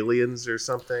robots or aliens or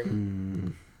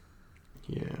something.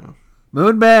 Yeah.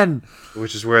 Moonmen!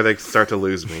 Which is where they start to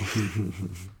lose me.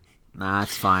 Nah,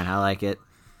 it's fine. I like it.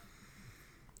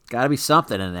 Gotta be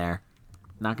something in there.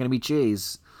 Not gonna be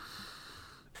cheese.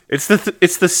 It's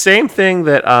the same thing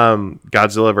that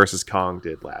Godzilla vs. Kong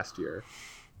did last year.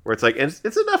 Where it's like,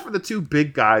 it's enough for the two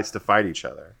big guys to fight each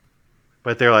other.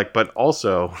 But they're like, but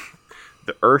also...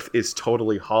 the Earth is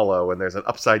totally hollow, and there's an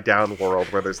upside-down world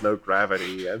where there's no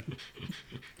gravity. And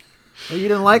well, you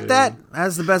didn't like that?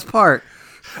 That's the best part.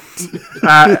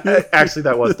 Actually,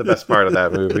 that was the best part of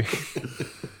that movie.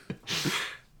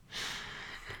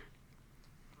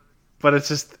 But it's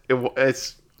just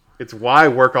it's why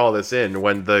work all this in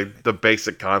when the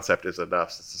basic concept is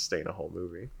enough to sustain a whole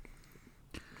movie.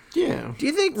 Yeah. Do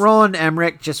you think Roland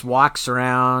Emmerich just walks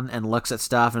around and looks at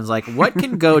stuff and is like, what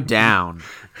can go down?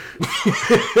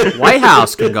 White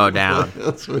House can go down. White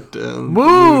House went down.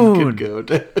 Moon can go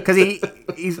down. Because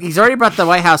he's already brought the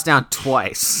White House down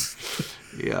twice.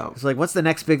 Yeah. It's like, what's the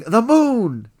next big... The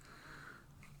moon!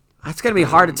 It's going to be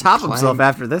hard to top himself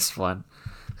after this one.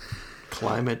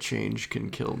 Climate change can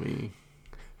kill me.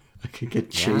 I could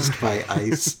get chased by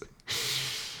ice.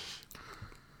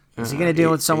 Is he going to deal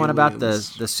with someone about the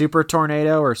super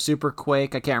tornado or super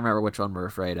quake? I can't remember which one we're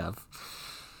afraid of.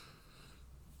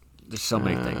 There's so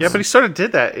many things. Yeah, but he sort of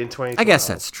did that in 2012. I guess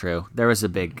that's true. There was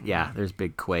there's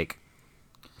big quake.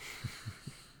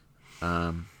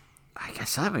 I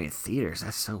guess I haven't in theaters.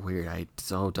 That's so weird. I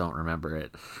so don't remember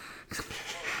it.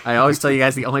 I always tell you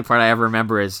guys the only part I ever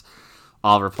remember is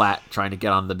Oliver Platt trying to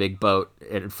get on the big boat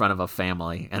in front of a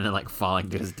family and then like falling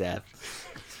to his death.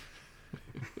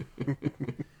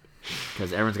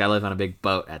 Because everyone's got to live on a big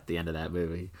boat at the end of that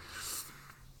movie.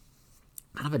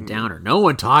 Kind of a downer. No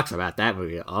one talks about that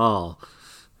movie at all.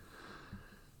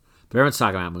 But everyone's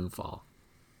talking about Moonfall.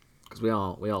 Because we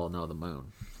all know the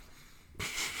moon.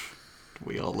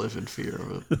 We all live in fear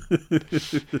of it.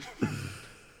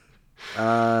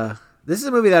 This is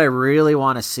a movie that I really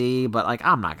want to see, but like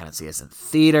I'm not going to see this in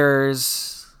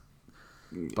theaters.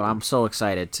 But I'm so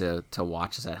excited to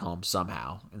watch this at home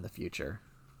somehow in the future.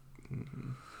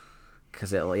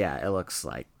 Because it looks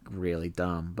like really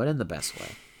dumb, but in the best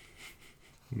way.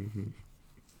 Mm-hmm.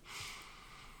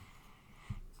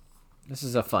 This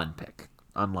is a fun pick,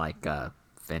 unlike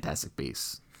Fantastic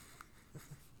Beasts.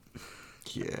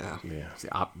 Yeah. It's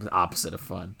the opposite of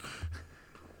fun.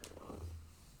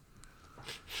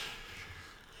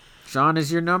 Sean,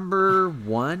 is your number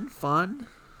one fun?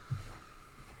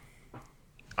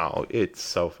 Oh, it's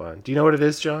so fun. Do you know what it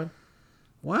is, John?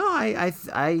 Well,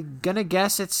 I gonna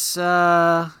guess it's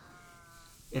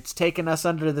taking us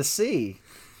under the sea.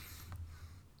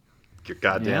 You're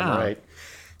goddamn right.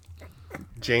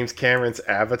 James Cameron's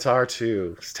Avatar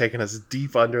 2 is taking us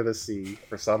deep under the sea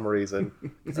for some reason.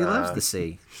 Because he loves the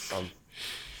sea.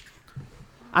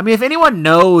 I mean, if anyone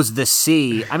knows the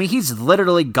sea, I mean, he's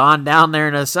literally gone down there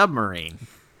in a submarine.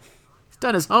 He's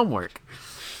done his homework.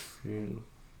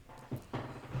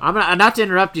 I'm not to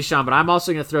interrupt you, Sean, but I'm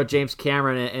also going to throw James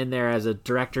Cameron in there as a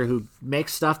director who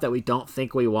makes stuff that we don't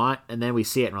think we want, and then we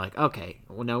see it and we're like, okay,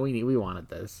 well, no, we wanted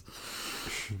this.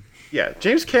 Yeah,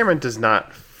 James Cameron does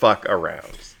not fuck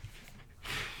around.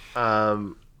 I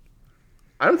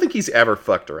don't think he's ever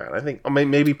fucked around. I think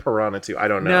maybe Piranha 2. I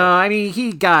don't know. No, I mean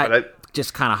he got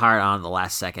just kind of hard on the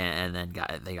last second, and then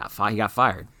he got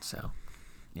fired. So,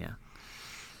 yeah.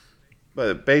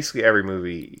 But basically every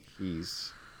movie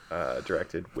he's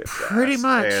directed with pretty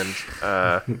much,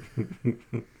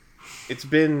 and it's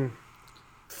been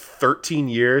 13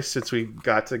 years since we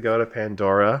got to go to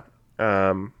Pandora,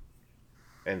 and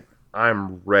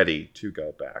I'm ready to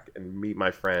go back and meet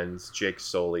my friends Jake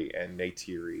Sully and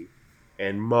Neytiri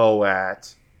and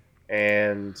Moat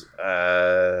and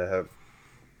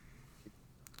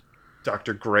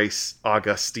Dr. Grace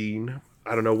Augustine.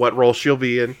 I don't know what role she'll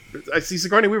be in. I see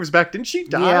Sigourney Weaver's back. Didn't she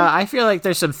die? Yeah, I feel like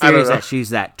there's some theories that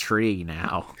she's that tree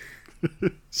now.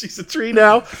 She's a tree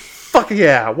now? Fuck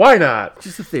yeah, why not?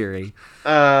 Just a theory.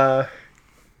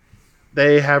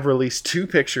 They have released 2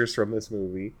 pictures from this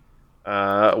movie.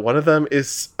 One of them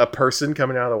is a person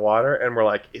coming out of the water, and we're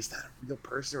like, is that a real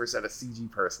person or is that a CG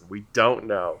person? We don't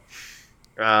know.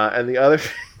 And the other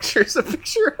picture is a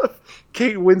picture of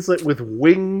Kate Winslet with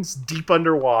wings deep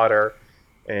underwater.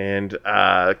 And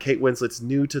Kate Winslet's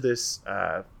new to this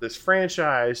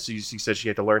franchise. So she said she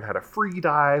had to learn how to free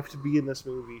dive to be in this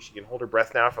movie. She can hold her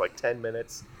breath now for like 10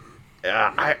 minutes.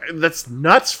 That's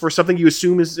nuts for something you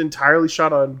assume is entirely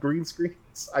shot on green screens.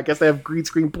 I guess they have green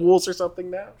screen pools or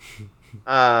something now.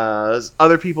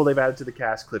 Other people they've added to the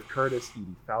cast: Cliff Curtis,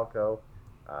 Edie Falco,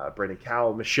 Brendan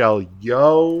Cowell, Michelle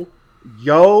Yeoh,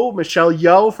 Michelle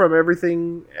Yeoh from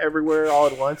Everything Everywhere All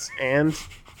at Once, and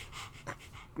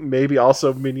maybe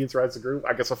also Minions Rise the Group.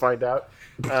 I guess I'll find out.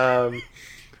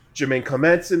 Jermaine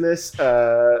Clement's in this.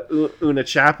 Una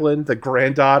Chaplin, the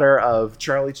granddaughter of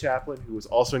Charlie Chaplin, who was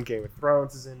also in Game of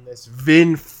Thrones, is in this.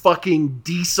 Vin fucking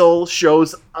Diesel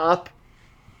shows up.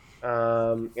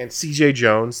 And CJ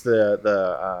Jones,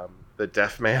 the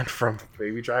deaf man from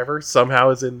Baby Driver,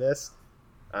 somehow is in this.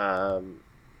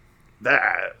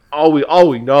 That all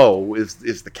we know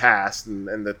is the cast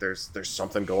and that there's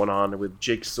something going on with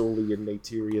Jake Sully and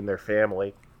Neytiri and their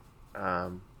family.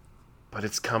 But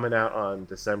it's coming out on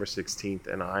December 16th,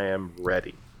 and I am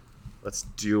ready. Let's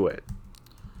do it.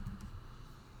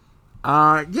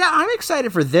 Yeah, I'm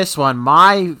excited for this one.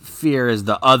 My fear is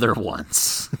the other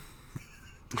ones.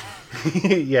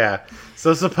 Yeah.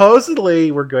 So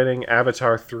supposedly we're getting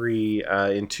Avatar 3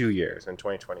 in 2 years, in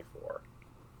 2024.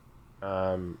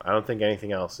 I don't think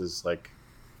anything else is like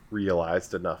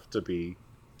realized enough to be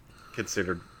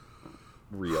considered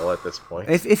real at this point.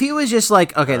 If he was just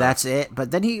like, okay, that's it,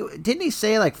 but then didn't he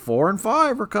say like 4 and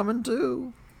 5 are coming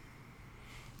too?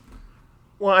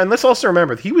 Well, and let's also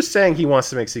remember he was saying he wants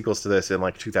to make sequels to this in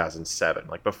like 2007,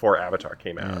 like before Avatar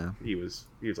came out. Yeah. He was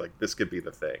like, this could be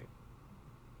the thing.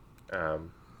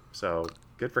 So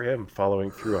good for him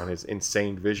following through on his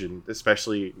insane vision,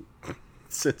 especially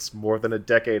since more than a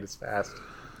decade has passed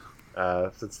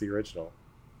since the original.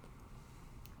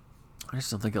 I just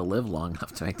don't think he'll live long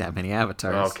enough to make that many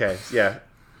avatars. Okay, yeah.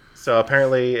 So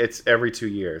apparently it's every 2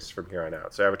 years from here on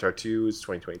out. So Avatar 2 is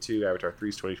 2022, Avatar 3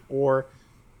 is 2024,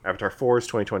 Avatar 4 is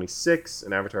 2026,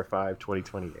 and Avatar 5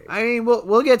 2028. I mean,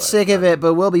 we'll get sick of it,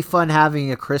 but we'll be fun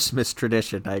having a Christmas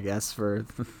tradition, I guess, for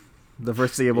the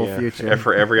foreseeable future. Yeah,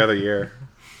 for every other year.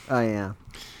 Oh, yeah.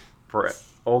 For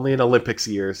only in Olympics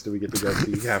years do we get to go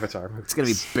see Avatar movies. It's going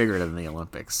to be bigger than the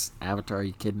Olympics. Avatar, are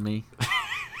you kidding me?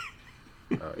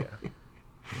 Oh, yeah.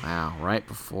 Wow, right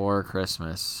before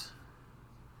Christmas.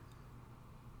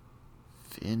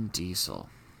 Vin Diesel.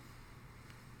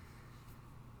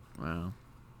 Wow.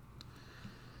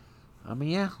 I mean,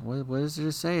 yeah, what is there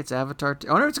to say? It's Avatar 2.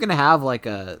 I wonder if it's going to have like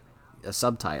a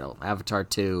subtitle. Avatar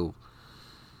 2.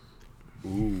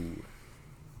 Ooh.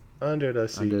 Under the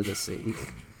Sea. Under the Sea.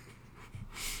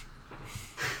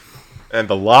 And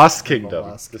the Lost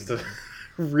Kingdom. Just to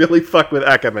really fuck with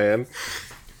Aquaman.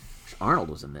 Arnold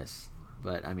was in this.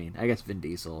 But, I mean, I guess Vin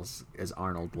Diesel is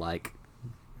Arnold-like.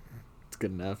 It's good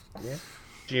enough. Yeah.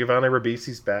 Giovanni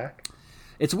Ribisi's back.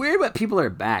 It's weird what people are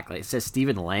back. Like, it says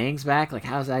Stephen Lang's back. Like,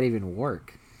 how does that even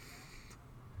work?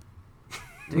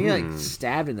 Did he, like,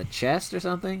 stabbed in the chest or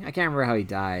something? I can't remember how he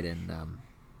died in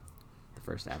the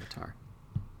first Avatar.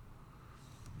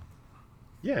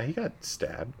 Yeah, he got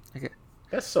stabbed. Okay.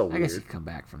 That's so weird. I guess he could come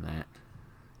back from that.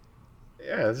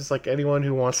 Yeah, it's just like anyone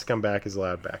who wants to come back is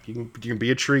allowed back. You can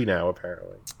be a tree now,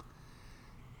 apparently.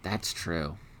 That's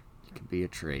true. You can be a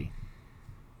tree.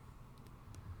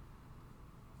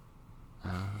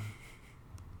 All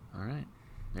right.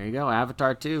 There you go.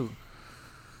 Avatar 2.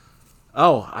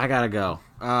 Oh, I gotta go.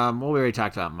 Well, we already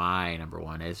talked about my number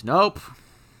one is. Nope.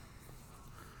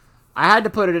 I had to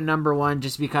put it at number one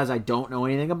just because I don't know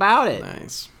anything about it.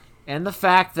 Nice. And the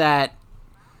fact that,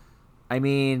 I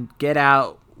mean, Get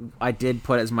Out, I did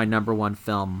put as my number one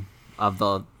film of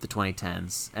the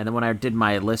 2010s. And then when I did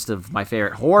my list of my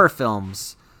favorite horror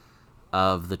films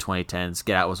of the 2010s,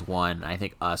 Get Out was 1. I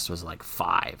think Us was like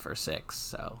 5 or 6.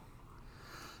 So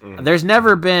there's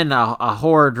never been a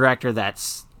horror director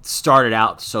that's started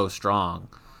out so strong.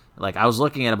 Like, I was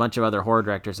looking at a bunch of other horror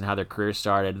directors and how their careers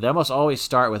started. They almost always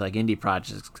start with like indie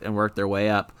projects and work their way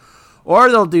up. Or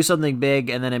they'll do something big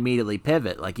and then immediately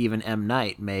pivot. Like even M.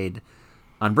 Night made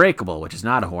Unbreakable, which is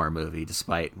not a horror movie,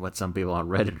 despite what some people on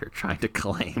Reddit are trying to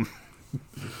claim.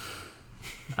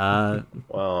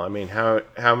 Well, I mean,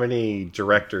 how many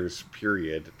directors,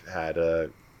 period, had a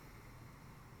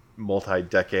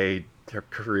multi-decade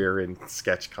career in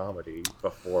sketch comedy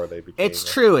before they became?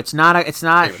 It's true. It's not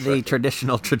the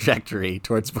traditional trajectory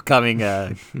towards becoming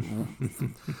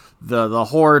the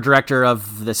horror director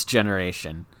of this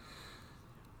generation.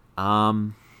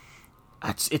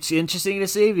 It's interesting to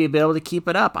see if he'd be able to keep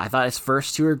it up. I thought his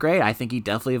first two were great. I think he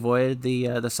definitely avoided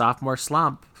the sophomore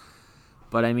slump.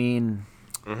 But I mean,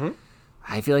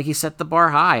 I feel like he set the bar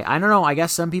high. I don't know. I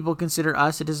guess some people consider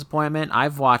Us a disappointment.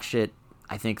 I've watched it,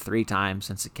 I think, 3 times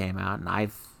since it came out, and I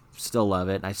still love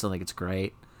it. I still think it's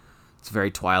great. It's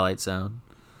very Twilight Zone.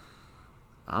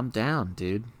 I'm down,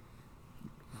 dude.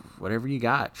 Whatever you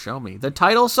got, show me. The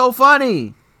title's so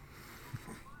funny.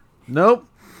 Nope.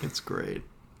 It's great.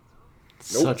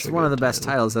 It's one of the best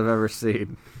titles I've ever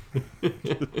seen.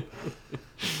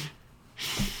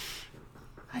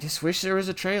 I just wish there was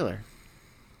a trailer.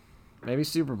 Maybe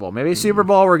Super Bowl. Maybe Super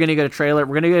Bowl, we're going to get a trailer.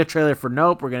 We're going to get a trailer for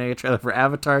Nope. We're going to get a trailer for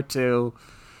Avatar 2.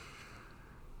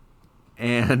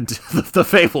 And the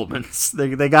Fablemans.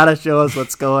 They got to show us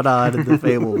what's going on in the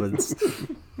Fablemans.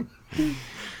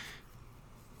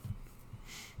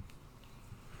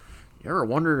 You ever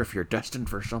wondered if you're destined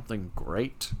for something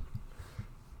great?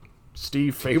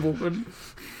 Steve Fableman?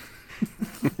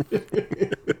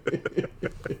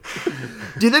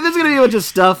 Do you think there's gonna be a bunch of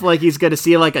stuff like he's gonna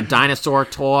see like a dinosaur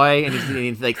toy and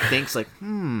he like thinks like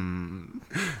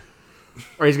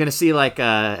or he's gonna see like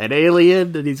an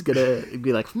alien and he's gonna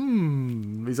be like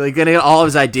he's like gonna get all of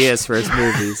his ideas for his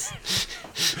movies.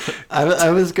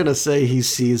 I was gonna say he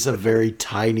sees a very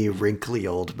tiny, wrinkly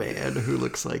old man who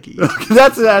looks like he.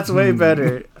 That's way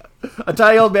better. A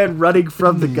tiny old man running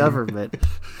from the government.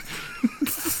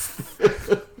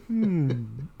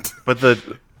 But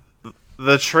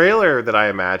the trailer that I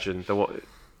imagined,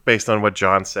 based on what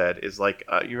John said, is like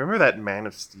you remember that Man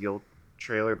of Steel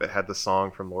trailer that had the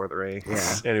song from Lord of the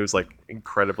Rings, and it was like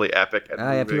incredibly epic.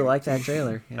 Yeah, people like that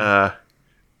trailer. Yeah.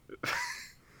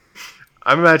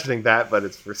 I'm imagining that, but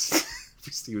it's for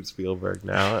Steven Spielberg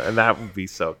now, and that would be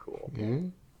so cool. Mm-hmm.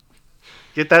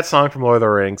 Get that song from Lord of the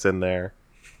Rings in there.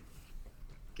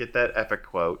 Get that epic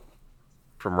quote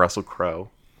from Russell Crowe.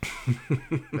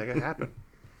 Make it happen.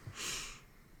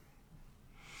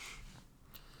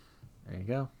 There you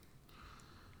go.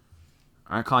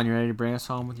 All right, Colin, you ready to bring us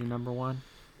home with your number one?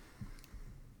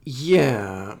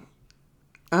 Yeah.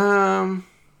 I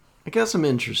guess I'm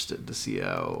interested to see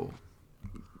how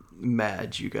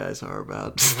mad you guys are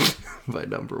about my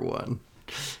number one.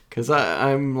 Because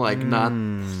I'm like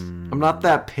I'm not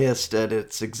that pissed at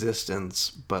its existence,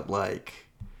 but like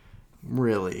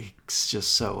really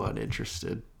just so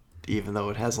uninterested, even though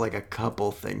it has like a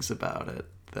couple things about it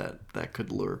that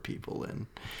could lure people in.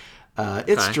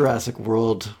 It's Jurassic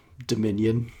World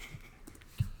Dominion.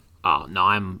 Oh no,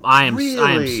 I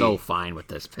am so fine with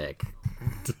this pick.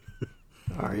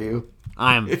 Are you?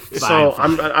 I'm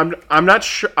not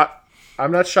sure.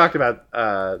 I'm not shocked about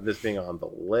this being on the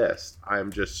list.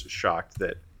 I'm just shocked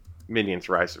that Minions: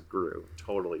 Rise of Gru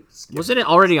totally skipped. Wasn't it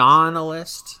already on a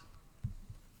list?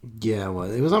 Yeah,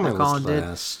 well, it was on my list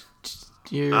last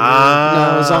year. No,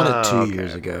 it was on it 2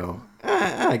 years ago.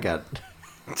 I got.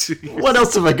 What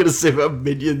else am I going to say about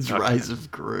Minions: Rise of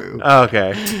Gru?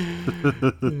 Okay.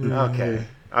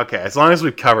 Okay. As long as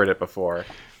we've covered it before.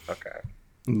 Okay.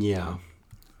 Yeah.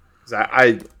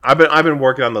 I've been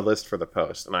working on the list for the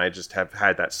post, and I just have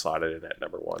had that slotted in at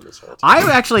number one this whole time. I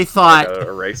actually thought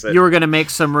erase it. You were going to make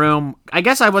some room. I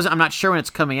guess I'm not sure when it's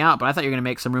coming out, but I thought you were going to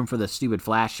make some room for the stupid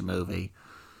Flash movie.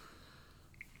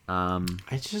 But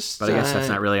I guess that's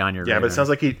not really on your radar. Yeah, but it sounds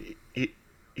like he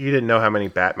didn't know how many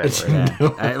Batman were in.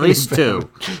 Yeah, at least 2.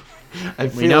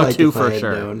 We know like 2 for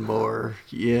sure. Known more.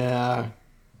 Yeah.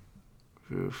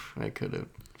 Oof, I could have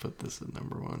put this at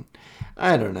number one.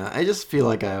 I don't know. I just feel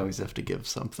like I always have to give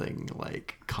something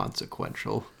like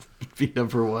consequential be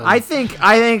number one. I think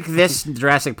this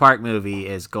Jurassic Park movie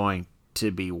is going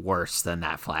to be worse than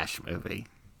that Flash movie.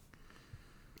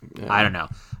 Yeah. I don't know.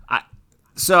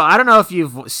 So I don't know if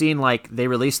you've seen like they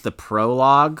released the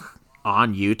prologue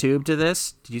on YouTube to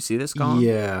this. Did you see this, Colin?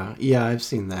 Yeah, I've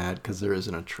seen that because there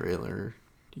isn't a trailer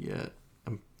yet.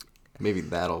 Maybe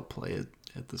that'll play it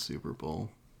at the Super Bowl.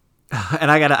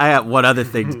 And I got one other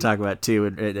thing to talk about too,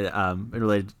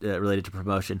 related to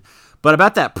promotion. But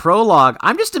about that prologue,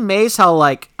 I'm just amazed how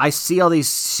like I see all these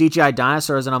CGI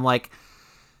dinosaurs, and I'm like,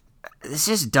 this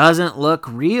just doesn't look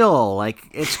real. Like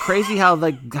it's crazy how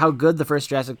good the first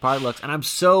Jurassic Park looks, and I'm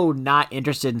so not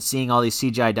interested in seeing all these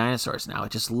CGI dinosaurs now.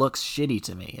 It just looks shitty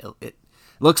to me. It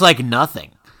looks like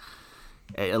nothing.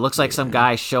 It looks like some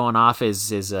guy showing off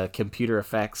his computer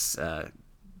effects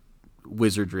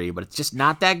wizardry, but it's just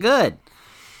not that good.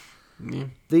 Yeah.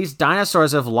 These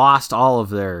dinosaurs have lost all of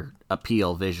their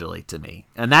appeal visually to me,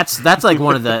 and that's like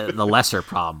one of the lesser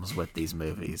problems with these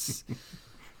movies.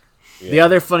 Yeah. The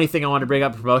other funny thing I want to bring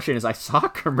up promotion is I saw a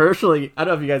commercial. I don't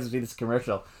know if you guys have seen this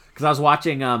commercial, because I was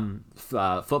watching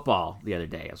football the other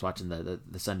day. I was watching the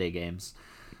Sunday games,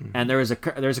 and there's a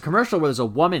commercial where there's a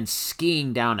woman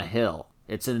skiing down a hill.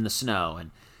 It's in the snow,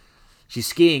 and she's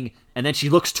skiing, and then she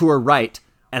looks to her right,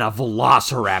 and a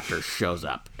velociraptor shows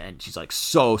up, and she's like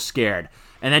so scared.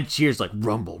 And then she hears like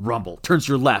rumble, rumble, turns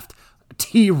to her left. A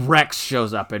T-Rex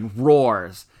shows up and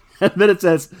roars. And then it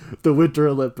says, the Winter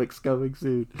Olympics coming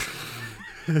soon.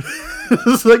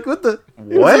 It's like, what? It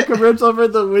was a commercial for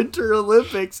the Winter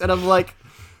Olympics. And I'm like,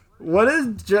 what does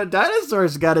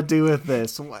dinosaurs got to do with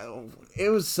this? It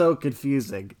was so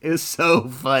confusing. It was so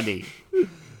funny.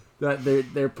 That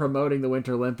they're promoting the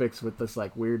Winter Olympics with this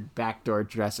like weird backdoor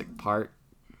Jurassic Park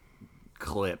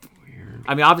clip. Weird.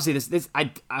 I mean, obviously this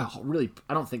I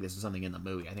don't think this is something in the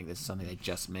movie. I think this is something they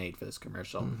just made for this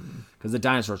commercial, because the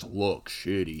dinosaurs look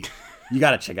shitty. You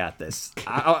got to check out this.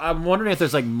 I'm wondering if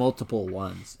there's like multiple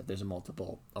ones. If there's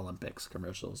multiple Olympics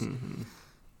commercials. Mm-hmm.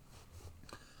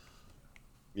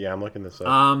 Yeah, I'm looking this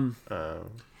up. So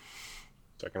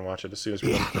I can watch it as soon as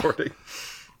we're recording.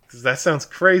 Because that sounds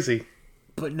crazy.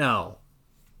 But no,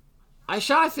 I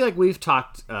feel like we've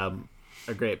talked a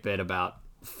great bit about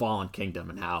Fallen Kingdom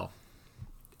and how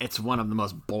it's one of the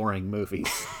most boring movies.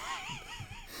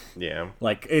 Yeah,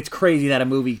 like it's crazy that a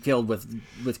movie filled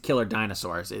with killer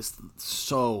dinosaurs is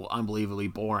so unbelievably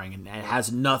boring, and it has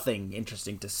nothing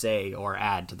interesting to say or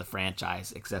add to the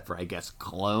franchise except for, I guess,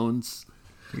 clones,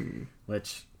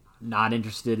 which not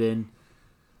interested in.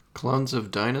 Clones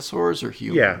of dinosaurs or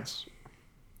humans? Yeah.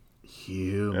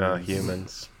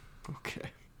 Humans.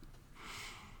 Okay.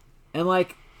 And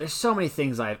like, there's so many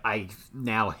things I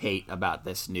now hate about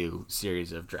this new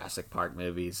series of Jurassic Park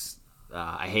movies.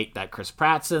 I hate that Chris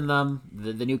Pratt's in them.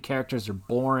 The new characters are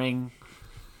boring.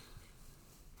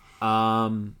 I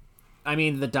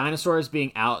mean, the dinosaurs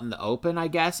being out in the open, I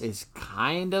guess, is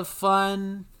kind of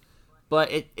fun. But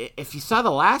if you saw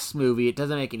the last movie, it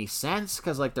doesn't make any sense,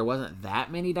 because like there wasn't that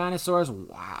many dinosaurs.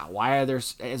 Wow,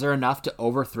 is there enough to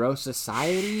overthrow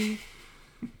society?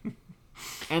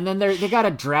 And then they got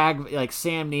to drag like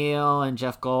Sam Neill and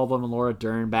Jeff Goldblum and Laura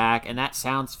Dern back, and that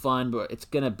sounds fun, but it's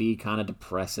gonna be kind of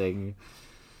depressing.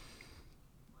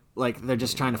 Like they're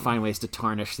just trying to find ways to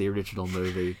tarnish the original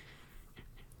movie.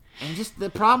 And just the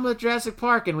problem with Jurassic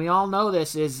Park, and we all know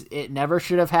this, is it never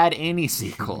should have had any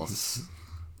sequels.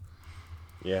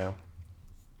 Yeah.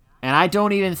 And I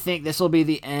don't even think this will be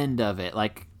the end of it.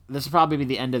 Like, this will probably be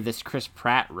the end of this Chris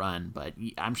Pratt run, but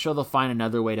I'm sure they'll find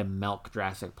another way to milk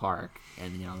Jurassic Park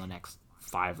in, the next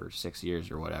 5 or 6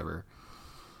 years or whatever.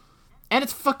 And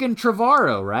it's fucking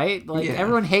Trevorrow, right? Like,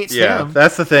 everyone hates him. Yeah,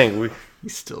 that's the thing.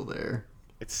 He's still there.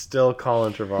 It's still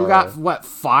Colin Trevorrow. Who got,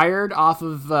 fired off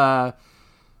of,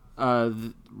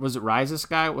 was it Rise of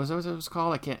Sky? Was that what it was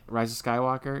called? Rise of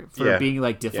Skywalker? For being,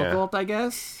 like, difficult, I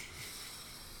guess?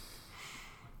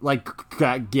 Like,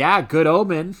 yeah, good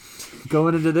omen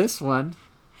going into this one.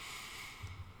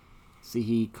 See,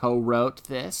 he co-wrote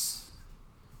this.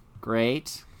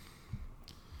 Great.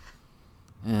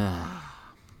 I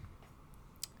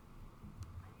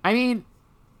mean,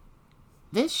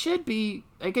 this should be,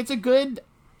 like, it's a good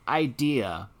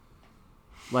idea,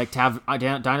 like, to have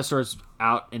dinosaurs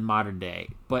out in modern day,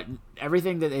 but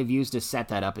everything that they've used to set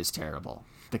that up is terrible.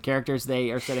 The characters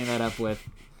they are setting that up with,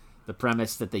 the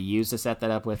premise that they use to set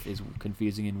that up with is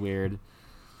confusing and weird.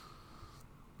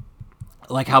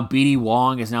 Like how BD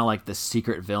Wong is now like the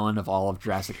secret villain of all of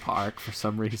Jurassic Park for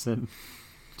some reason.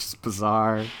 Just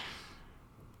bizarre.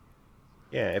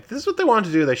 Yeah, if this is what they wanted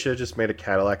to do, they should have just made a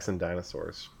Cadillacs and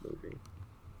Dinosaurs movie.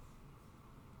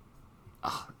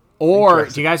 Or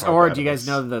do you guys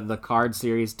know the card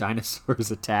series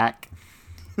Dinosaurs Attack?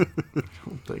 I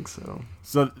don't think so.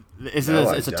 So it's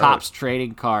a Topps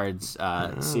trading cards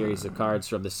series of cards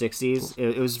from the 60s.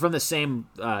 It was from the same.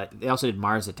 They also did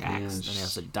Mars Attacks, and they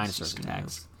also did Dinosaurs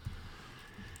Attacks.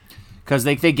 Because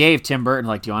they gave Tim Burton,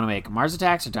 like, do you want to make Mars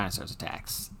Attacks or Dinosaurs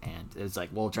Attacks? And it's like,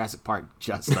 well, Jurassic Park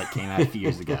just like came out a few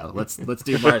years ago. Let's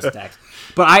do Mars Attacks.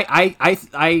 But I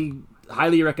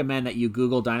highly recommend that you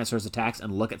Google Dinosaurs Attacks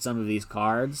and look at some of these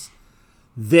cards.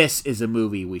 This is a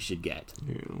movie we should get.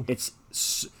 Yeah. It's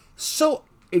so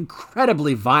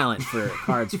incredibly violent for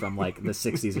cards from like the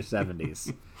 60s or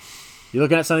 70s. You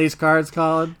looking at some of these cards,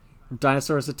 Colin? From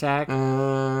Dinosaurs Attack?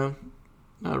 Not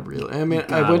really. I mean,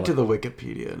 I went to the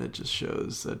Wikipedia and it just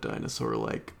shows a dinosaur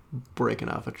like breaking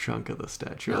off a chunk of the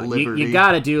Statue of You, Liberty. you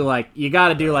gotta do like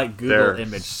Google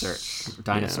image search.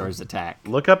 Dinosaurs attack.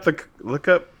 Look up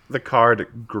the card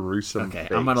Gruesome Okay,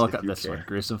 Fate. I'm gonna look up this one,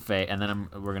 Gruesome Fate, and then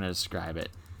we're gonna describe it.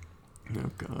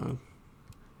 Oh god.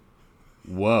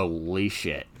 Whoa, holy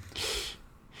shit.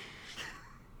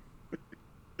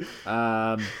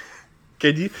 Do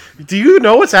you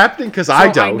know what's happening? Because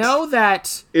I don't. I know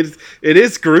that it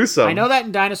is gruesome. I know that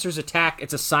in Dinosaurs Attack,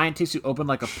 it's a scientist who opened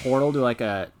like a portal to like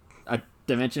a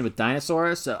dimension with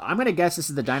dinosaurs. So I'm gonna guess this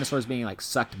is the dinosaurs being like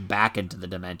sucked back into the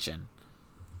dimension.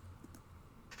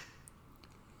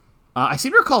 I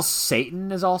seem to recall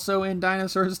Satan is also in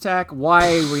Dinosaurs Attack. Why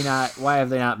have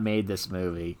they not made this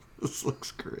movie? This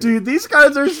looks great. Dude, these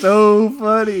cards are so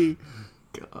funny.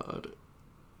 God.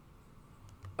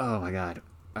 Oh my god.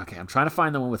 Okay, I'm trying to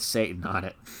find the one with Satan on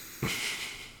it.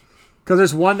 Because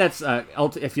there's one that's,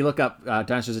 if you look up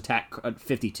Dinosaurs Attack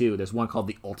 52, there's one called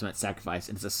The Ultimate Sacrifice,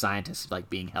 and it's a scientist like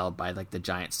being held by like the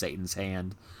giant Satan's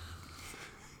hand.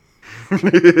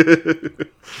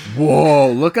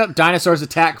 Whoa, look up Dinosaurs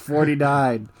Attack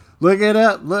 49. Look it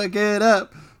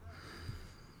up.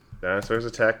 Dinosaurs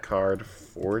Attack card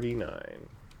 49.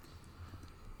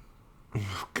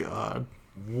 Oh god.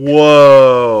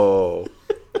 Whoa.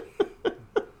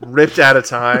 Ripped out of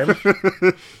time.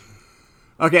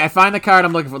 Okay, I find the card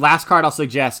I'm looking for. Last card I'll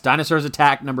suggest. Dinosaurs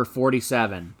Attack number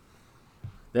 47.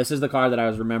 This is the card that I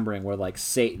was remembering where like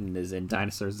Satan is in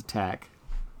Dinosaurs Attack.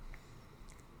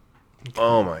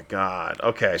 Oh my god.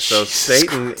 Okay, so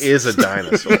Satan is a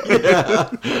dinosaur.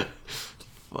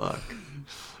 Fuck.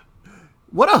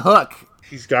 What a hook.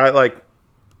 He's got like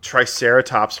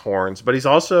Triceratops horns, but he's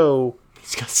also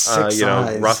He's got six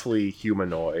eyes. roughly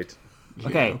humanoid.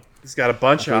 Okay. He's got a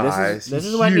bunch of eyes. This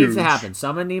is what needs to happen.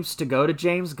 Someone needs to go to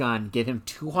James Gunn, give him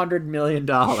 $200 million,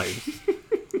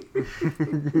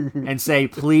 and say,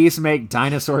 please make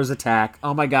Dinosaurs Attack.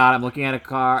 Oh my god, I'm looking at a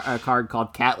card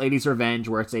called Cat Lady's Revenge,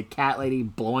 where it's a cat lady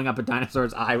blowing up a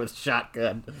dinosaur's eye with a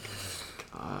shotgun.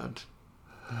 God.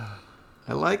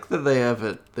 I like that they have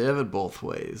it both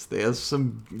ways. They have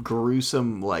some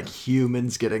gruesome like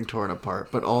humans getting torn apart,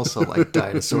 but also like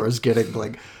dinosaurs getting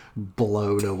like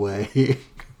blown away.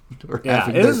 Or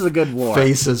having this is a good war.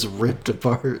 Faces ripped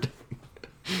apart.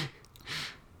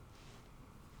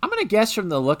 I'm gonna guess from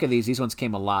the look of these ones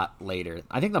came a lot later.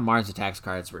 I think the Mars Attacks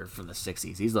cards were from the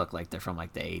 60s. These look like they're from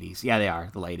like the 80s. Yeah, they are,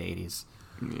 the late 80s.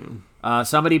 Yeah.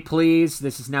 Somebody please,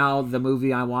 this is now the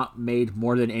movie I want made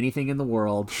more than anything in the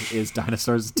world is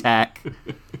Dinosaurs Attack.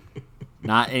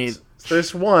 Not any...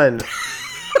 There's one.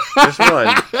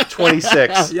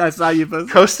 26. Yeah, I saw you post.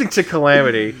 Coasting to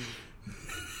Calamity.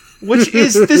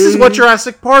 This is what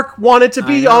Jurassic Park wanted to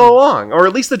be all along, or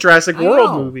at least the Jurassic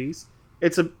World movies.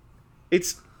 It's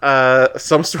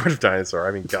some sort of dinosaur.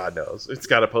 I mean, God knows. It's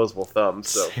got opposable thumbs.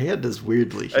 So his hand is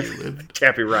weirdly human.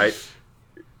 Can't be right.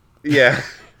 Yeah.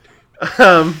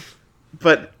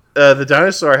 But the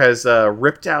dinosaur has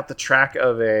ripped out the track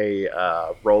of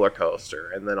a roller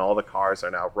coaster, and then all the cars are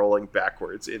now rolling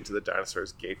backwards into the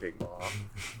dinosaur's gaping maw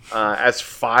as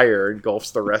fire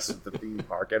engulfs the rest of the theme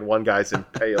park, and one guy's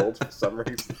impaled for some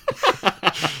reason.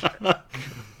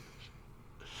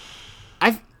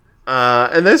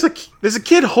 And there's a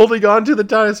kid holding on to the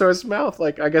dinosaur's mouth,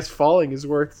 like I guess falling is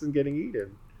worse than getting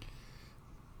eaten.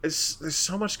 There's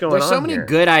so much going on. There's so many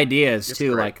good ideas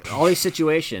too, great. like all these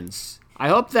situations. I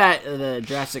hope that the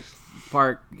Jurassic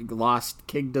Park Lost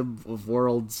Kingdom of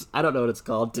Worlds, I don't know what it's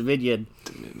called, Dominion.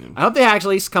 I hope they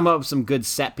actually come up with some good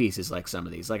set pieces like some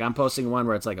of these. Like I'm posting one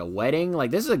where it's like a wedding. Like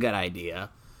this is a good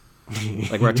idea.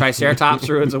 Like where a Triceratops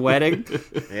ruins a wedding.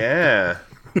 Yeah.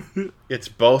 It's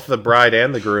both the bride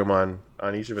and the groom on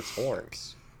each of its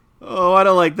horns. Oh, I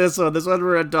don't like this one. This one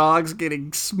where a dog's getting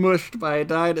smushed by a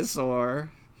dinosaur.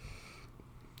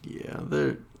 Yeah,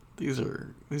 these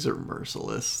are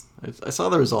merciless. I saw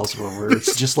there was also one where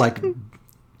it's just like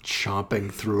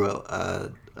chomping through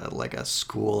a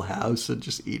schoolhouse and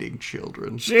just eating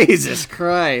children. Jesus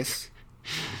Christ.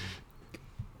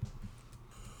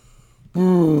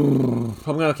 I'm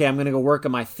gonna go work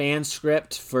on my fan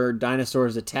script for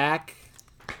Dinosaurs Attack.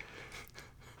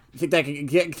 You think I can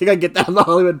get that on the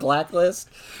Hollywood blacklist?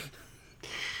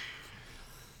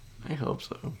 I hope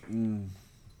so.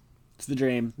 It's the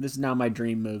dream. This is now my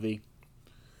dream movie.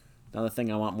 Now the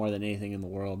thing I want more than anything in the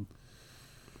world.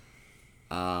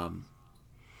 And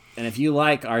if you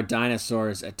like our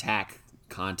Dinosaurs Attack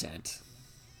content,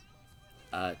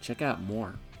 check out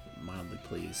more Mildly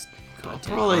Pleased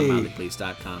content on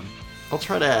mildlypleased.com. I'll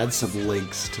try to add some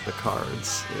links to the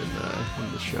cards in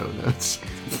the show notes.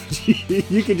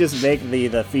 You can just make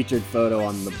the featured photo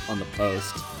on the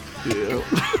post. Yeah.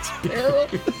 It's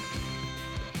terrible.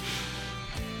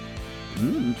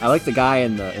 I like the guy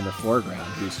in the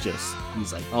foreground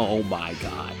he's like, oh my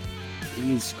god,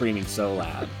 he's screaming so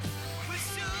loud.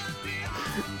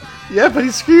 Yeah, but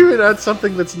he's screaming at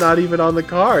something that's not even on the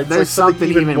card. There's something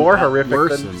even more horrific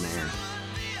worse in there.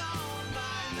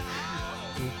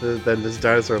 Than this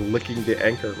dinosaur licking the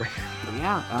anchor.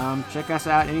 Yeah, check us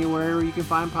out anywhere where you can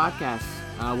find podcasts.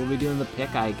 We'll be doing the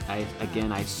pick, I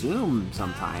assume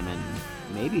sometime in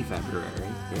maybe February.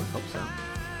 Yeah, hope so.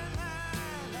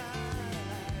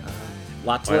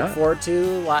 Lot to look forward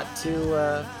to. Lot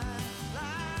to.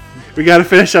 We got to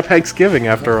finish up Thanksgiving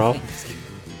after all.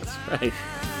 That's right.